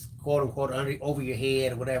seems quote unquote over your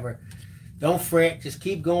head or whatever, don't fret. Just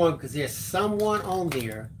keep going, because there's someone on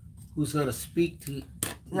there who's going to speak to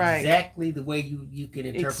exactly the way you can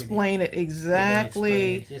interpret explain it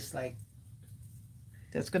exactly, just like.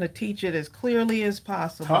 That's going to teach it as clearly as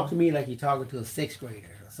possible. Talk to me like you're talking to a 6th grader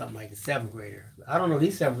or something, like a 7th grader. I don't know,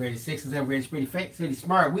 these 7th graders, 6th and 7th graders, pretty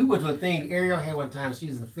smart. We went to a thing Ariel had one time. She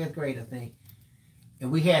was in the 5th grade, I think.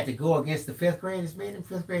 And we had to go against the 5th graders. Man, the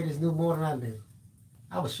 5th graders knew more than I knew.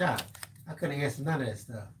 I was shocked. I couldn't answer none of that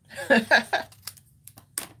stuff.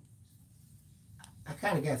 I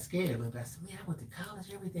kind of got scared a little bit. I said, man, I went to college,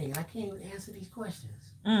 everything, and I can't even answer these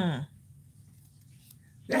questions.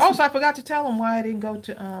 Also, I forgot to tell him why I didn't go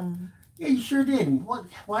to Yeah, you sure didn't.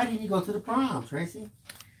 Why didn't you go to the prom, Tracy?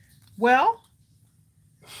 Well,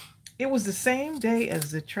 it was the same day as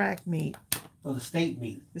the track meet. Oh, the state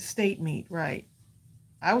meet. The state meet, right.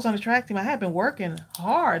 I was on the track team. I had been working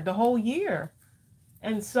hard the whole year.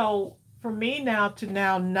 And so for me now to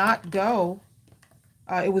not go,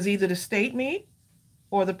 it was either the state meet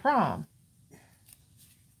or the prom.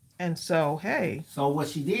 And so, hey. So what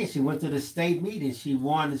she did, she went to the state meeting. She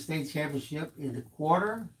won the state championship in the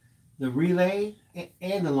quarter, the relay,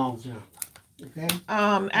 and the long jump. Okay.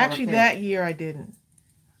 Actually, that year I didn't.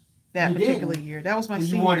 That particular year. That was my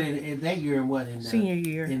senior. You won it in that year and what? In senior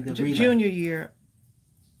year. In the junior year.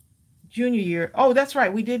 Junior year. Oh, that's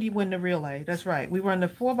right. We did win the relay. That's right. We won the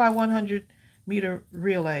 4x100 meter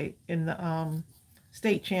relay in the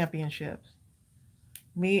state championships.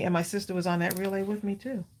 Me and my sister was on that relay with me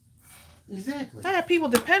too. Exactly. I had people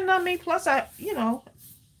depend on me. Plus, I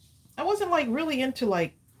wasn't like really into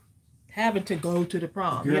like having to go to the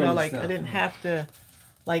prom. Like stuff. I didn't have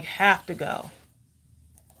to go.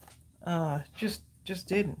 Just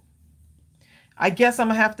didn't. I guess I'm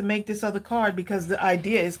gonna have to make this other card because the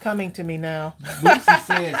idea is coming to me now.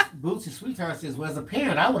 Bootsy Sweetheart says, well, as a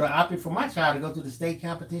parent, I would have opted for my child to go to the state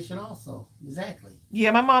competition also. Exactly.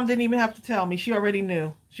 Yeah, my mom didn't even have to tell me. She already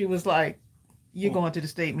knew. She was like, you're going to the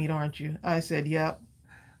state meet, aren't you? I said, yep.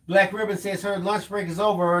 Black Ribbon says her lunch break is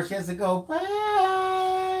over. She has to go.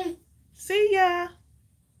 Bye. See ya.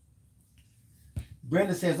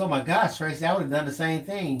 Brenda says, oh my gosh, Tracey, I would have done the same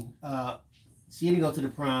thing. She didn't go to the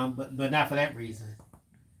prom, but not for that reason.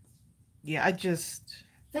 Yeah,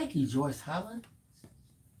 Thank you, Joyce Holland.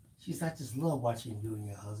 I just love watching you and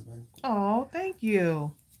your husband. Oh, thank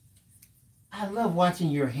you. I love watching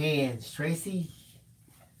your hands, Tracey.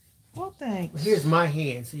 Well, thanks. Well, here's my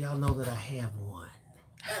hand, so y'all know that I have one.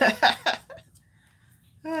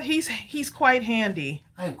 He's quite handy.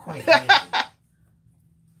 I'm quite handy.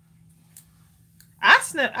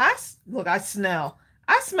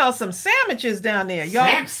 I smell some sandwiches down there,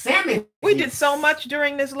 y'all. Sandwiches. We did so much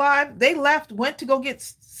during this live. They went to go get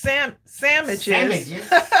sandwiches.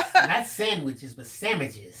 Sandwiches. Not sandwiches, but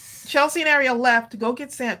sandwiches. Chelsea and Ariel left to go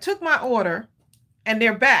get took my order, and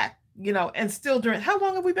they're back, and still during. How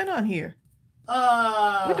long have we been on here?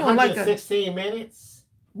 We're doing like 16 minutes.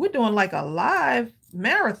 We're doing like a live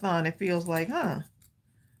marathon, it feels like, huh?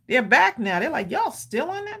 They're back now. They're like, y'all still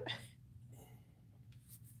on that?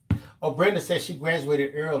 Oh, Brenda said she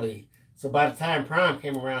graduated early. So by the time prom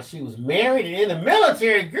came around, she was married and in the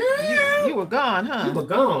military. Girl, you were gone, huh? You were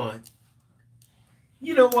gone.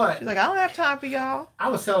 You know what? She's like, I don't have time for y'all. I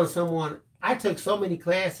was telling someone, I took so many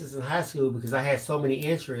classes in high school because I had so many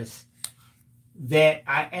interests that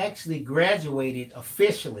I actually graduated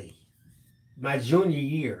officially my junior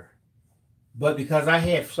year. But because I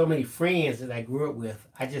had so many friends that I grew up with,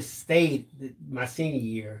 I just stayed my senior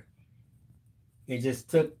year. It just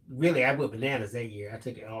took, really, I went bananas that year. I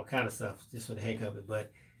took all kind of stuff just for the heck of it.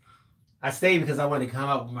 But I stayed because I wanted to come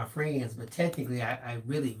out with my friends. But technically, I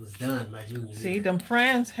really was done my junior year. See, them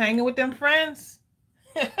friends, hanging with them friends.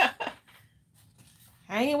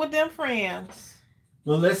 Hanging with them friends.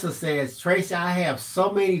 Melissa says, Tracey, I have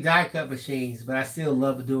so many die cut machines, but I still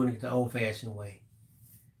love doing it the old-fashioned way.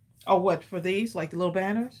 Oh, what, for these? Like the little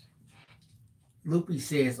banners? Loopy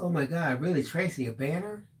says, oh my God, really, Tracey, a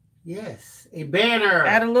banner? Yes, a banner.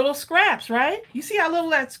 Add a little scraps, right? You see how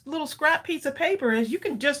little that little scrap piece of paper is? You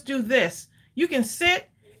can just do this. You can sit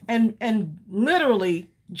and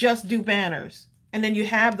literally just do banners. And then you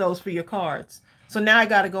have those for your cards. So now I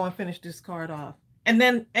got to go and finish this card off. And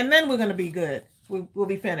then we're going to be good. We'll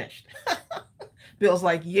be finished. Bill's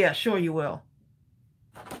like, yeah, sure you will.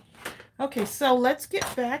 Okay, so let's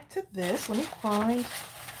get back to this. Let me find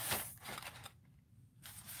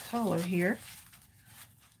color here.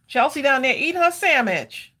 Chelsea down there eating her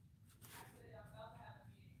sandwich.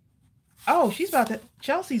 Oh,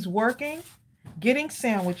 Chelsea's working, getting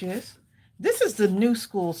sandwiches. This is the new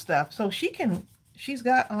school stuff. So she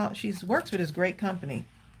works for this great company.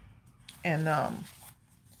 And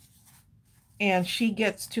she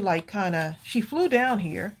gets to she flew down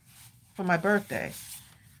here for my birthday,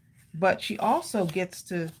 but she also gets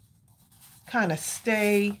to kind of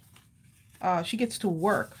stay, she gets to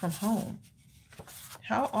work from home.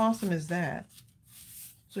 How awesome is that?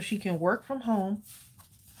 So she can work from home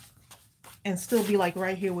and still be like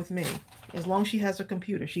right here with me. As long as she has a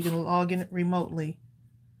computer, she can log in remotely.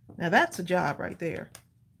 Now that's a job right there.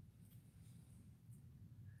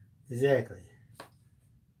 Exactly.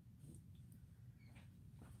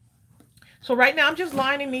 So right now I'm just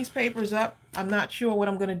lining these papers up. I'm not sure what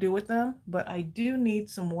I'm going to do with them, but I do need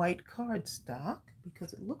some white cardstock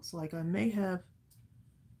because it looks like I may have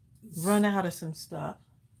run out of some stuff.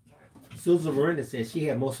 Susan Miranda says she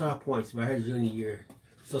had most of her points by her junior year.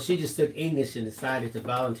 So she just took English and decided to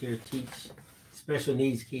volunteer to teach special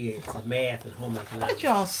needs kids math and home economics. Look at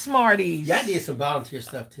y'all smarties. Yeah, I did some volunteer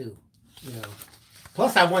stuff too.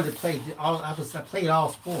 Plus I wanted to play I played all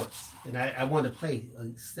sports. And I wanted to play.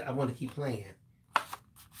 I wanted to keep playing.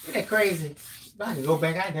 Isn't that crazy? I could go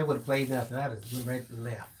back. I never would have played nothing. I just went right and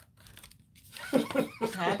left.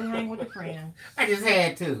 Had to hang with the friends. I just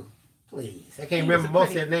had to. Please. I can't remember most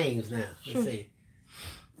of their names now. Let's see.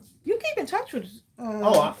 You keep in touch with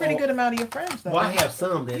a pretty good amount of your friends, though. Well, I have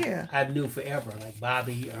some that I knew forever, like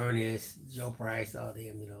Bobby, Ernest, Joe Price, all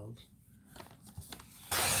them, you know.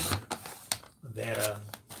 That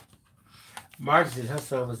Marge said her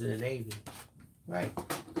son was in the Navy. Right.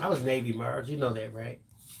 I was Navy, Marge. You know that, right?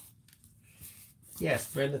 Yes,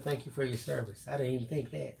 Brenda, thank you for your service. I didn't even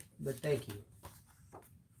think that, but thank you.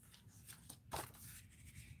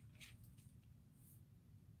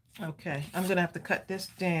 Okay, I'm going to have to cut this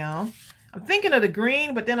down. I'm thinking of the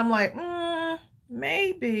green, but then I'm like,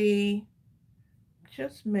 maybe.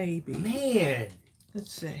 Just maybe. Man.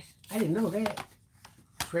 Let's see. I didn't know that.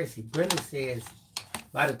 Tracy, Brenda says,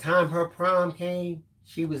 by the time her prom came,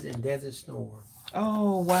 she was in Desert Storm.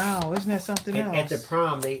 Oh, wow. Isn't that something else? At the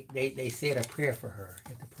prom, they said a prayer for her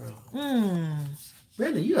at the prom.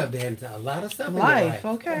 Brenda, you have been to a lot of stuff in your life.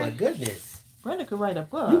 Okay. Oh, my goodness. Brenda could write a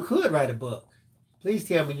book. You could write a book. Please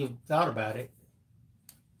tell me you thought about it.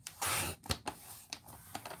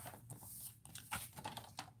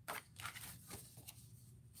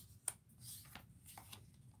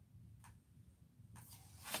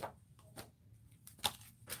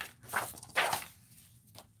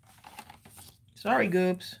 Sorry,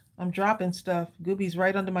 Goobs. I'm dropping stuff. Gooby's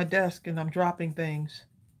right under my desk and I'm dropping things.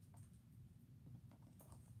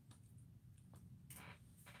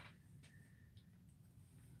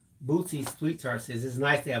 Bootsy Sweetheart says, it's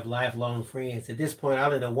nice to have lifelong friends. At this point, I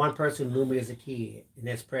only know one person who knew me as a kid, and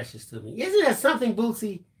that's precious to me. Isn't that something,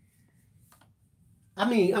 Bootsy? I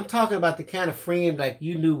mean, I'm talking about the kind of friend like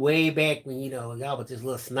you knew way back when, you know, y'all were just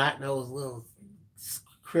little snot-nosed little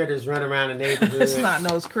critters running around the neighborhood.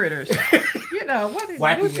 Snot-nosed critters. You know, what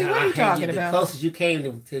are you talking about? The closest you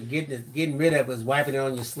came to getting rid of was wiping it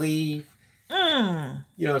on your sleeve. You know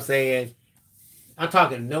what I'm saying? I'm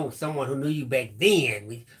talking to someone who knew you back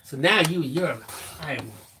then. So now you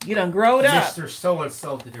done growed up. Mr.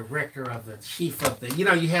 So-and-so, the director of the chief of the, you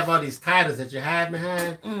know, you have all these titles that you're hiding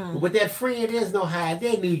behind. But with that friend, there's no hide.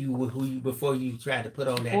 They knew you were who you before you tried to put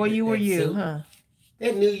on that. Before you were you, suit. huh?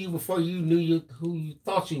 They knew you before you knew who you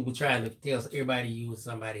thought you were trying to tell everybody you was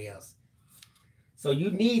somebody else. So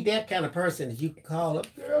you need that kind of person that you can call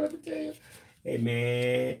up. Girl, let me tell you. Hey,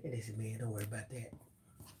 man. And they said, man, don't worry about that.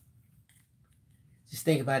 Just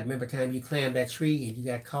think about it. Remember the time you climbed that tree and you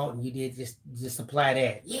got caught and you did just apply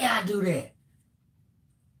that. Yeah, I do that.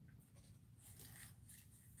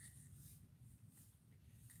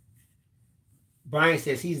 Brian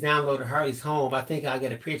says he's downloaded Hartley's home. I think I'll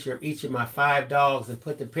get a picture of each of my 5 dogs and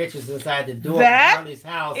put the pictures inside the door of Hartley's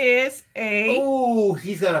house. Oh,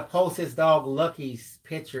 he's going to post his dog Lucky's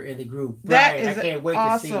picture in the group. Brian, I can't wait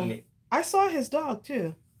to see it. I saw his dog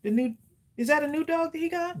too. Is that a new dog that he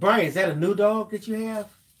got? Brian, is that a new dog that you have?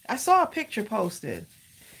 I saw a picture posted.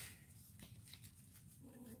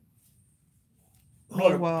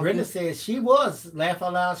 Brenda says she was, laugh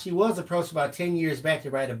out loud, she was approached about 10 years back to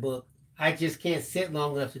write a book. I just can't sit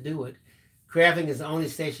long enough to do it. Crafting is the only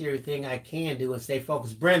stationary thing I can do and stay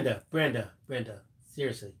focused. Brenda,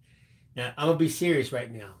 seriously. Now, I'm going to be serious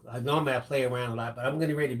right now. I normally play around a lot, but I'm going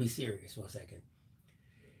to ready to be serious for a second.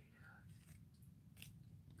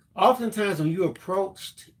 Oftentimes when you're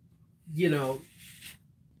approached, you know,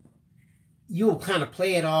 you'll kind of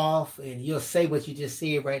play it off and you'll say what you just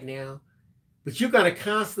said right now, but you're going to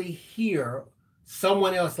constantly hear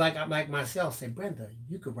someone else like myself say, Brenda,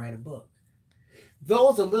 you could write a book.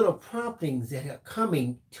 Those are little promptings that are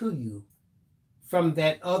coming to you from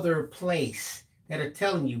that other place that are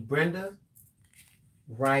telling you, Brenda,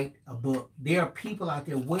 write a book. There are people out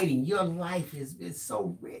there waiting. Your life is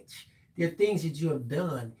so rich. There are things that you have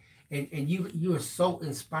done, and you are so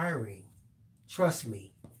inspiring. Trust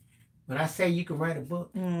me. When I say you can write a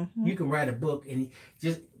book, you can write a book, and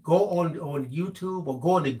just go on YouTube or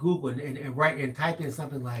go into Google and write and type in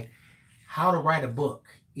something like how to write a book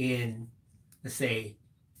in, let's say,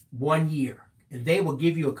 1 year. And they will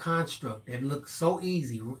give you a construct that looks so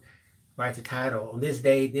easy. Write the title on this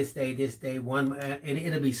day, and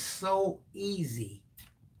it'll be so easy.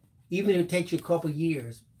 Even if it takes you a couple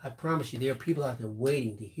years, I promise you, there are people out there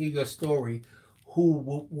waiting to hear your story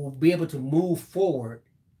who will be able to move forward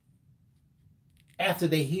after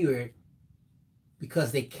they hear it,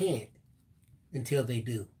 because they can't until they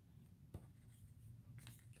do.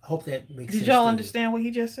 I hope that makes sense. Did y'all understand what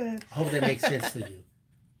he just said? I hope that makes sense to you.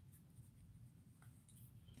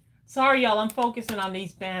 Sorry, y'all. I'm focusing on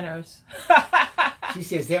these banners. She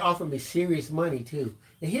says they offer me serious money too.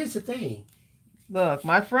 And here's the thing. Look,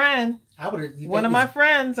 my friend, I would. one of my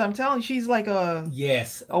friends, I'm telling you, she's like a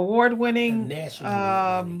award-winning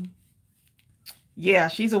national. Yeah,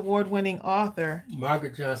 she's award-winning author.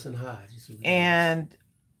 Margaret Johnson Hodge. And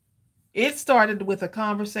it started with a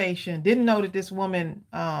conversation. Didn't know that this woman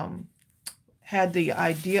had the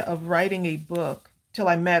idea of writing a book till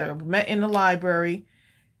I met her. We met in the library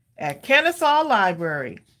at Kennesaw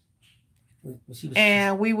Library.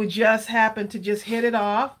 And we would just happen to just hit it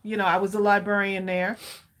off. You know, I was a librarian there.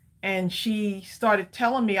 And she started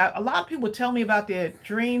telling me, a lot of people would tell me about their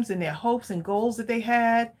dreams and their hopes and goals that they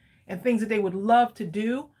had and things that they would love to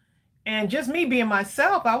do. And just me being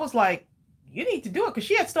myself, I was like, you need to do it. Because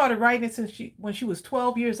she had started writing it since when she was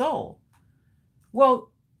 12 years old. Well,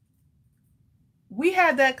 we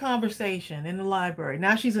had that conversation in the library.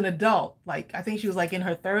 Now she's an adult. Like, I think she was like in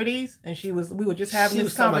her 30s. And we were just having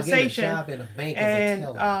this conversation.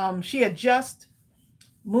 And she had just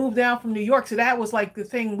moved down from New York. So that was like the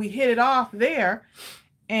thing. We hit it off there.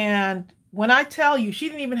 And when I tell you, she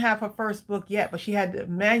didn't even have her first book yet, but she had the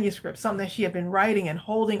manuscript, something that she had been writing and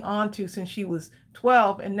holding on to since she was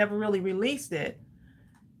 12 and never really released it.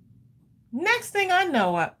 Next thing I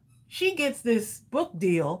know, she gets this book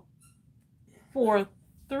deal for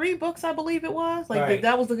 3 books, I believe it was. Like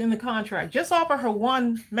that was in the contract, just off of her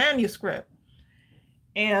one manuscript.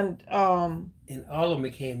 And all of them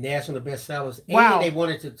became national bestsellers. And they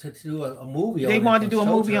wanted to do a movie. They wanted to do a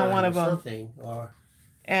movie on one of them.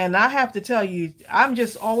 And I have to tell you, I'm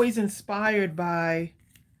just always inspired by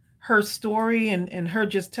her story and her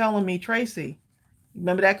just telling me, Tracey,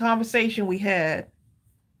 remember that conversation we had?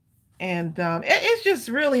 And it's just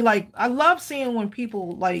really like, I love seeing when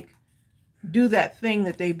people like do that thing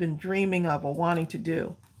that they've been dreaming of or wanting to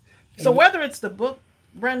do. So whether it's the book,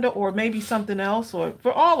 Brenda, or maybe something else, or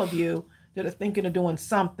for all of you that are thinking of doing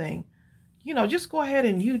something, you know, just go ahead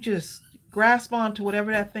and you just grasp onto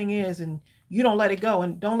whatever that thing is, and you don't let it go,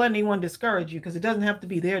 and don't let anyone discourage you, because it doesn't have to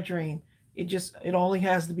be their dream. It only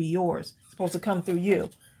has to be yours. It's supposed to come through you.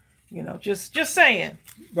 You know, just saying.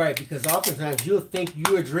 Right, because oftentimes you'll think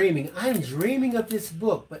you're dreaming. I'm dreaming of this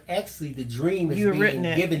book, but actually the dream is being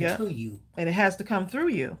given to you. And it has to come through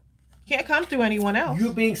you. Can't come through anyone else.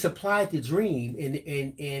 You're being supplied the dream, and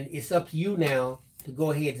it's up to you now to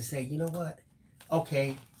go ahead and say, you know what?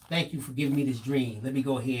 Okay, thank you for giving me this dream. Let me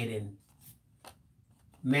go ahead and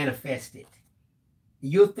manifest it.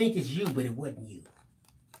 You'll think it's you, but it wasn't you.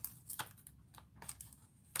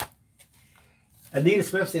 Anita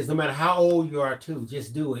Smith says, no matter how old you are, too,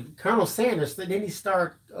 just do it. Colonel Sanders, didn't he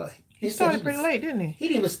start? He started pretty late, didn't he? He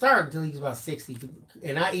didn't even start until he was about 60.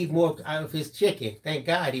 And I eat more out of his chicken. Thank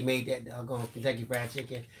God he made that doggone Kentucky Fried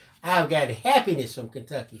Chicken. I've got happiness from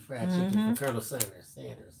Kentucky Fried Chicken from Colonel Sanders.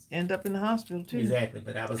 End up in the hospital, too. Exactly.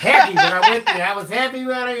 But I was happy when I went there. I was happy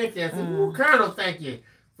when I went there. I said, ooh, Colonel, thank you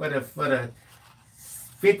for the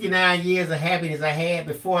 59 years of happiness I had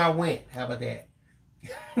before I went. How about that?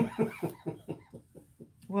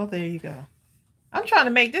 Well, there you go. I'm trying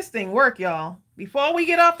to make this thing work, y'all. Before we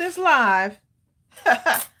get off this live,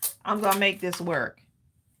 I'm going to make this work.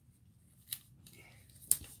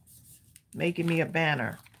 Making me a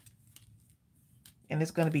banner. And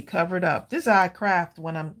it's going to be covered up. This is how I craft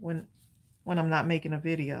when I'm not making a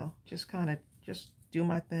video. Just kind of just do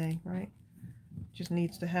my thing, right? Just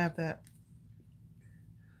needs to have that.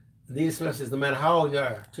 These says no matter how old you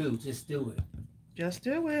are, too, just do it. Just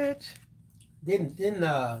do it. Didn't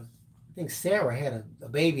I think Sarah had a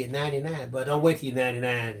baby at 99, but don't wait till you're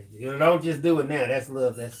 99. You don't just do it now. That's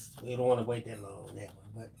love. You don't want to wait that long on that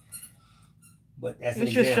one. But that's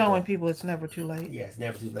it's just showing people it's never too late. Yeah, it's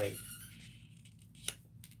never too late.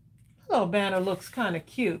 Little banner looks kind of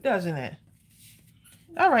cute, doesn't it?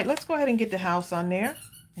 All right, let's go ahead and get the house on there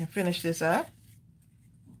and finish this up.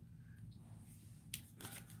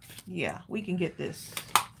 Yeah, we can get this.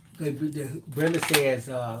 Brenda says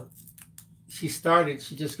she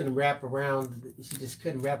just couldn't wrap around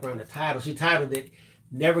the title. She titled it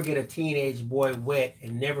 "Never Get a Teenage Boy Wet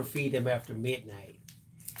and Never Feed Him After Midnight."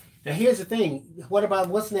 Now here's the thing.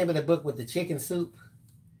 What's the name of the book with the chicken soup?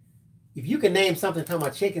 If you can name something talking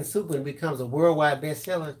about chicken soup and it becomes a worldwide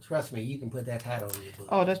bestseller, trust me, you can put that title on your book.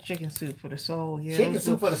 Oh, that's Chicken Soup for the Soul. Yeah. Chicken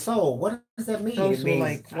Soup for the Soul. What does that mean? Those it means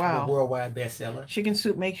like, wow. A worldwide bestseller. Chicken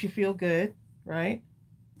soup makes you feel good, right?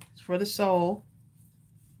 It's for the soul,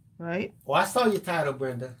 right? Oh, I saw your title,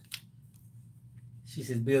 Brenda. She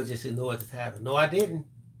says, Bill just ignored the title. No, I didn't.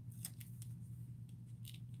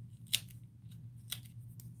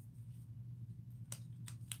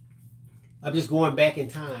 I'm just going back in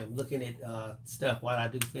time, looking at stuff while I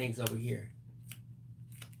do things over here.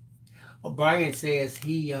 O'Brien says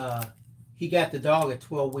he He got the dog at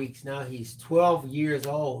 12 weeks. Now he's 12 years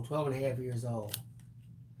old, 12 and a half years old.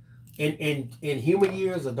 In human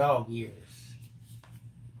years or dog years?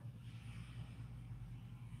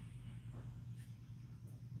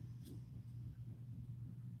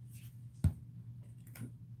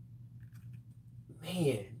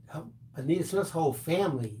 Man, Anita Smith's whole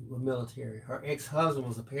family were military. Her ex-husband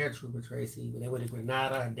was a paratrooper, Tracy. When they went to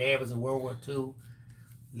Grenada, her dad was in World War II,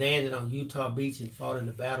 landed on Utah Beach and fought in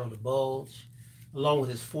the Battle of the Bulge, along with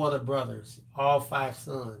his 4 other brothers, all 5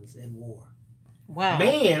 sons in war. Wow.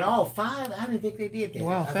 Man, all 5? I didn't think they did that.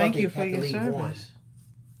 Well, thank you for your service.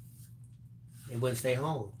 They wouldn't stay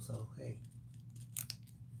home, so hey.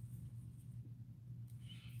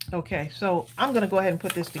 Okay, so I'm going to go ahead and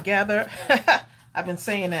put this together. I've been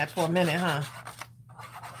saying that for a minute, huh?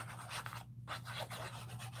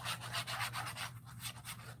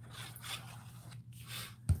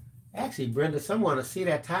 Actually, Brenda, someone will see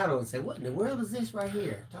that title and say, what in the world is this right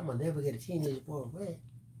here? Talking about never get a teenage boy away.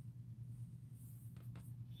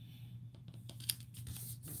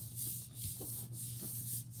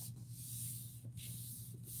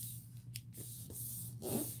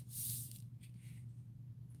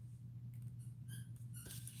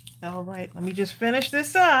 All right, let me just finish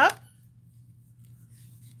this up.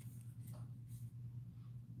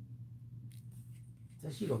 So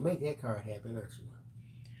you're going to make that card happen, aren't you?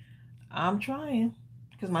 I'm trying,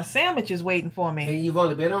 because my sandwich is waiting for me. And you've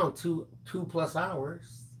only been on two plus hours.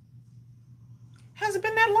 Has it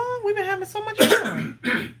been that long? We've been having so much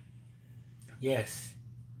fun. Yes.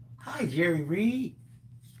 Hi, Jerry Reed.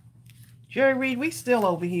 Jerry Reed, we still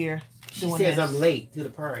over here. She says I'm late to the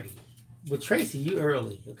party. But Tracy, you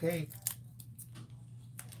early, okay?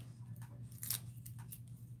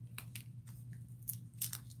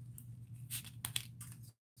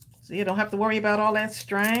 So you don't have to worry about all that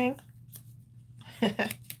string.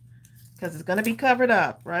 Because it's going to be covered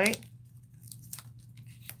up, right?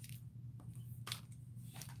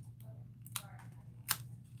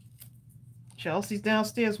 Chelsea's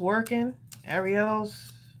downstairs working.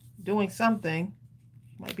 Ariel's doing something.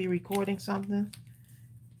 Might be recording something.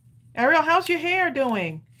 Ariel, how's your hair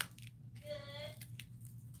doing?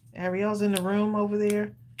 Good. Ariel's in the room over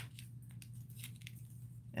there.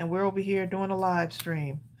 And we're over here doing a live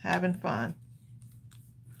stream, having fun.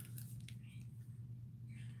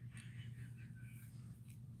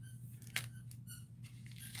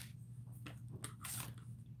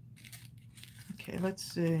 Okay, let's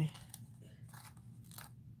see.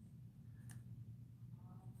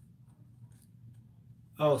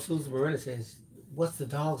 Oh, Susan Marina says, what's the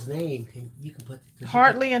dog's name? You can put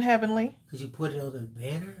Hartley and Heavenly. Could you put it on the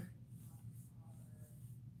banner?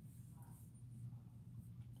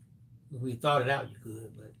 If we thought it out, you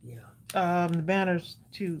could, but yeah. The banner's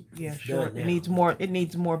too short. It needs more. It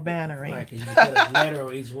needs more bannering. Right, because you put a letter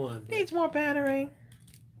on each one. But... needs more bannering.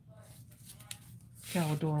 Look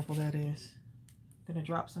how adorable that is. Gonna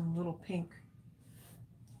drop some little pink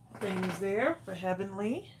things there for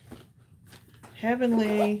Heavenly.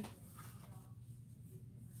 Heavenly.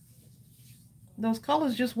 Those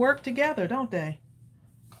colors just work together, don't they?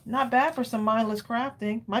 Not bad for some mindless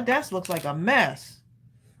crafting. My desk looks like a mess.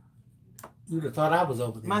 You'd have thought I was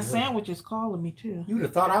over there. My sandwich is calling me too. You'd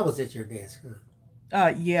have thought I was at your desk,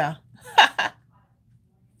 huh? Yeah.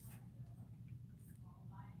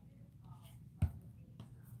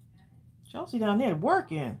 Chelsea down there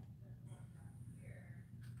working.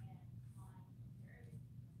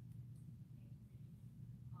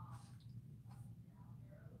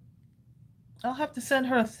 I'll have to send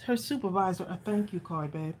her supervisor a thank you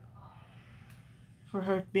card, babe. For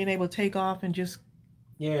her being able to take off and just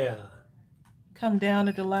come down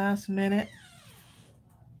at the last minute.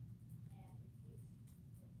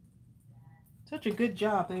 Such a good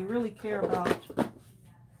job. They really care about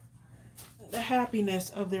the happiness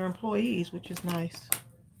of their employees, which is nice.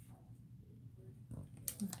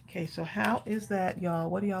 Okay, so how is that, y'all?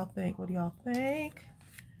 What do y'all think? What do y'all think?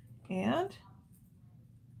 And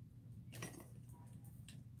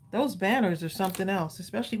those banners are something else,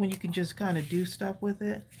 especially when you can just kind of do stuff with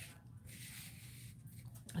it.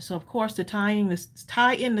 So of course, to tie in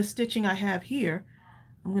the stitching I have here,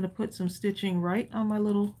 I'm going to put some stitching right on my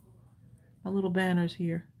little banners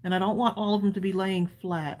here. And I don't want all of them to be laying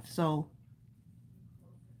flat, so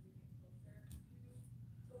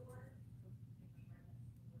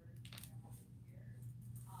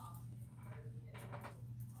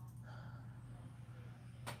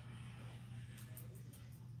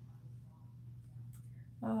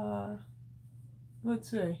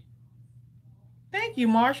let's see. Thank you,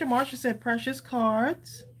 Marsha. Marsha said precious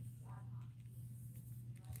cards.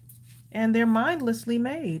 And they're mindlessly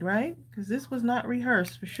made, right? because this was not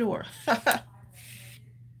rehearsed for sure.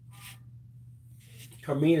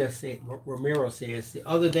 Romero says, the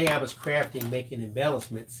other day I was crafting, making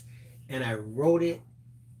embellishments, and I wrote it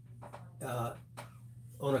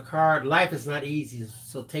on a card. Life is not easy,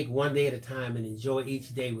 so take one day at a time and enjoy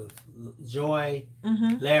each day with joy,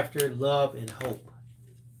 laughter, love, and hope.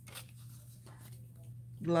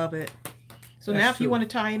 Love it. So That's now if you true. want to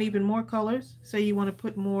tie in even more colors, say you want to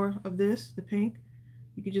put more of this, the pink,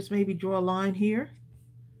 you could just maybe draw a line here,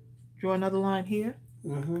 draw another line here.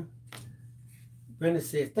 Brenda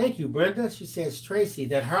says, thank you, Brenda. She says, Tracy,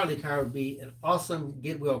 that Hartley card would be an awesome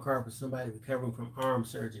get well card for somebody recovering from arm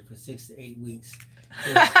surgery for 6 to 8 weeks.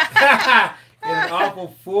 And an awful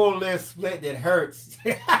full length split that hurts.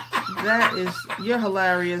 That is, you're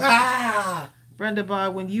hilarious. Brenda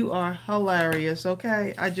Baldwin, you are hilarious,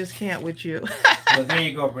 okay? I just can't with you. Well, there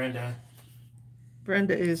you go, Brenda.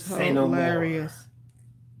 Brenda is Say hilarious. No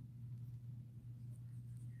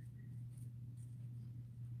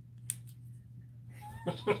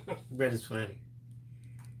more. Brenda's funny.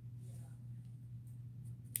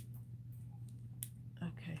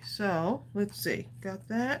 Okay, so let's see. Got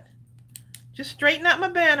that. Just straighten out my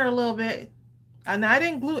banner a little bit. And I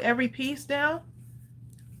didn't glue every piece down.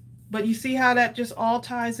 But you see how that just all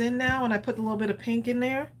ties in now? And I put a little bit of pink in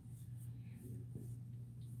there.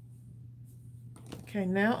 Okay,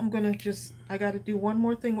 now I'm going to just, I got to do one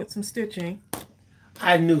more thing with some stitching.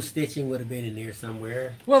 I knew stitching would have been in there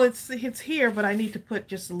somewhere. Well, it's here, but I need to put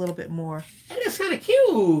just a little bit more. And it's kind of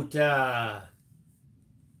cute.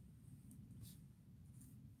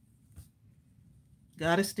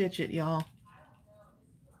 Gotta stitch it, y'all.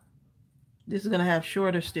 This is going to have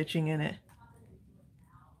shorter stitching in it.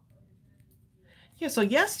 Yeah, so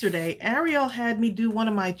yesterday, Ariel had me do one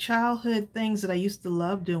of my childhood things that I used to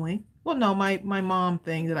love doing. Well, no, my mom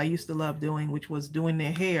thing that I used to love doing, which was doing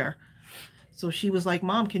their hair. So she was like,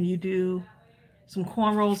 Mom, can you do some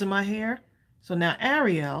cornrows in my hair? So now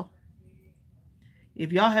Ariel,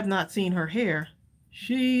 if y'all have not seen her hair,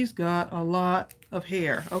 she's got a lot of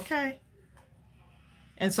hair, okay?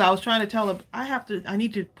 And so I was trying to tell her, I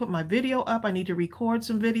need to put my video up. I need to record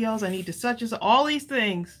some videos. I need to such as all these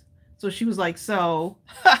things. So she was like, so,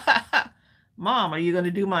 Mom, are you going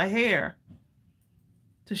to do my hair?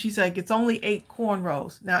 So she's like, it's only 8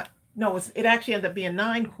 cornrows. Now, no, it actually ended up being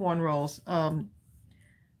 9 cornrows.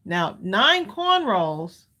 Now, 9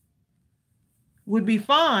 cornrows would be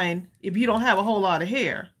fine if you don't have a whole lot of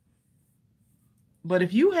hair. But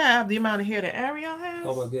if you have the amount of hair that Ariel has.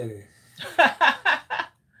 Oh, my goodness.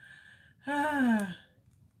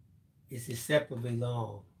 It's acceptably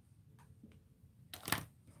long.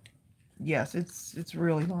 Yes, it's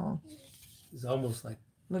really long. It's almost like.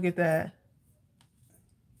 Look at that.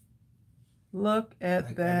 Look at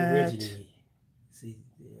like that. Originally. See,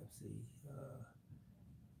 yeah.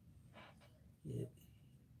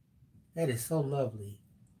 That is so lovely.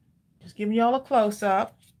 Just giving y'all a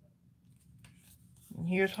close-up. And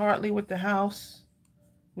here's Hartley with the house,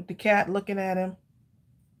 with the cat looking at him.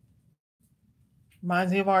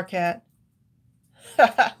 Reminds me of our cat.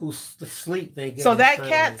 Who's asleep? So that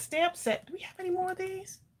cat stamp set. Do we have any more of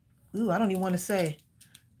these? Ooh, I don't even want to say.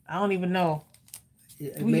 I don't even know.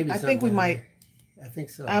 I think we might. I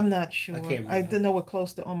think so. I'm not sure. I know we're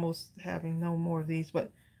close to almost having no more of these,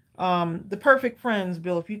 but the Perfect Friends,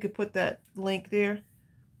 Bill, if you could put that link there.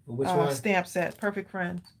 Which one? Stamp set, Perfect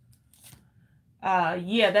Friends.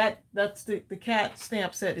 Yeah, that's the cat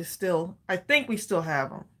stamp set is still. I think we still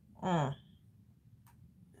have them.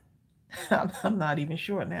 I'm not even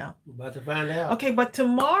sure now. We're about to find out. Okay, but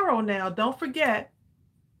tomorrow now, don't forget.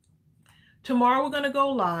 Tomorrow we're gonna go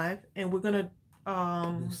live, and we're gonna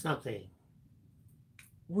do something.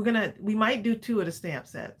 We might do 2 of the stamp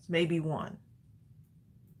sets, maybe 1.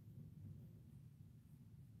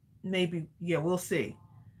 Maybe, yeah, we'll see.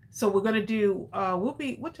 So we're gonna do. We'll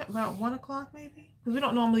be about 1 o'clock maybe, because we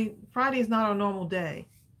don't normally. Friday is not our normal day.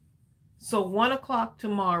 So 1 o'clock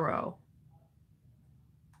tomorrow.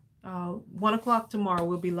 1 o'clock tomorrow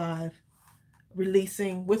we'll be live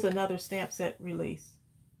releasing with another stamp set release.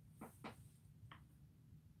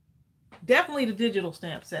 Definitely the digital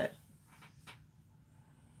stamp set.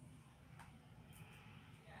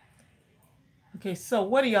 Okay, so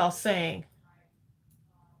what are y'all saying?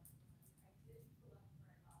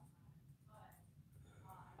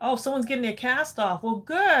 Oh, someone's getting their cast off. Well,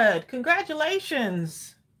 good.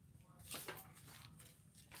 Congratulations.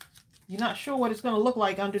 You're not sure what it's going to look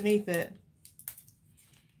like underneath it.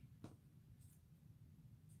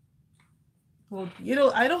 Well,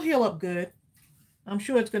 it'll heal up good. I'm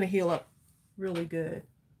sure it's going to heal up really good.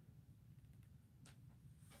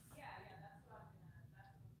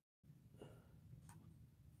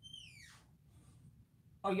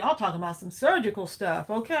 Oh, y'all talking about some surgical stuff.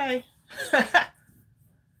 Okay.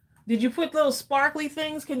 Did you put little sparkly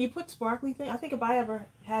things? Can you put sparkly things? I think if I ever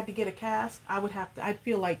had to get a cast, I would have to, I'd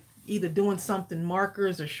feel like either doing something,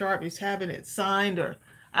 markers or Sharpies, having it signed, or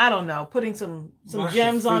I don't know, putting some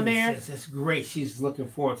gems on there. That's great. She's looking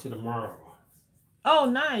forward to tomorrow. Oh,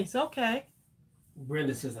 nice. Okay.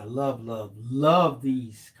 Brenda says, I love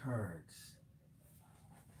these cards.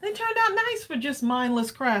 They turned out nice for just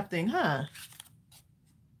mindless crafting, huh?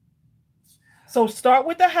 So start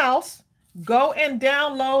with the house. Go and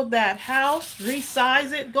download that house,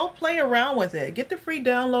 resize it, go play around with it. Get the free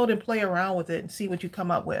download and play around with it and see what you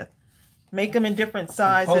come up with. Make them in different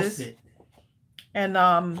sizes. Post it. And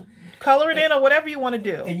color it in or whatever you want to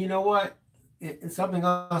do. And you know what? It's something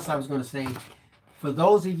else I was going to say. For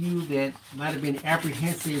those of you that might have been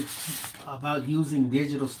apprehensive about using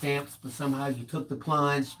digital stamps, but somehow you took the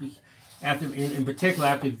plunge, after, in particular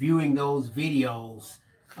after viewing those videos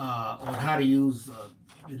on how to use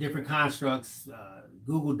the different constructs,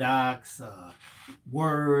 Google Docs,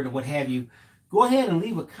 Word, or what have you, go ahead and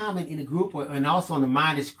leave a comment in the group and also on the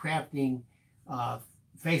Mindless Crafting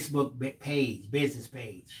Facebook page, business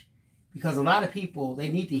page. Because a lot of people, they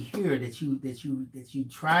need to hear that you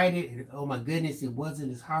tried it, and oh my goodness, it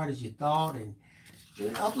wasn't as hard as you thought, and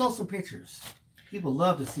upload some pictures. People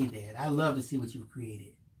love to see that. I love to see what you've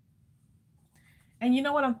created. And you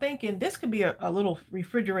know what I'm thinking? This could be a little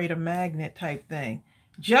refrigerator magnet type thing.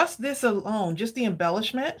 Just this alone, just the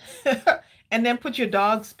embellishment, and then put your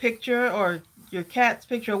dog's picture or your cat's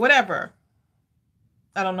picture or whatever.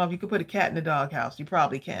 I don't know if you could put a cat in the doghouse. You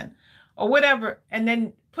probably can. Or whatever, and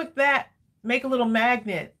then put that, make a little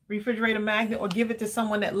magnet, refrigerator magnet, or give it to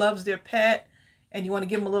someone that loves their pet and you want to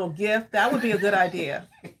give them a little gift. That would be a good idea.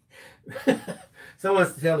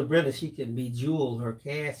 Someone's telling Brenda she can bejewel her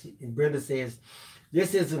cast, and Brenda says,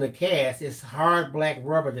 this isn't a cast, it's hard black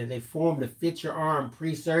rubber that they formed to fit your arm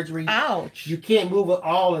pre-surgery. Ouch. You can't move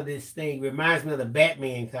all of this thing. Reminds me of the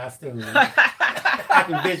Batman costume. I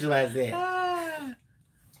can visualize that.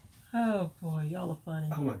 Oh boy, y'all are funny.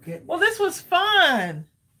 Oh my goodness. Well, this was fun.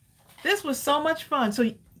 This was so much fun. So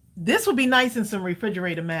this would be nice in some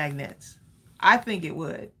refrigerator magnets. I think it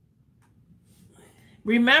would.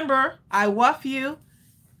 Remember, I wuff you,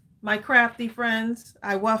 my crafty friends.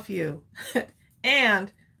 I wuff you.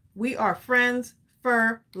 And we are friends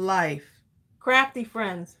for life. Crafty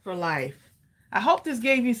friends for life. I hope this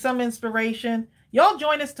gave you some inspiration. Y'all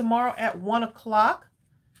join us tomorrow at 1 o'clock.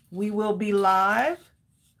 We will be live.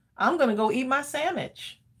 I'm going to go eat my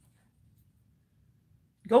sandwich.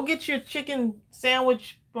 Go get your chicken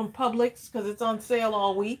sandwich from Publix because it's on sale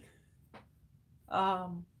all week.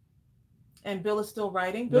 And Bill is still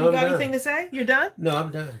writing. Bill, you got anything to say? You're done? No,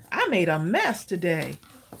 I'm done. I made a mess today.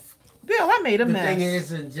 Bill, I made a mess. The thing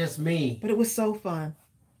isn't just me. But it was so fun.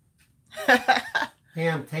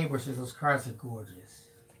 Pam Tabor says those cards are gorgeous.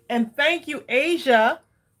 And thank you, Asia,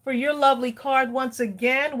 for your lovely card once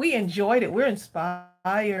again. We enjoyed it. We're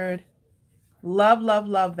inspired. Love, love,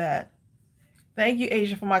 love that. Thank you,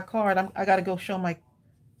 Asia, for my card. I got to go show my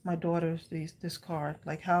daughters this card.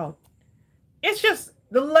 Like how it's just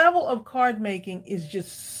the level of card making is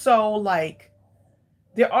just so like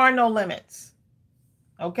there are no limits.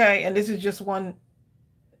 Okay, and this is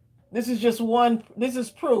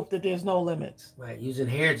proof that there's no limits. Right, using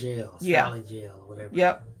hair gel, styling gel, whatever.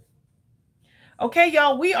 Yep. Okay,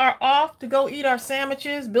 y'all, we are off to go eat our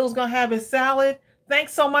sandwiches. Bill's gonna have his salad.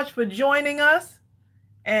 Thanks so much for joining us,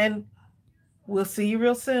 and we'll see you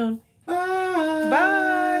real soon. Bye. Bye.